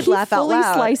I did laugh out loud. He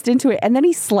fully sliced into it. And then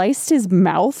he sliced his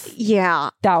mouth.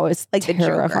 Yeah. That was, like, The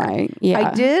terrifying. Joker. Yeah.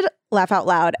 I did laugh out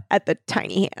loud at the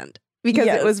tiny hand. Because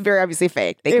it was very obviously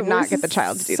fake. They could not get the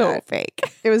child to do that. So fake.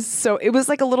 It was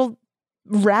like a little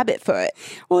rabbit foot.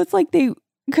 Well, it's like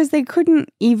because they couldn't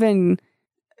even,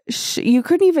 you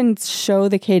couldn't even show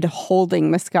the kid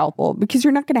holding the scalpel because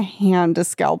you're not going to hand a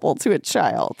scalpel to a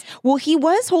child. Well, he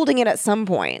was holding it at some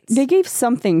points. They gave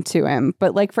something to him,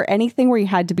 but, like, for anything where you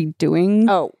had to be doing,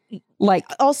 like,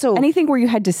 also anything where you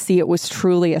had to see it was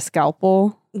truly a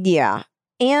scalpel. Yeah.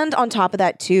 And on top of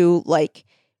that too, like,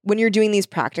 when you're doing these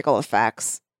practical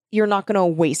effects, you're not going to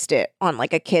waste it on,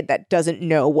 like, a kid that doesn't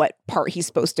know what part he's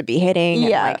supposed to be hitting.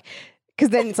 Yeah. And, like, because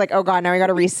then it's like, oh, God, now we got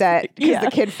to reset because the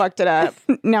kid fucked it up.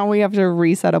 Now we have to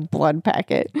reset a blood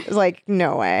packet. It's like,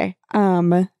 no way.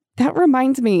 That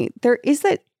reminds me, there is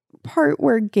that part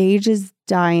where Gage is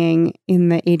dying in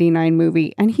the 89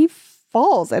 movie and he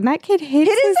falls and that kid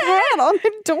hits his head on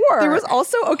the door. There was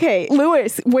also, okay.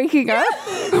 Lewis waking up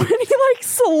when he like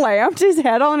slammed his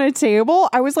head on a table.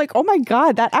 I was like, oh my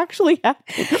God, that actually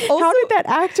happened. How did that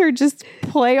actor just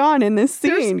play on in this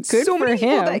scene? There's Good so for many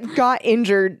him. people that got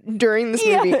injured during this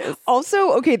movie. Yes.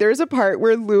 Also, okay, there's a part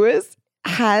where Lewis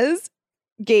has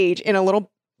Gage in a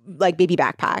little like baby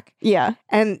backpack. Yeah.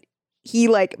 And he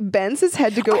like bends his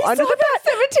head to go I under saw the that.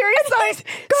 cemetery sign.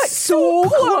 Got so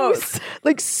close.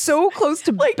 Like so close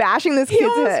to bashing this He kid's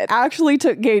almost head. actually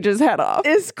took Gage's head off.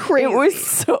 It's crazy. It was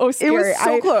so scary. It was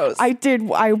so close.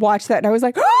 I watched that and I was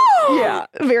like, yeah,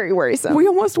 very worrisome. we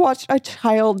almost watched a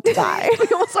child die. We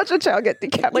almost watched a child get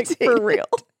decapitated. Like, for real.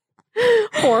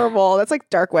 Horrible. That's like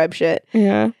dark web shit.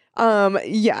 Yeah.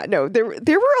 Yeah, no, there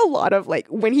were a lot of like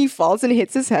when he falls and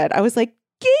hits his head, I was like,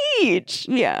 Gage.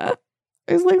 Yeah.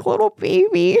 It was like little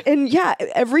baby. And yeah,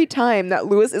 every time that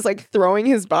Lewis is like throwing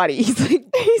his body, he's like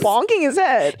bonking his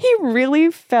head. He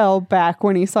really fell back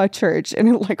when he saw church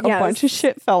and like a Yes. bunch of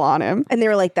shit fell on him. And they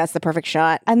were like, that's the perfect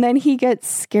shot. And then he gets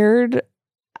scared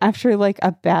after like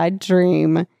a bad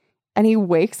dream and he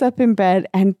wakes up in bed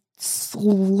and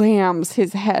slams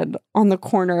his head on the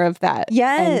corner of that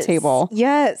end table.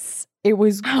 Yes. It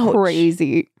was Ouch.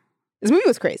 crazy. This movie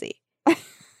was crazy.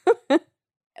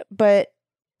 But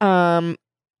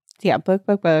Yeah, book.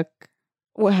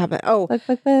 what happened? Oh, Book.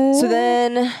 so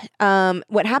then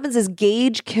what happens is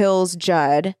Gage kills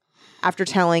Judd after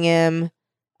telling him,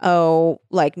 oh,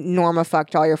 like Norma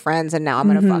fucked all your friends and now I'm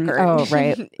gonna fuck her. Oh,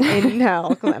 right. In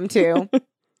hell, Clem too.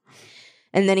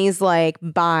 And then he's like,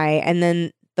 bye. And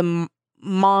then the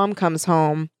mom comes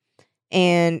home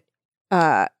and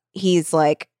he's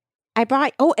like,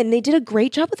 and they did a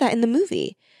great job with that in the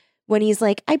movie. When he's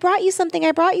like, I brought you something.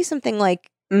 Like,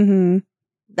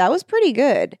 that was pretty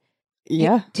good.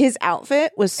 Yeah. His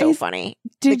outfit was so funny.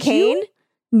 Did the cane? you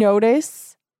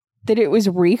notice that it was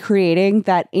recreating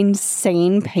that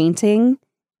insane painting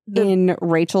in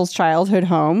Rachel's childhood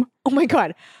home Oh my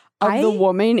God. of the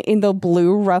woman in the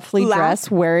blue ruffly laughed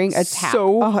dress wearing a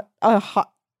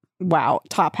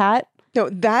top hat? No,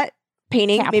 that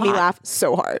painting Cap made me hot. laugh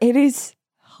so hard. It is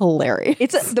hilarious.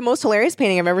 It's the most hilarious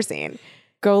painting I've ever seen.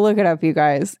 Go look it up, you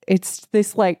guys. It's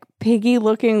this like piggy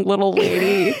looking little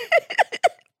lady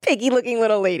Piggy looking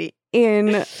little lady.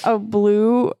 in a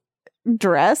blue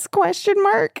dress ?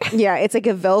 Yeah, it's like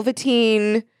a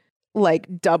velveteen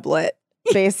like doublet,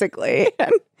 basically.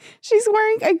 And she's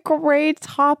wearing a gray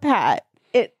top hat.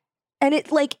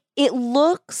 It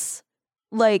looks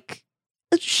like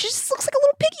she just looks like a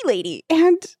little piggy lady.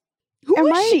 And Who Am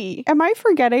is she? am I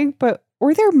forgetting? But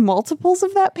were there multiples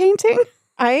of that painting?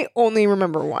 I only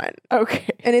remember one. Okay.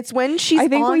 And it's when she's I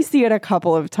think on, we see it a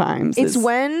couple of times. it's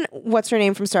when what's her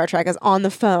name from Star Trek is on the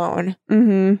phone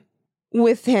Mm-hmm.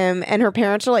 with him and her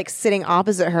parents are like sitting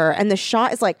opposite her and the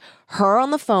shot is like her on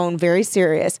the phone very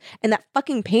serious and that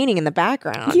fucking painting in the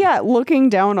background. Yeah, looking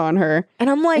down on her. And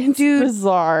I'm like, It's dude,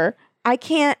 bizarre. I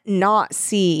can't not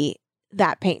see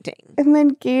that painting. And then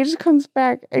Gage comes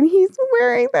back and he's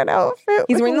wearing that outfit.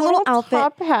 He's with wearing a the little outfit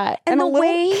top hat and and a the little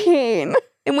way- cane.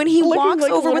 And when he Looking walks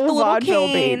like a over with the little vaudeville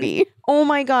cane, baby. oh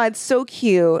my God, so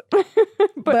cute.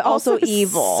 But also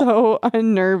evil. So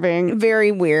unnerving.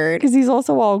 Very weird. Because he's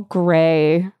also all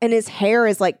gray. And his hair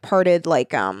is like parted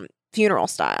like funeral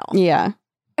style. Yeah.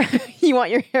 You want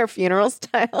your hair funeral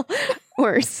style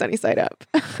or sunny side up?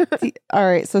 All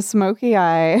right. So smoky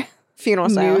eye, Funeral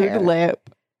style nude hair.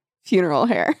 lip, funeral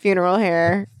hair. Funeral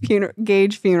hair.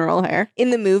 Gage funeral hair.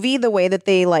 In the movie, the way that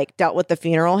they like dealt with the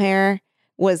funeral hair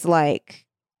was like,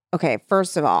 okay,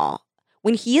 first of all,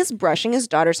 when he is brushing his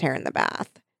daughter's hair in the bath,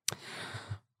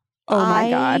 Oh my I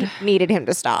God. needed him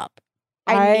to stop.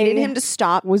 I needed him to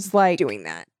stop Was like, doing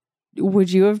that. would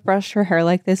you have brushed her hair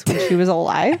like this when she was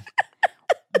alive?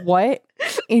 What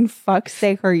in fuck's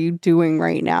sake are you doing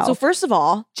right now? So first of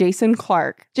all, Jason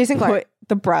Clark, Jason Clark, put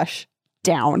the brush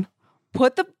down.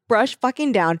 put the brush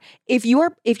fucking down. If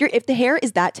the hair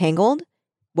is that tangled,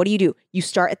 what do? You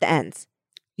start at the ends.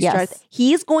 Yes.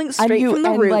 He is going straight from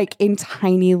the root. like in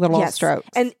tiny little Yes. strokes.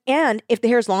 And if the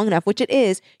hair is long enough, which it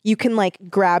is, you can like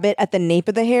grab it at the nape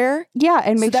of the hair. yeah,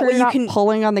 and So make that sure way you're you not can-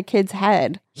 pulling on the kid's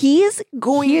head. He is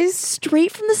going He is-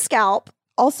 straight from the scalp.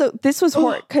 Also, this was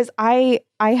horrible because I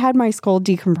had my skull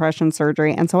decompression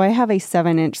surgery, and so I have a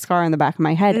 7-inch scar on the back of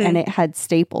my head, and it had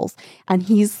staples. And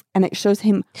it shows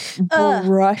him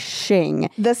brushing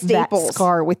The staples. that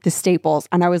scar with the staples,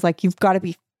 and I was like, "You've got to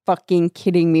be fucking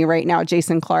kidding me right now,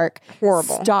 Jason Clark!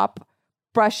 Horrible. Stop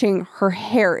brushing her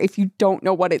hair if you don't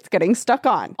know what it's getting stuck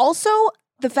on." Also,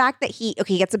 the fact that he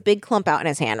gets a big clump out in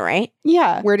his hand, right?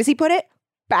 Yeah, Where does he put it?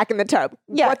 back in the tub.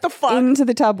 Yeah, What the fuck? into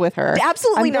the tub with her.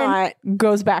 Absolutely And then not.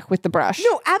 Goes back with the brush.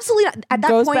 No, absolutely not. At that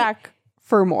goes point, back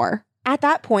for more. at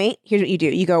that point, here's what you do.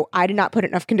 You go, I did not put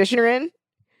enough conditioner in.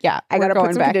 Yeah, I we're got to put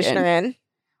going some back conditioner in.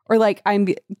 Or like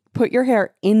put your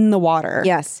hair in the water.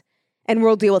 Yes. And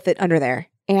we'll deal with it under there.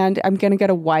 And I'm gonna get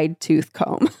a wide tooth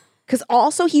comb. Because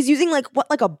also he's using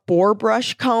like a boar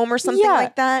brush comb or something Yeah.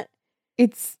 like that.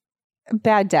 It's a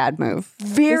bad dad move.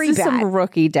 Very this is bad. some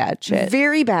rookie dad shit.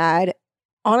 Very bad.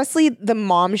 Honestly, the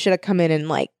mom should have come in and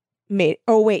like made.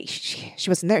 Oh wait, she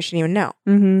wasn't there. She didn't even know.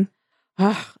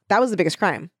 Mm-hmm. That was the biggest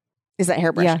crime. Is that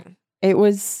hairbrushing? It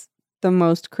was the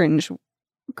most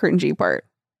cringy part.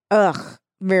 Ugh,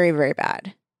 very very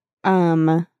bad.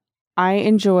 I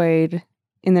enjoyed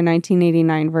in the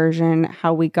 1989 version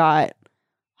how we got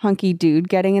hunky dude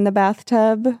getting in the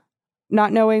bathtub,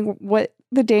 not knowing what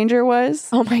the danger was.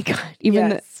 Oh my god!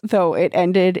 Even though it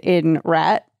ended in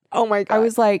rat. Oh my god! I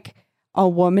was like, a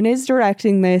woman is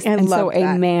directing this, I and so loved a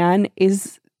that. man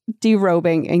is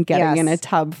derobing and getting Yes. in a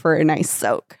tub for a nice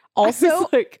soak. Also, I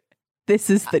was like, this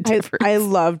is the difference. I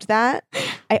loved that.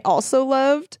 I also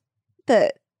loved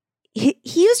that he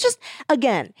was just,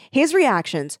 again, his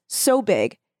reactions so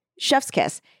big. Chef's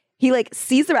kiss. He like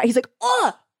sees the rat. He's like,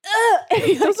 oh, and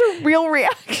he Those are real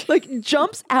reactions. like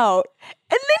jumps out,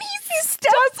 and then he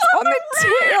steps on the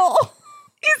tail.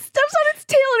 He steps on its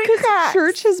tail and it cracks.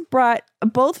 Church has brought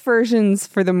both versions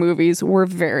for the movies were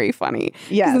very funny.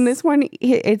 Yes. In this one,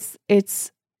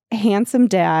 it's handsome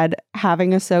dad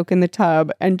having a soak in the tub,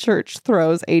 and Church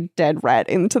throws a dead rat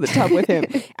into the tub with him,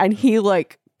 and he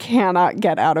like cannot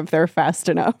get out of there fast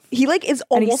enough. He like is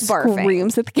And he almost barfing.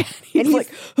 screams at the cat. And he's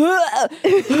like,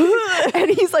 and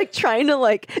he's like trying to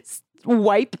like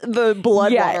wipe the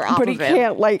blood water off but of he him.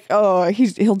 can't like. Oh,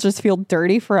 he'll just feel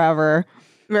dirty forever.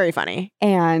 Very funny.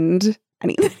 And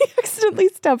he accidentally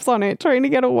steps on it trying to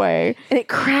get away. And it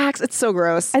cracks. It's so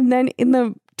gross. And then in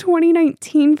the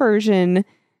 2019 version,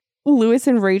 Lewis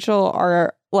and Rachel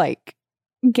are like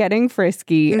getting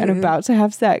frisky and Mhm. about to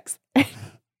have sex. And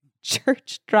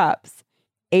Church drops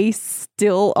a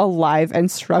still alive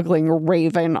and struggling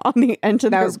Raven on the end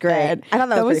of That their was great. bed. I thought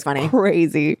that was pretty funny.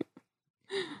 Crazy.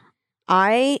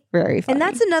 Very funny. And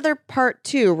that's another part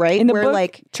too, right? in the Where book,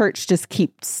 like, Church just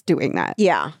keeps doing that.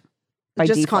 yeah, By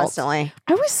just default. constantly.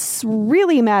 I was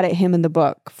really mad at him in the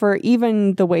book for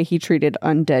even the way he treated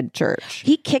undead Church.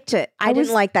 He kicked it. I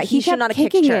didn't like that. He should kept not have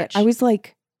kicked kicking Church. it. I was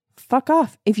like, fuck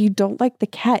off. If you don't like the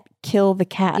cat, kill the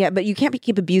cat. yeah, but you can't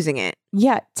keep abusing it.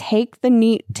 Yeah, take the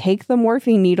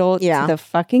morphine needle Yeah. to the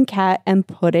fucking cat and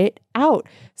put it out.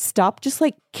 Stop just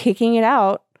like kicking it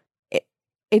out.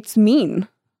 It's mean.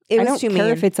 It I was don't too care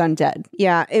mean. if it's undead.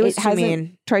 Yeah, it was too hasn't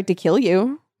mean. tried to kill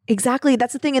you. Exactly.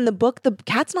 That's the thing. In the book, the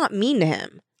cat's not mean to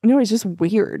him. No, it's just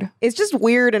weird. It's just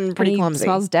weird and pretty And he clumsy.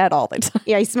 smells dead all the time.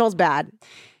 Yeah, he smells bad.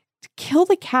 Kill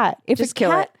the cat. If Just a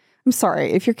kill cat, I'm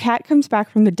sorry, if your cat comes back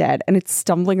from the dead and it's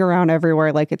stumbling around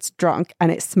everywhere like it's drunk and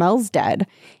it smells dead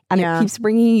and Yeah. it keeps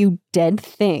bringing you dead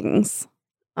things,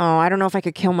 Oh, I don't know if I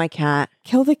could kill my cat.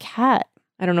 kill the cat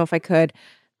I don't know if I could.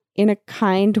 in a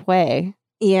kind way.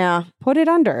 Yeah. Put it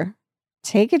under.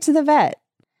 Take it to the vet.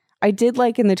 I did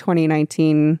like in the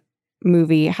 2019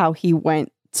 movie how he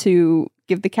went to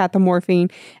give the cat the morphine,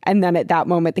 and then at that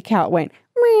moment the cat went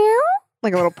meow.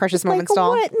 Like a little precious moment Like,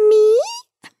 stall. what, me?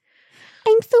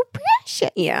 I'm so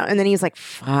precious. Yeah. And then he's like,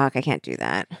 fuck, I can't do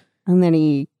that. And then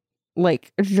he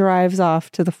like drives off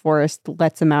to the forest,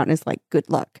 lets him out, and is like, good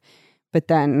luck. But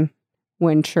then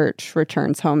when Church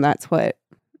returns home, that's what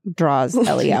draws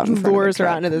Ellie out in front Lures of the her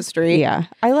truck. out into the street. Yeah.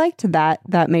 I liked that.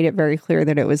 That made it very clear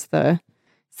that it was the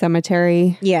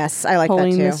cemetery Yes, I like that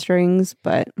pulling too. the strings.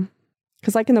 But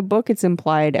because like in the book, it's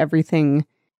implied everything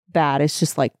bad is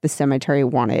just like the cemetery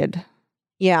wanted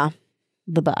Yeah.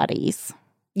 the bodies.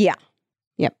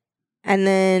 And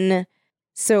then,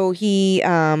 so he,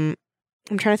 I'm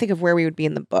trying to think of where we would be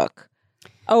in the book.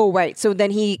 Oh, right. So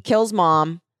then he kills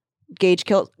mom. Gage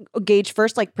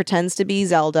first like pretends to be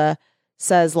Zelda,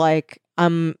 says like,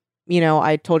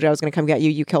 I told you I was going to come get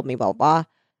you. You killed me, blah, blah, blah.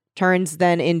 Turns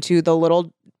then into the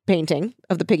little painting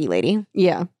of the piggy lady.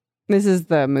 Yeah. This is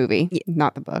the movie, Yeah.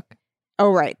 not the book.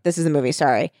 Oh, right. This is the movie.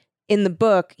 Sorry. In the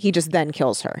book, he just then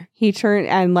kills her. He turned,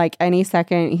 and like any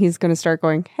second, he's going to start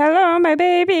going, hello, my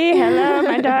baby. Hello,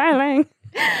 my darling.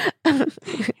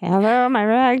 Hello, my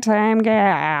ragtime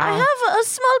gal. I have a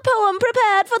small poem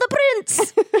prepared for the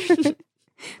prince.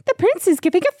 The prince is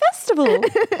giving a festival.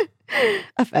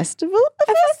 A festival?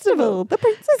 A festival. The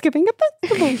prince is giving a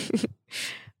festival.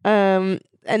 And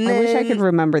then I wish I could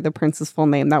remember the prince's full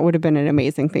name. That would have been an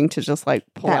amazing thing to just like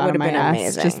pull That out would of have my been ass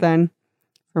amazing. just then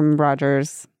from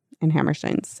Rogers and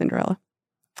Hammerstein's Cinderella.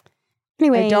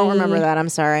 Anyway, I don't remember that. I'm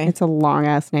sorry. It's a long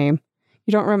ass name.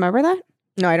 You don't remember that?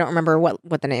 No, I don't remember what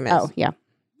the name is. Oh, yeah.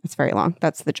 It's very long.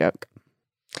 That's the joke.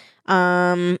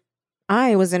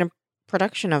 I was in a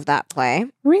production of that play.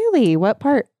 Really? What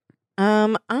part?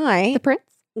 I The prince?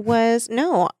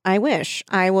 I wish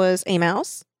I was a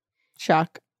mouse,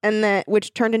 Shock. and then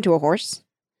which turned into a horse,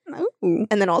 Oh.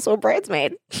 and then also a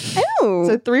bridesmaid. Oh.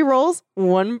 So 3 roles,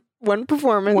 one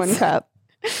performance, One cup.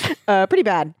 pretty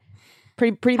bad,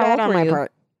 pretty How bad old on were my you?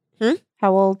 part.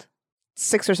 How old?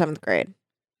 6th or 7th grade.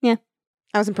 Yeah.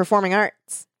 I was in performing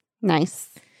arts, Nice.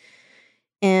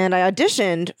 and I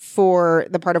auditioned for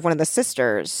the part of one of the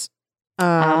sisters.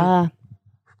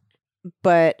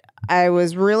 But I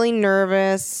was really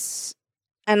nervous,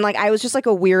 and like I was just like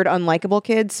a weird, unlikable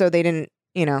kid. So they didn't,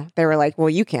 they were like, "Well,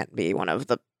 you can't be one of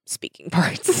the speaking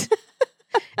parts."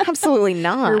 Absolutely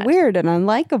not. You're weird and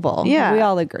unlikable. Yeah. We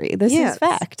all agree. This Yes. is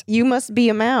fact. You must be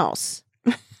a mouse.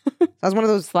 I was one of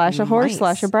those Slash a horse, mice.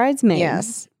 slash a bridesmaid.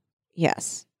 Yes.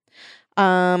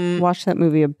 Watched that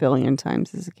movie a billion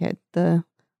times as a kid. The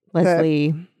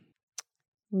Leslie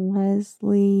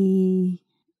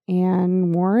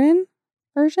Ann Warren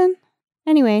version.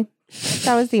 Anyway,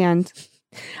 that was the end.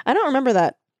 I don't remember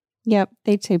that. Yep,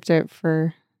 they taped it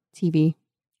for TV.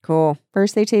 Cool.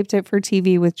 First, they taped it for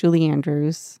TV with Julie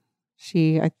Andrews.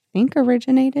 She, I think,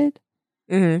 originated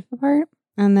Mm-hmm. the part.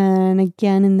 And then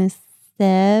again in the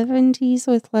 70s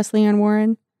with Leslie Ann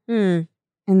Warren. Hmm.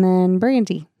 And then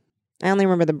Brandy. I only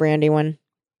remember the Brandy one.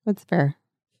 That's fair.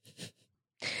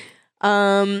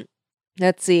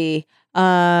 Let's see.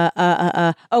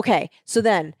 Okay. So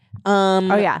then,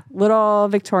 Oh, yeah. Little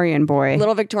Victorian boy.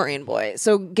 little Victorian boy.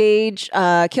 So Gage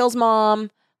kills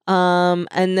mom,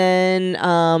 and then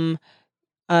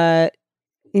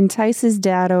Entices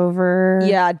dad over.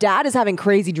 yeah, dad is having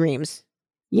crazy dreams,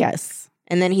 Yes.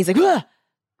 and then he's like, "Ugh,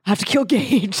 I have to kill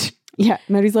Gage." Yeah.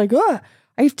 And then he's like, oh,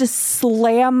 I have to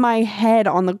slam my head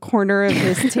on the corner of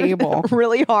this table.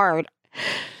 really hard.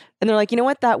 And they're like, "You know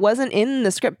what? That wasn't in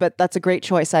the script, but that's a great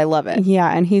choice. I love it." Yeah.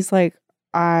 And he's like,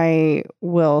 I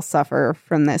will suffer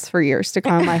from this for years to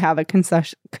come. I have a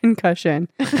concussion.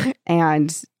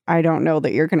 And I don't know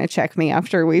that you're going to check me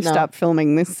after we've No. stopped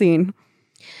filming this scene.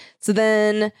 So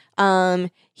then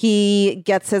he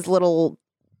gets his little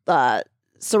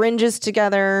syringes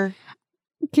together.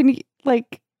 Can you,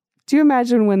 do you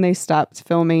imagine when they stopped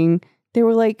filming? They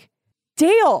were like,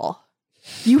 Dale,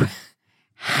 you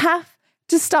have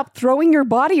to stop throwing your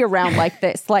body around like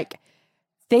this. Like,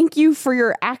 thank you for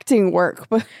your acting work,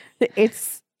 but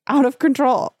it's out of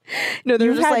control. No, they're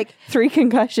You've just had like, 3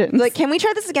 concussions. like, can we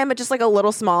try this again, but just like a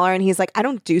little smaller? And he's like, I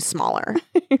don't do smaller.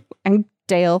 and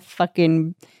Dale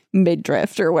fucking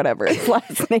Midriff or whatever his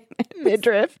last name is.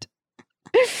 Midriff.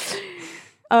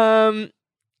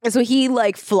 So he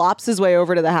like flops his way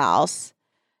over to the house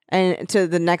and to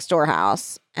the next door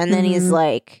house. And then he's Mhm.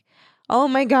 like, "Oh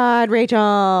my God,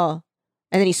 Rachel."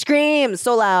 And then he screams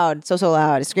so loud, so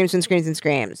loud. He screams and screams and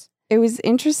screams. It was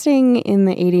interesting in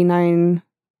the 89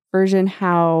 version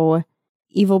how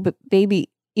evil baby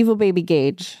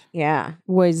Gage Yeah.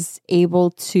 was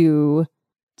able to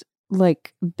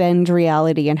like bend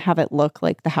reality and have it look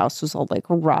like the house was all like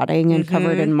rotting and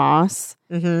covered Mhm. in moss.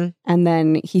 Mm-hmm. And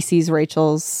then he sees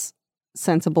Rachel's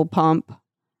sensible pump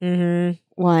Mm-hmm.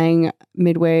 lying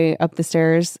midway up the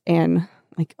stairs and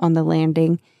like on the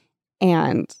landing.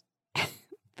 And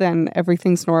then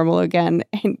everything's normal again.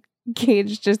 And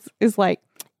Gage just is like,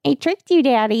 I tricked you,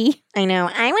 Daddy. I know.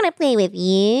 I want to play with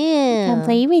you. Come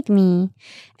play with me.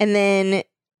 And then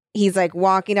he's like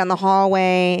walking down the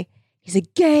hallway. He's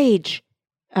like, Gage,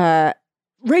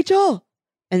 Rachel.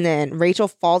 And then Rachel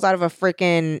falls out of a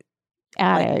freaking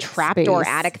Attic trapdoor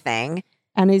space. attic thing.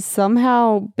 And has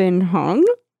somehow been hung.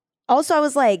 Also, I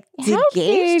was like, did How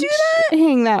Gage do that?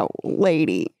 hang that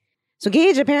lady? So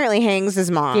Gage apparently hangs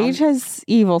his mom. Gage has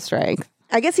evil strength.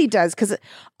 I guess he does, because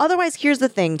otherwise, here's the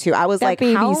thing, too. I was That like,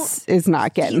 baby how? is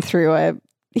not getting through a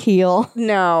heel.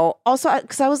 No. Also,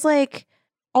 because I was like,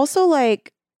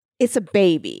 it's a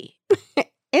baby.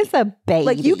 It's a baby.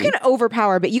 Like, you can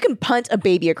overpower, but you can punt a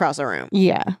baby across a room.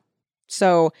 Yeah.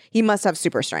 So he must have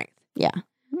super strength.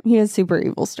 He has super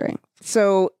evil strength.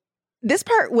 So this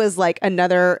part was like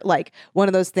another, like one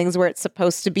of those things where it's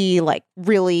supposed to be like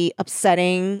really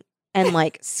upsetting and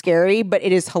like scary, but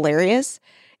it is hilarious.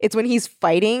 It's when he's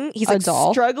fighting, he's A like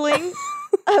doll? struggling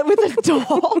with a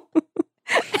doll.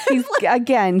 He's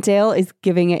again, Dale is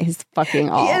giving it his fucking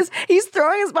all. He's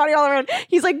throwing his body all around.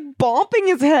 He's like bumping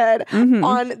his head Mhm.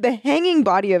 on the hanging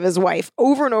body of his wife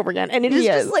over and over again. And it is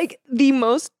Yes. just like the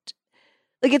most,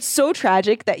 like it's so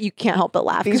tragic that you can't help but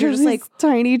laugh because you're just like,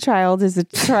 tiny child is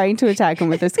trying to attack him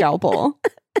with a scalpel.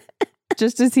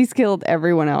 just as he's killed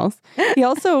everyone else. He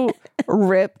also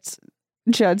ripped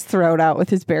Judd's throat out with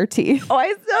his bare teeth. Oh, I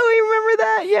remember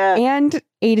that. Yeah. And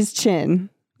ate his chin.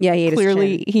 Yeah, he ate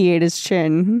Clearly, his chin. he ate his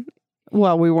chin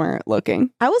while we weren't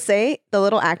looking. I will say, the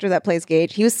little actor that plays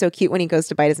Gage, he was so cute when he goes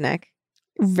to bite his neck.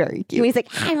 Very cute. When he's like,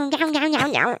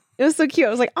 it was so cute. I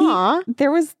was like, aw.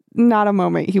 There was not a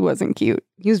moment he wasn't cute.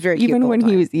 He was very cute. Even when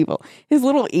he was evil. His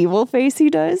little evil face he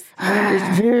does.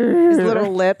 His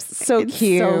little lips. So It's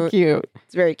cute. so cute.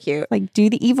 It's very cute. Like, do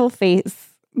the evil face,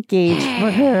 Gage.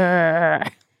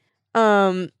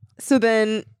 So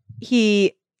then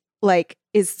he like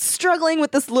is struggling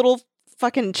with this little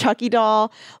fucking Chucky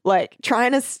doll, like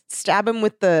trying to stab him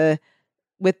with the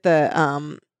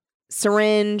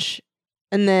syringe,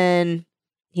 and then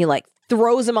he like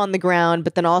throws him on the ground,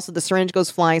 but then also the syringe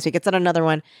goes flying, so he gets out another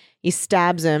one. He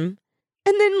stabs him,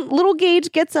 and then little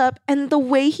Gage gets up, and the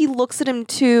way he looks at him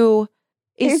too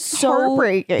is It's so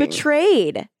heartbreaking.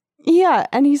 betrayed. Yeah,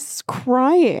 and he's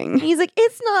crying. He's like,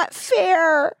 it's not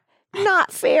fair.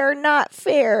 Not fair, not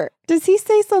fair. Does he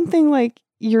say something like,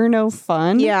 "You're no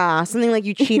fun"? Yeah, something like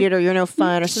you cheated or you're no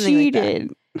fun or something like that.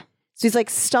 Cheated. So he's like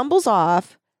stumbles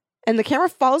off and the camera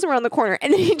follows him around the corner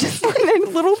and then he just And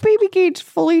then little baby Gage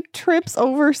fully trips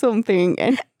over something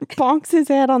and bonks his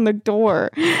head on the door.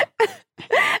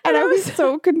 And I was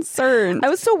so concerned. I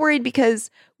was so worried because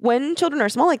when children are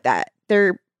small like that,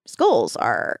 their skulls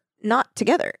are not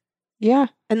together Yeah.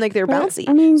 and like they're But, bouncy.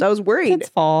 I mean, So I was worried. kids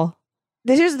fall.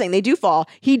 Here's the thing, they do fall.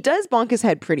 He does bonk his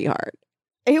head pretty hard.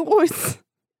 It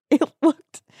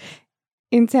looked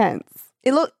intense.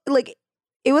 It looked like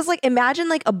it was like imagine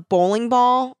like a bowling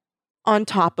ball on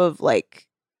top of like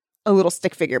a little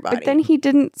stick figure body. But then he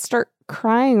didn't start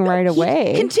crying right He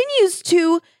away. continues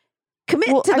to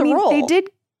commit to the role. They did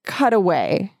cut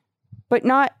away, but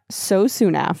not so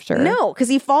soon after. No, because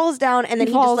he falls down and then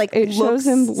he just falls- like it shows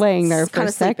him laying there for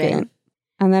a second.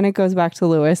 And then it goes back to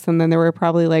Lewis, and then they were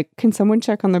probably like, "Can someone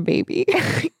check on the baby?"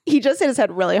 He just hit his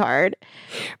head really hard.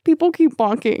 People keep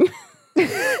bonking.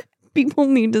 People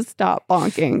need to stop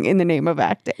bonking in the name of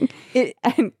acting.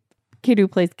 And kid who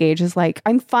plays Gage is like,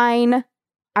 "I'm fine.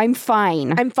 I'm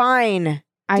fine. I'm fine.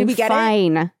 I'm we get it?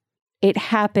 fine. It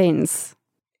happens."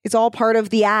 It's all part of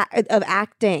the act of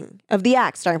acting of the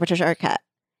act starring Patricia Arquette.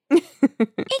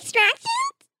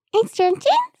 Extraction,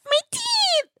 my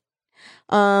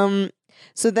teeth.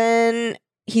 So then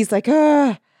he's like,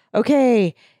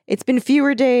 okay, it's been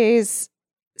fewer days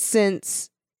since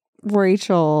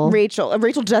Rachel.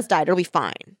 Rachel just died. It'll be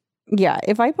fine. Yeah,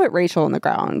 if I put Rachel on the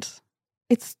ground,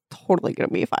 it's totally going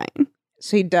to be fine.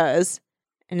 So he does.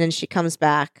 And then she comes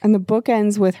back. And the book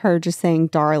ends with her just saying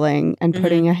darling and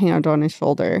putting a hand on his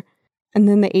shoulder. And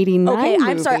then the 89 Okay,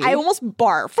 I'm sorry. I almost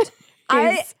barfed.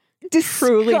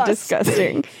 Truly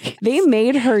disgusting. They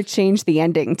made her change the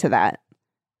ending to that.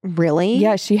 Really?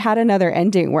 Yeah, she had another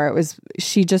ending where it was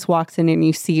she just walks in and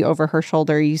you see over her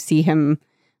shoulder, you see him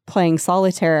playing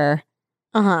solitaire.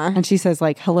 Uh-huh. And she says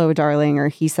like, "Hello, darling," or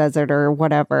he says it or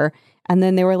whatever. And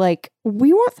then they were like,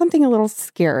 "We want something a little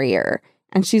scarier."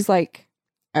 And she's like,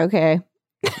 "Okay."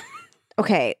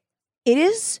 Okay.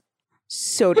 It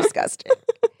so disgusting.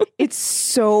 It's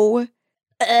so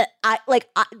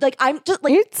I'm just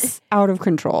like It's out of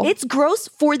control. it's gross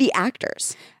for the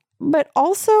actors. But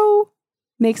also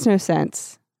makes no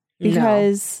sense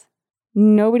because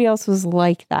nobody else was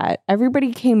like that.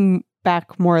 Everybody came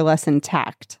back more or less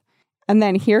intact. And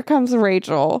then here comes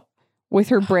Rachel with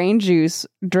her brain juice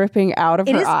dripping out of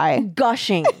It her is eye.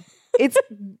 gushing. It's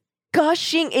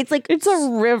gushing. It's like It's a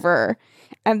river.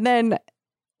 And then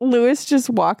Lewis just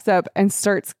walks up and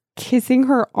starts kissing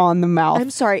her on the mouth I'm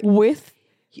sorry. with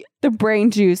the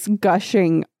brain juice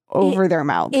gushing over their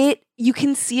mouths. You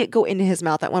can see it go into his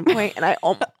mouth at one point, and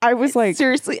I was like,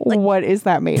 seriously, like, what is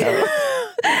that made of?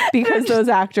 Because those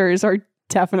actors are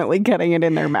definitely getting it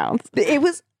in their mouths. it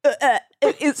was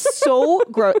it's so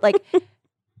gross. Like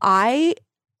I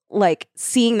like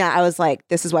seeing that. I was like,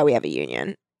 this is why we have a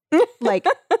union. Like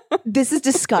this is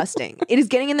disgusting. It is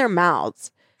getting in their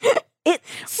mouths. It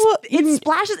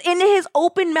splashes into his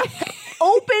open mouth.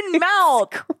 Open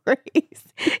mouth.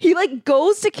 Crazy. He like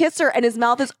goes to kiss her, and his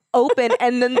mouth is open,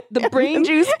 and then the brain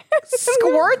juice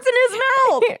squirts in his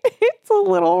mouth. It's a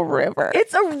little river.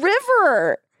 It's a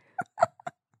river.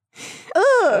 Ugh.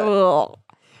 Ugh.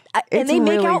 And they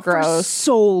make really out for gross.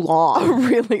 so A long.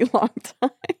 really long time.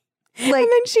 Like, And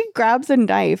then she grabs a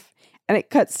knife and it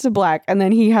cuts to black, and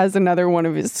then he has another one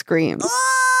of his screams.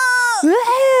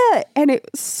 And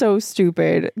it's so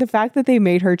stupid. The fact that they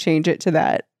made her change it to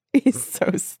that is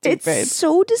so stupid. it's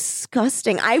so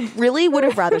disgusting. I really would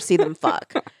have rather see them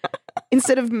fuck.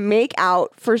 instead of make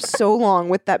out for so long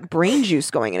with that brain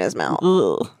juice going in his mouth.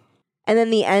 Ugh. And then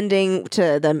the ending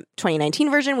to the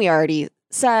 2019 version, we already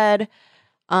said.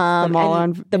 I'm all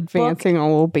and on advancing on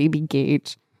little baby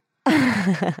Gage.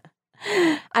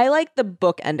 I like the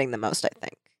book ending the most, I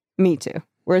think. Me too.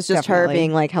 Where it's just her Definitely.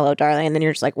 being like, hello, darling. And then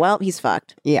you're just like, well, he's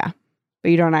fucked. Yeah.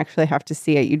 But you don't actually have to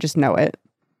see it. You just know it.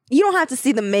 You don't have to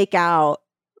see them make out.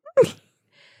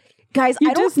 Guys, You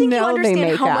I don't just think you know they understand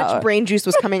make how out. much brain juice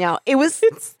was coming out. It was,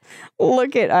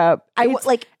 Look it up.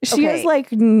 She has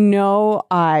like no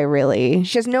eye really,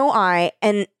 she has no eye.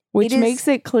 And which it is- makes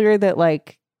it clear that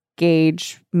like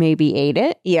Gage maybe ate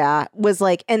it. yeah, was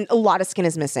like, and a lot of skin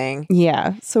is missing.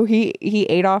 Yeah. So he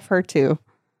ate off her too.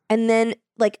 And then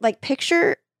like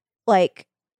picture like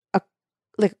a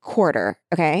quarter,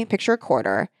 okay? Picture a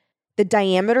quarter. The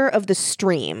diameter of the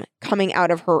stream coming out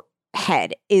of her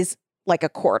head is like a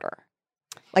quarter.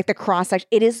 Like the cross section,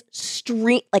 it is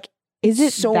stream like Is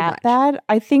it so that much. bad?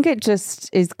 I think it just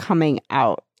is coming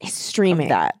out It's of streaming.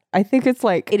 that. I think it's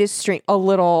like It is stream. a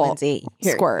little Lindsay,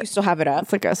 here, squirt. you still have it up.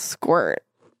 It's like a squirt.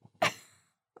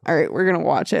 All right, we're gonna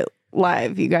watch it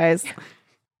live, you guys.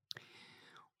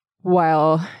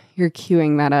 While you're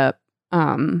queuing that up,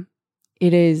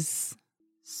 it is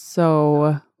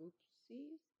so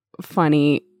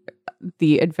funny,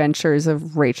 the adventures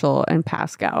of Rachel and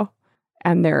Pascal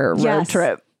and their road Yes.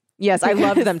 trip. Yes, I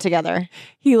love them together.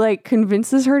 He like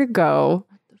convinces her to go,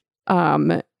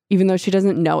 even though she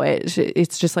doesn't know it.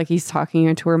 It's just like he's talking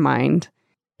into her mind,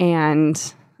 and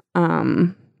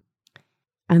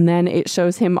then it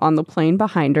shows him on the plane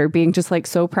behind her, being just like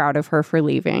so proud of her for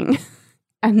leaving,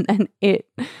 and then it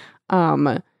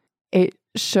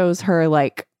shows her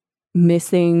like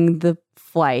missing the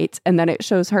flight, and then it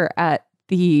shows her at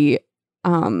the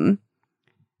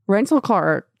rental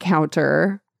car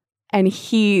counter. And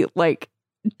he like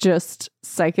just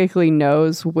psychically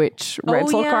knows which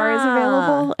rental car is yeah.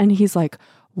 available. And he's like,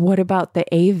 what about the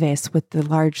Avis with the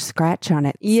large scratch on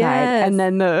its side? Yes. And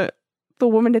then the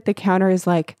woman at the counter is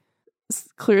like,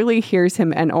 clearly hears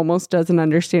him and almost doesn't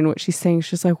understand what she's saying.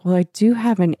 She's like, well, I do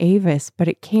have an Avis, but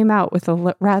it came out with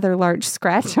a rather large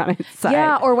scratch on its side.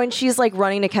 Yeah, or when she's like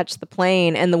running to catch the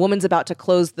plane and the woman's about to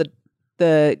close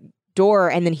the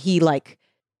door and then he like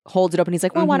holds it open. He's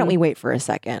like, well, why don't we wait for a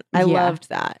second? I Yeah. loved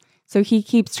that. So he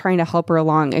keeps trying to help her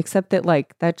along, except that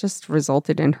like that just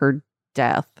resulted in her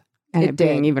death and It it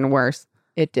being did. even worse.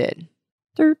 It did.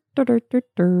 Dur, dur, dur, dur,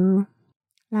 dur.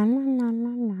 La, la, la, la,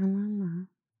 la, la, la.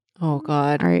 Oh,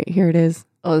 God. All right, here it is.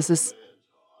 Oh, this is...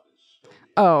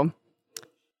 Oh,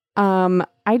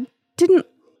 I didn't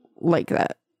like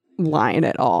that line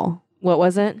at all. What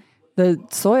was it? The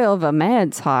soil of a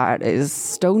man's heart is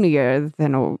stonier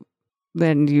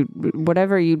than you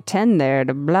whatever you tend there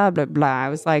to blah blah blah. I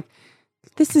was like,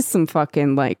 this is some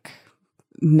fucking like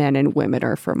men and women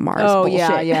are from Mars. Oh,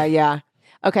 bullshit. yeah.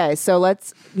 Okay, so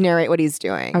let's narrate what he's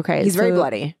doing. Okay, He's very so-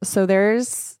 bloody. So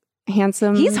there's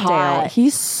handsome. He's Dale. hot.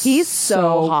 He's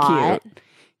so hot. cute.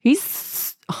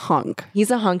 He's hunk.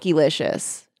 He's a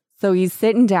hunkylicious. So he's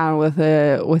sitting down with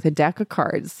a deck of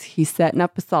cards. He's setting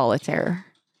up a solitaire.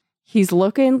 He's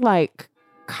looking like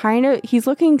he's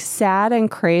looking sad and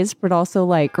crazed, but also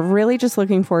like really just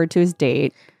looking forward to his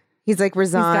date. He's like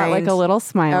resigned. He's got like a little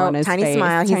smile Oh, on his tiny face.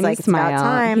 smile. He's Tiny like, it's about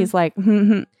time. He's like,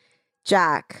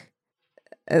 Jack.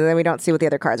 And then we don't see what the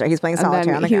other cards are. He's playing and solitaire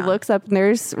then on the he ground. looks up and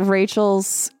there's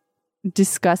Rachel's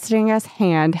disgusting ass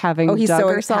hand having Oh, he's dug so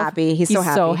herself. happy. He's so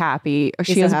happy.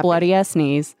 She so has happy. bloody ass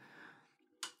knees.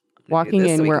 Walking this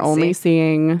so in, we we're can only see.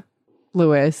 seeing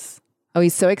Lewis. Oh,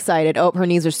 he's so excited. Oh, her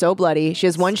knees are so bloody. She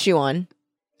has one shoe on.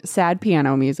 Sad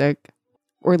piano music.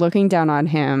 We're looking down on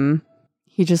him.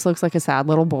 He just looks like a sad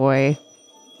little boy.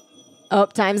 Oh,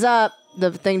 time's up.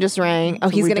 The thing just rang. Oh,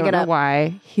 he's We gonna don't get know up.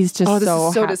 why? He's just Oh, this so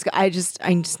is so happy. disgusting. I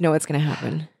just know it's gonna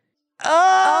happen.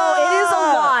 Oh, it is a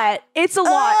lot. It's a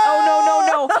lot. Oh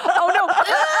no. Oh no.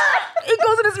 It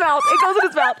goes in his mouth. It goes in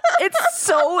his mouth. It's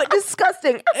so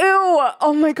disgusting. Ew.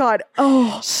 Oh my God.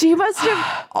 Oh. She must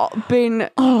have been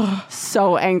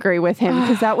so angry with him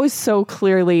because that was so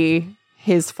clearly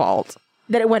his fault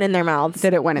That it went in their mouths.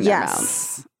 that it went in their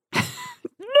Yes. mouths.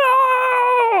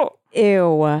 No!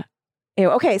 Ew. Ew.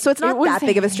 Okay, so it's not It was that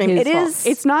big of a stream. his It fault. is.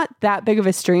 It's not that big of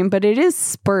a stream, but it is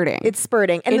spurting. It's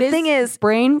spurting. And It the thing is,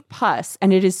 brain pus,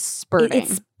 and it is spurting.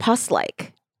 it's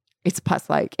pus-like. It's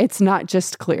pus-like. It's not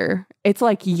just clear. It's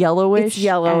like yellowish. It's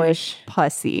yellowish. and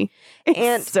pussy. It's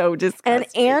And- so disgusting.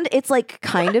 And it's like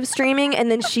kind of streaming, and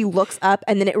then she looks up,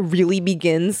 and then it really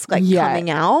begins like Yeah. coming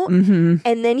out, Mhm.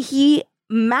 and then he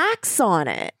macks on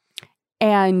it.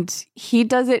 And he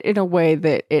does it in a way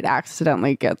that it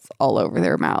accidentally gets all over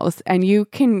their mouths. And you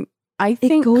can I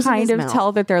think goes in kind his of mouth.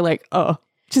 tell that they're like, oh,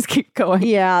 just keep going.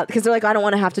 Yeah, because they're like, I don't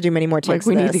want to have to do many more Like takes.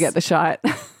 we of need to this. get the shot.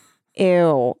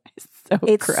 Ew. So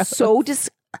It's gross. so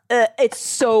it's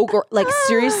so like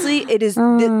seriously, it is.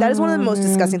 That is one of the most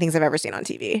disgusting things I've ever seen on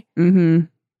TV. Mm-hmm.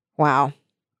 Wow.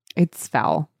 It's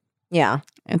foul. Yeah,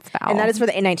 It's foul. and that is for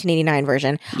the 1989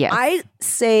 version. yes. I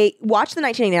say watch the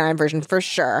 1989 version for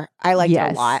sure. I liked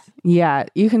it a lot. Yeah,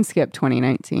 you can skip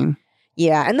 2019.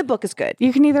 Yeah, and the book is good.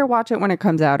 You can either watch it when it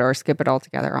comes out or skip it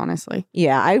altogether, honestly.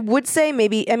 Yeah, I would say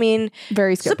maybe. I mean,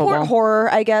 Very skippable. support horror,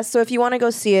 I guess. So if you want to go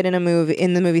see it in the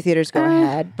movie theaters, go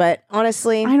ahead. But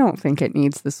honestly, I don't think it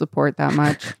needs the support that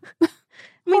much. I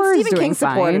mean, horror's Stephen King doing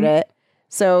supported fine. it,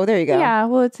 so there you go. Yeah,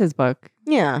 well, it's his book.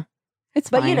 Yeah. It's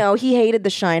But fine. you know, he hated The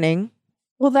Shining.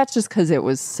 Well, that's just because it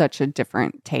was such a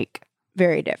different take.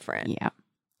 Very different. Yeah.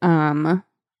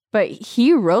 But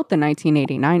he wrote the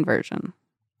 1989 version.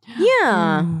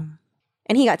 Yeah.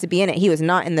 And he got to be in it. He was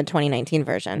not in the 2019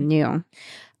 version. New.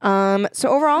 So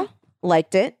overall,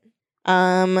 liked it.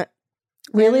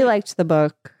 Really And- liked the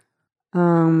book.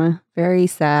 Very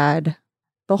sad.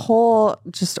 The whole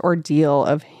just ordeal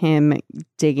of him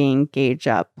digging Gage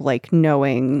up, like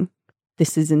knowing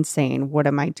this is insane. What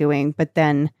am I doing? But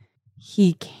then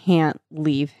he can't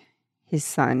leave his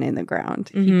son in the ground.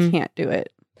 He Mhm. can't do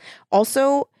it.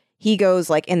 Also, he goes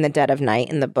like in the dead of night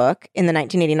in the book. In the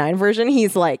 1989 version,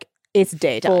 he's like, it's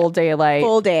daytime. Full daylight.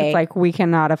 Full day. It's like we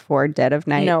cannot afford dead of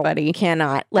night, no, buddy.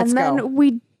 cannot. Let's and go.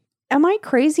 then am I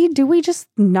crazy? Do we just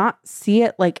not see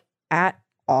it like at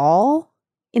all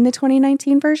in the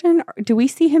 2019 version? Or do we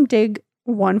see him dig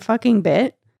one fucking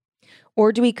bit?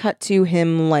 Or do we cut to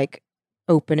him like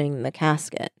opening the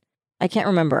casket? I can't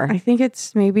remember. I think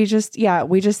it's maybe just,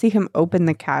 we just see him open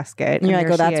the casket. And you're like,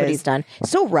 there oh, that's she what is. he's done.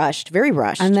 So rushed, very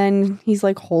rushed. And then he's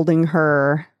like holding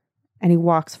her and he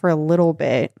walks for a little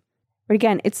bit. But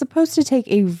again, it's supposed to take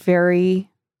a very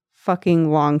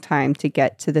fucking long time to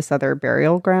get to this other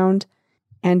burial ground.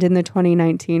 And in the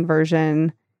 2019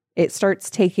 version, it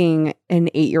starts taking an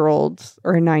 8-year-old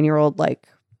or a 9-year-old like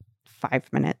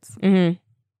 5 minutes Mhm.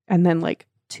 and then like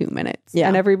 2 minutes. Yeah.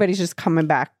 And everybody's just coming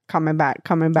back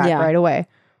Yeah. right away.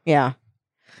 Yeah.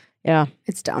 Yeah.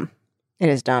 It's dumb. It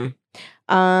is dumb.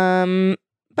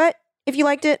 But if you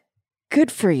liked it,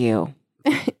 good for you.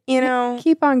 You know,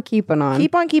 Keep on keeping on.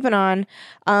 keep on keeping on.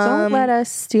 Don't let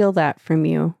us steal that from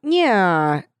you.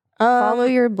 Yeah. Follow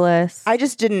your bliss. I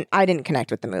didn't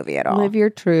connect with the movie at all. Live your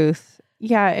truth.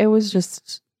 Yeah, it was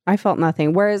just, I felt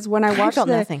nothing. Whereas when I watched felt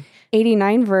the nothing.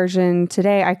 89 version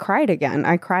today, I cried again.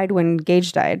 I cried when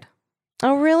Gage died.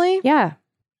 Oh, really? Yeah.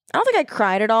 I don't think I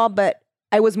cried at all, but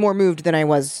I was more moved than I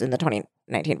was in the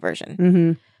 2019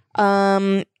 version.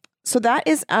 Mm-hmm. So that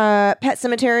is Pet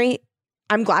Sematary.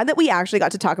 I'm glad that we actually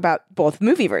got to talk about both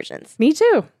movie versions. Me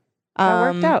too. That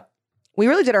worked out. We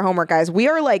really did our homework, guys. We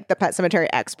are like the Pet Sematary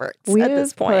experts We at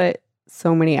this point. put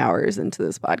so many hours into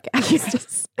this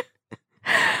podcast.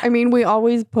 I mean, we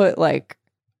always put like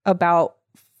about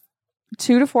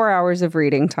 2 to 4 hours of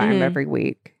reading time Mhm. every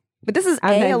week. But this is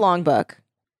And a then- long book.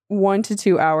 1 to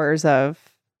 2 hours to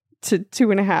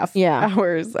 2.5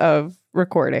 hours of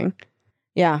recording.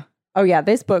 Yeah. Oh yeah,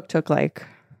 this book took like,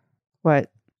 what,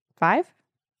 5?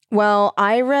 Well,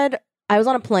 I was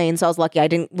on a plane, so I was lucky.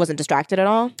 I wasn't distracted at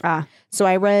all. Ah. So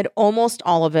I read almost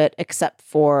all of it except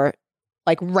for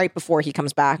like right before he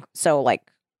comes back. So like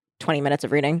 20 minutes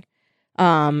of reading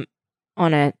on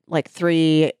a like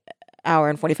 3 hour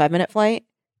and 45-minute flight.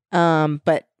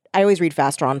 But I always read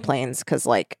faster on planes because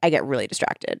like I get really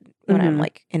distracted when I'm Mhm.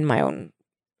 like in my own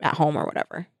at home or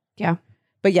whatever. Yeah.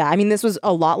 But yeah, I mean, this was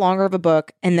a lot longer of a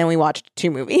book, and then we watched 2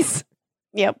 movies.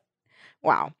 Yep.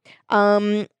 Wow.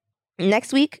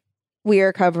 Next week we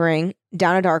are covering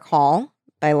Down a Dark Hall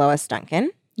by Lois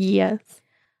Duncan. Yes.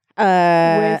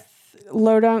 With With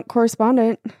Lowdunk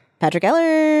correspondent, Patrick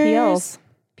Ellers.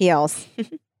 Peels.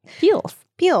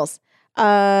 Peels.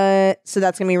 So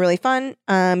that's going to be really fun.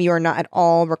 You are not at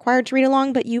all required to read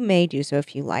along, but you may do so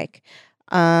if you like.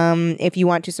 If you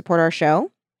want to support our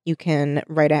show, you can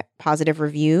write a positive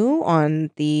review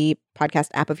on the podcast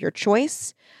app of your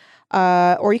choice.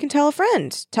 Or you can tell a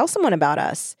friend. Tell someone about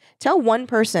us. Tell one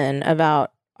person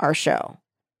about our show.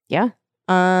 Yeah.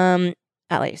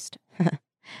 At least.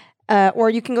 Or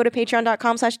you can go to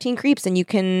patreon.com/teencreeps and you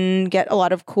can get a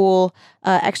lot of cool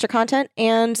extra content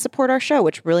and support our show,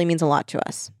 which really means a lot to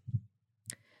us.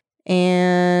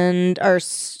 And our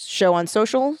show on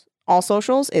socials, all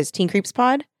socials, is Teen Creeps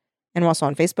Pod. And we're also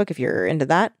on Facebook if you're into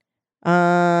that.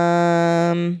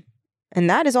 And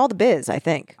that is all the biz, I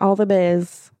think. All the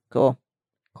biz. Cool.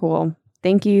 Cool.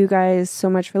 Thank you guys so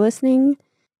much for listening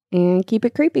and keep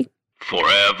it creepy.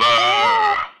 Forever.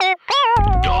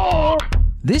 Dog.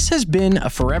 This has been a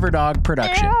Forever Dog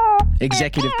production.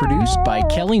 Executive produced by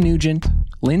Kelly Nugent,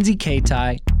 Lindsay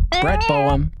Katai, Brett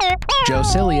Boehm, Joe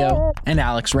Cilio, and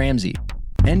Alex Ramsey.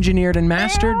 Engineered and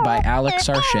mastered by Alex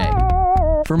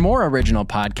Sarche. For more original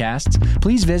podcasts,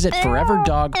 please visit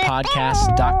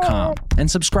foreverdogpodcasts.com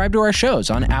and subscribe to our shows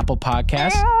on Apple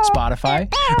Podcasts,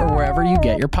 Spotify, or wherever you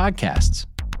get your podcasts.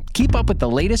 Keep up with the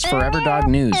latest Forever Dog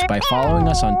news by following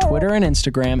us on Twitter and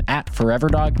Instagram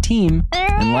 @ForeverDogTeam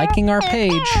and liking our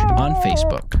page on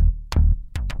Facebook.